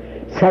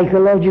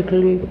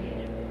 Psychologically,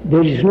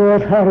 there is no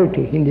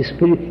authority in this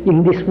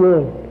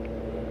world,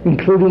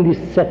 including this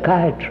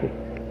psychiatry.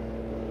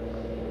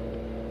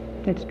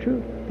 That's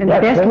true. And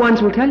That's the best right.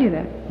 ones will tell you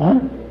that. Huh?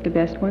 The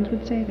best ones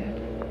would say that.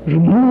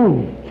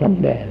 Remove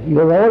from there.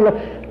 You're all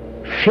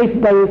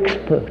shaped by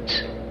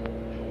experts.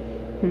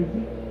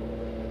 Mm-hmm.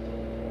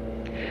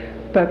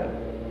 But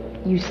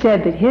you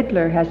said that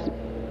Hitler has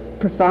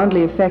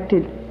profoundly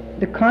affected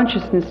the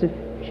consciousness of...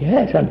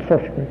 Yes,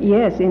 unfortunately.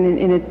 Yes,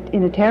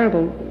 in a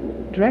terrible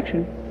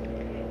direction.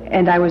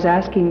 And I was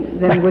asking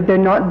then, would there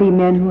not be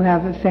men who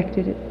have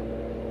affected it?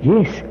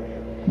 Yes,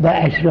 but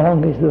as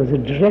long as there was a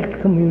direct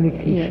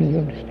communication, Yes. you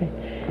understand.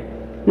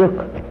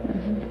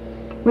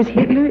 Look, Was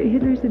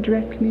Hitler's the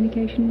direct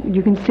communication? Would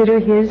you consider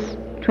his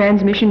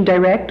transmission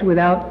direct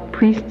without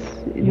priests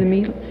in the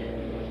middle?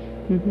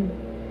 Mm-hmm.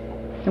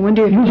 I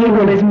wonder if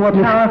evil is more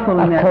powerful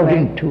in that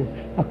way.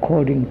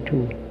 According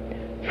to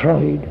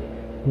Freud,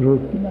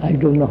 wrote, I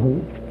don't know how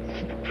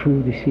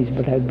true this is,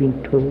 but I've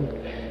been told,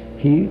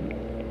 he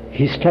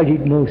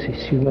studied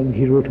Moses, you remember,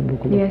 he wrote a book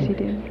about Yes, he Moses.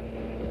 did.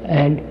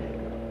 And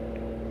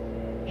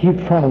he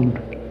found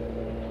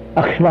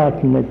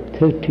Akhenaten at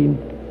 13th,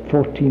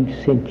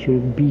 14th century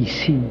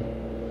BC,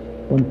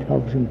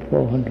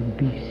 1400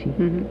 BC.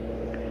 Mm-hmm.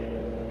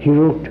 He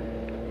wrote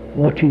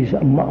what is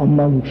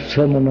among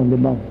Sermon on the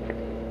Mount.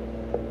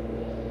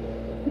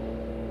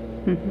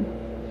 Mm-hmm.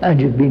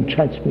 And it's been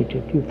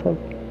transmitted, you follow?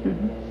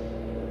 Mm-hmm.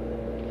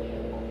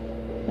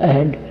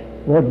 And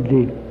what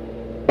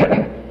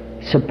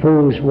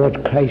suppose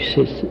what Christ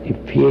says,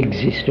 if he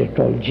existed at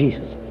all,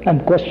 Jesus. I'm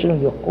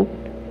questioning your hope.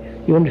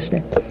 You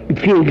understand? If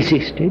he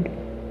existed,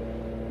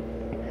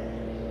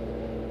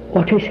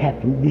 what has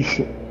happened? This,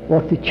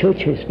 what the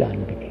church has done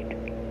with it.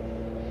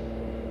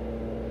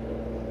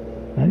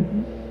 Right?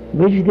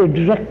 Where is the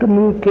direct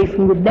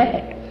communication with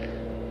that?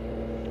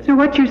 So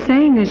what you're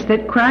saying is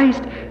that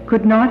Christ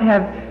could not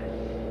have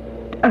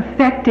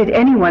affected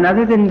anyone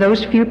other than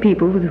those few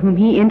people with whom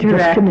he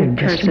interacted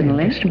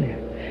personally. Just a minute.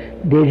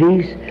 There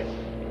is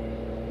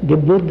the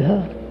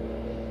Buddha.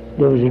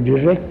 There was a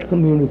direct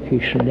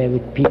communication there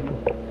with people,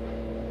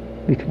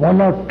 with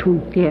one or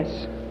two.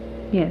 Yes,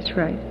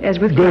 right. As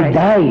with They Christ.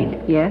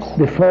 died. Yes.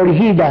 Before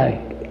he died.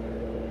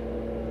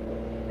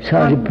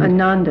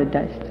 Ananda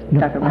does.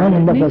 No,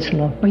 Ananda was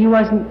not. Oh, he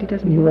wasn't. He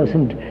doesn't. He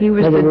wasn't. He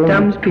was There the were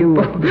dumb's only two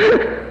pupil. of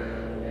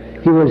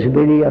them. He was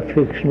very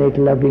affectionate,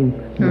 loving,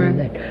 and all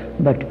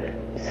that. But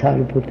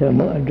Sariputta,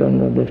 I don't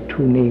know the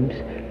two names.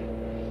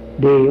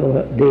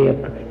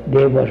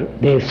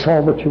 They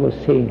saw what he was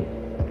saying,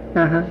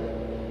 Uh-huh.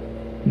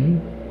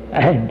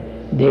 and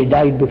they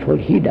died before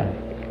he died,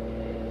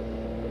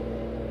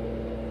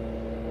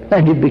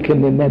 and it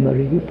became a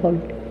memory. You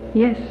follow?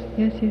 Yes,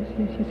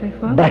 I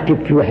follow. But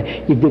if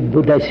the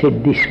Buddha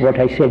said this, what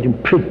I said,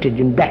 and printed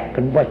in black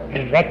and white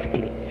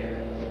directly.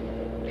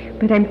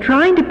 But I'm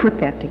trying to put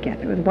that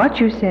together with what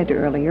you said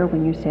earlier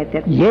when you said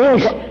that.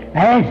 Yes,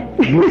 and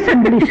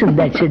listen,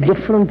 that's a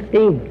different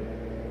thing.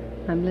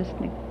 I'm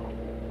listening.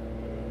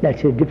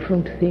 That's a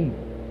different thing.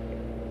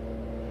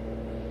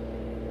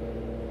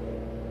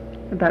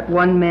 About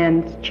one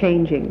man's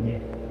changing,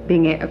 Yes.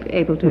 being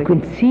able to. You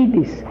can see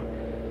this.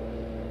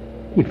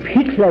 If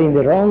Hitler in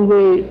the wrong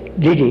way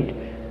did it,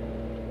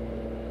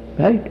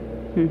 right?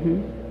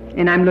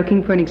 And I'm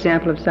looking for an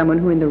example of someone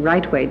who in the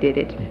right way did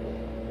it.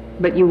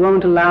 But you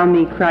won't allow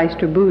me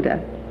Christ or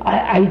Buddha.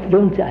 I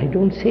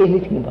don't say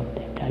anything about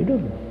that. I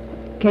don't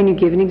know. Can you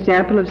give an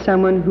example of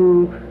someone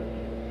who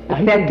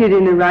affected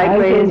in the right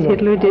way as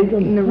Hitler did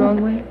in the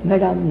wrong way?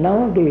 Madam,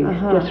 nowadays,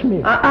 just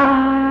me.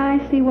 I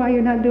see why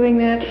you're not doing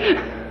that.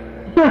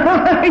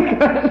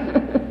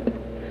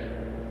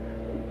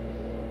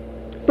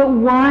 But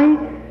why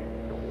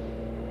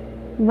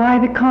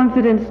the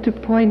confidence to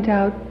point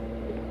out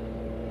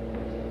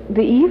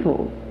the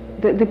evil?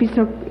 To be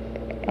so...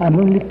 I'm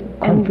only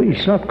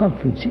it's not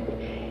confidence.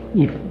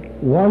 If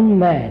one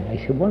man, I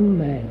say one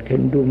man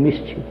can do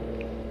mischief,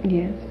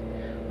 Yes.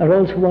 or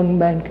also one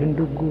man can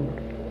do good.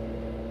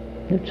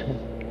 That's all.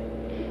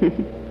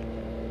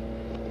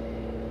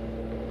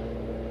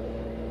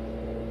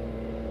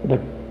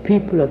 But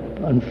people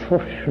have,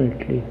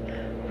 unfortunately,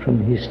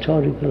 from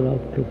historical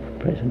outlook to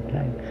present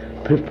time,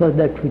 prefer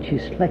that which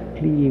is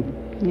slightly evil.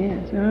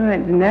 Yes, all right.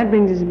 And that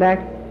brings us back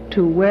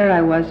to where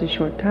I was a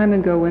short time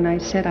ago when I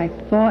said I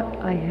thought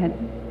I had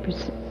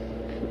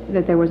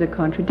that there was a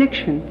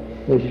contradiction.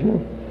 Yes, sir.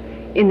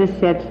 In the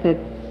sense that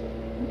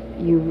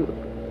you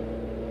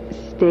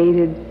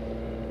stated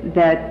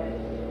that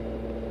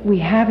we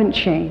haven't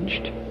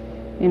changed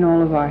in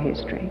all of our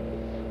history.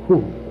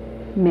 Who?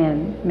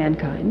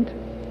 Mankind.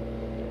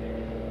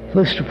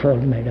 First of all,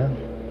 madam,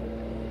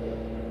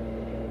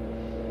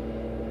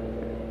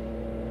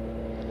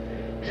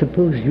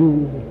 suppose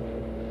you,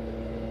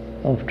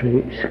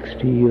 after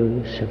 60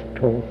 years, have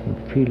taught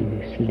and feel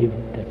this,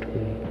 lived that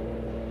way.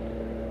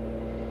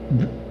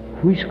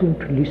 Who is going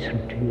to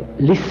listen to you?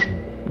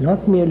 Listen,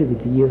 not merely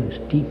with the ears,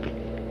 deeply.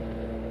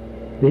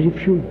 Very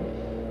few,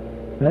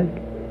 right?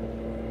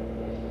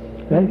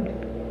 Right?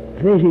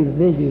 Very,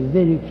 very,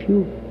 very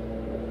few.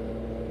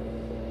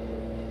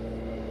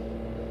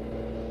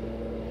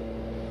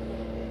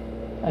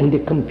 And the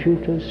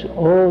computers,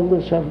 all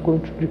those are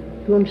going to,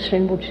 you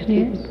understand what is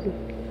taking place?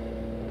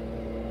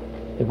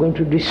 They're going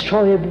to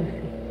destroy everything.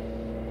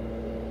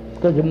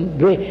 Because the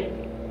brain,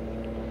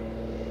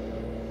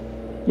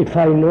 if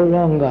I no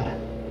longer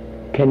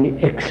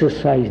can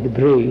exercise the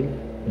brain,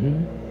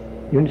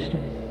 you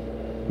understand?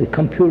 The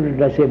computer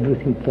does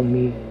everything for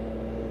me.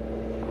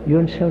 You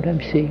understand what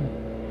I'm saying?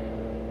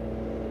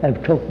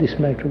 I've talked this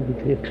matter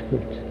with the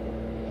experts,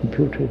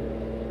 computer.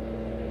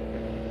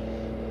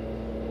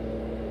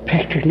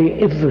 Practically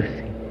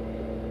everything.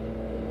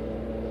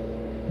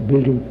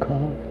 Building a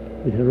car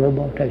with a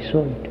robot, I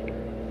saw it.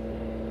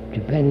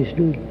 Japan is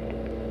doing it.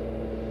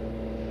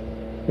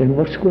 Then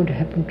what's going to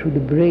happen to the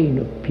brain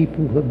of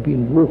people who have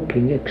been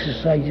working,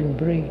 exercising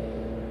brain,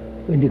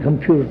 when the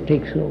computer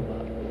takes over?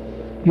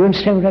 You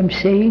understand what I'm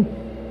saying?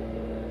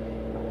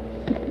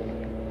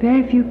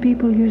 Very few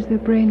people use their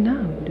brain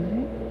now, do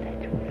they?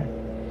 That's what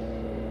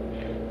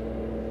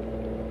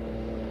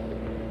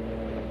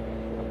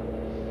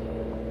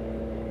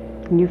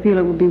And you feel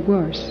it will be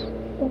worse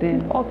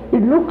then?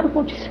 Look at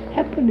what is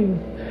happening.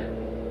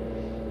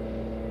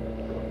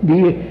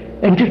 The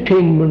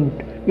entertainment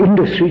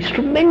industry is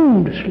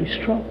tremendously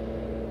strong.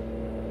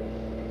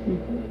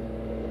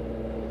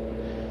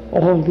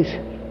 All this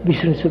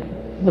business of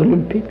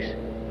Olympics,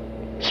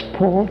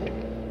 sport,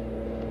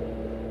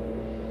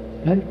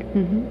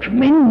 right?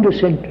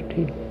 Tremendous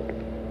entertainment.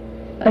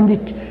 And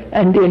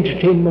the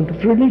entertainment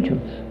of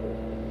religions.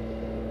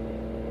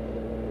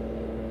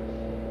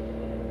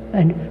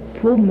 And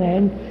poor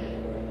man,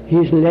 he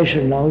has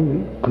leisure now,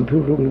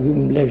 computer will give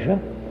him leisure,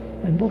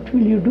 and what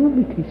will you do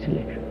with his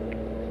leisure?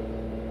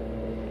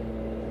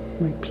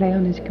 Might play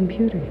on his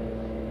computer.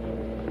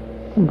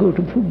 And go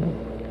to football.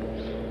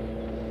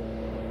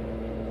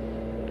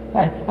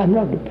 I'm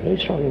not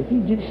depressed or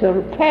anything, these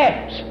are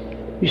facts.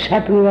 It's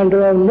happening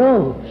under our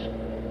nose.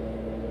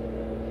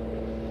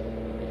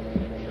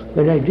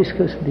 When I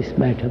discuss this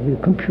matter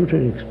with computer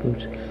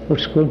experts,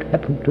 what's going to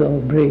happen to our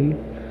brain,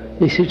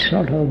 they say it's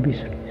not our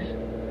business.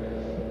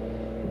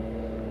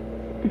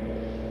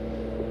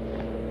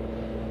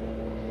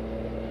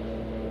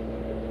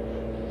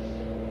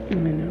 I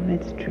know,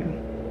 that's true.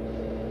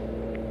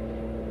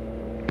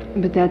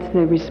 But that's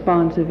the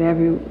response of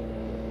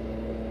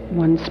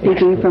everyone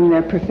speaking from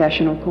their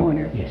professional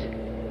corner. Yes.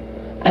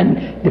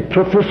 And the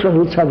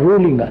professionals are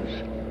ruling us.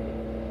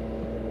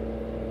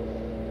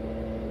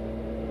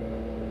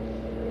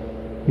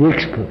 The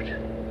experts.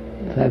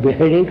 If I have a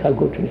headache, I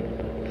go to an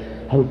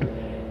expert.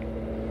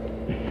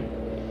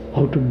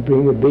 How to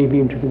bring a baby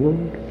into the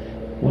world,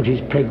 what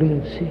is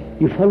pregnancy,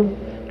 you follow?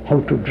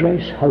 How to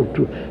dress, how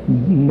to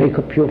make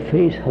up your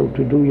face, how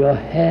to do your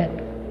hair,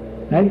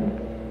 right?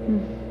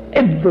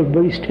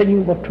 Everybody's telling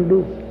you what to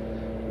do.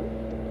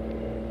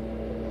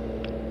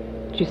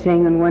 What you're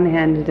saying on one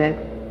hand is that,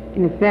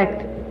 in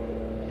effect,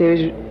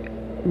 there's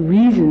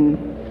reason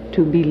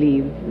to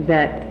believe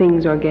that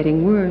things are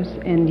getting worse,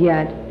 and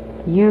yet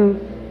you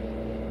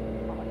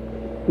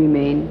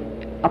remain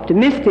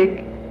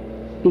optimistic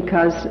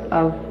because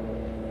of...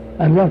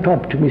 I'm not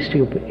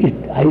optimistic.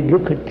 I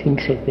look at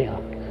things as they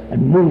are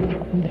and move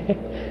from there.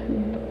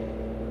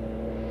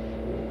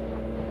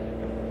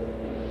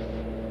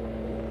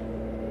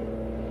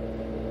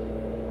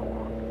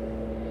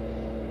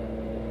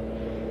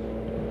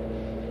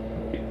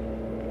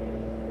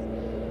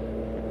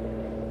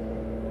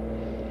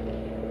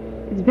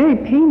 It's very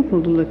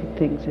painful to look at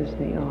things as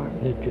they are.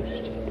 They're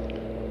just...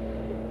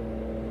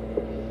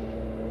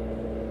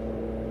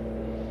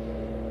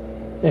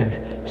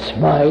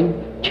 Smile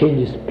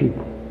changes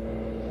people.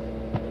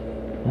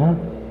 Huh?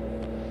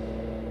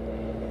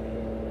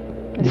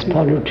 The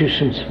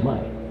politicians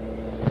smile.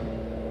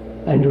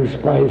 And who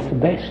smiles the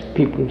best,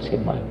 people say,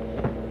 "Mine."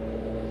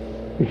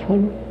 You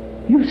follow?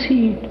 You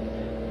see it.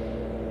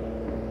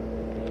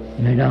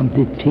 Madame,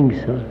 the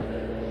things are...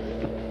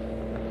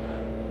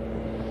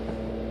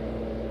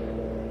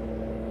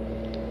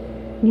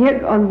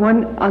 Yet,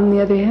 on the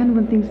other hand,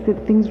 one thinks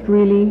that things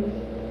really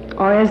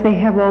are as they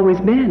have always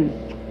been.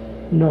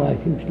 No, I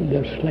think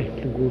they're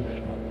slightly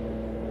worse now.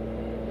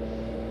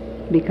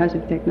 Because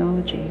of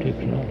technology.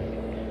 Technology.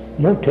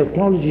 No,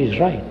 technology is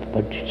right,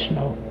 but it's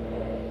now...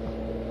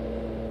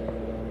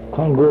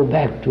 Can't go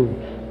back to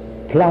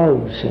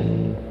plows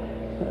and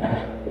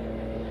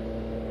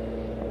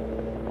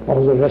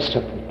all the rest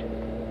of it.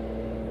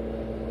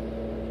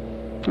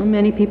 Well,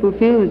 many people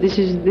feel that this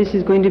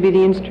is going to be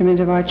the instrument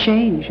of our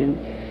change, and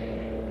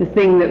the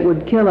thing that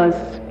would kill us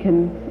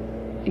can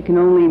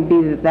only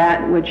be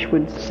that which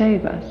would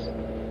save us.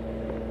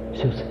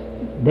 So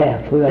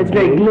therefore, it's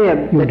very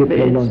glib. You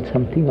depend on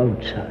something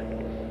outside.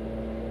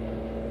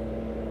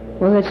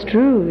 Well, that's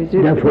true.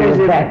 Therefore,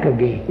 you're back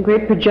again.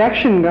 Great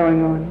projection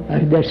going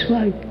on. That's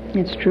right.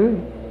 It's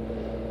true.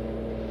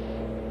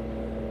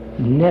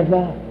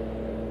 Never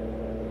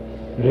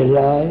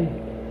rely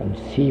and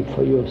see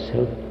for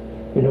yourself,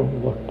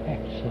 what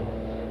facts are.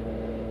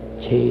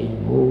 Change,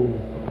 move.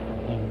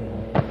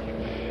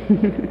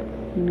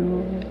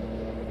 No.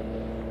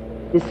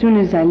 As soon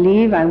as I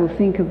leave, I will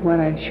think of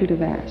what I should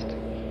have asked.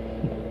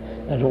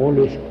 And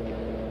always.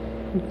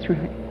 That's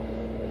right.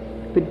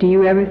 But do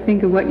you ever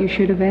think of what you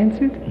should have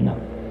answered? No.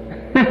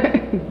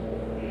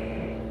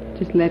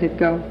 Just let it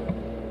go.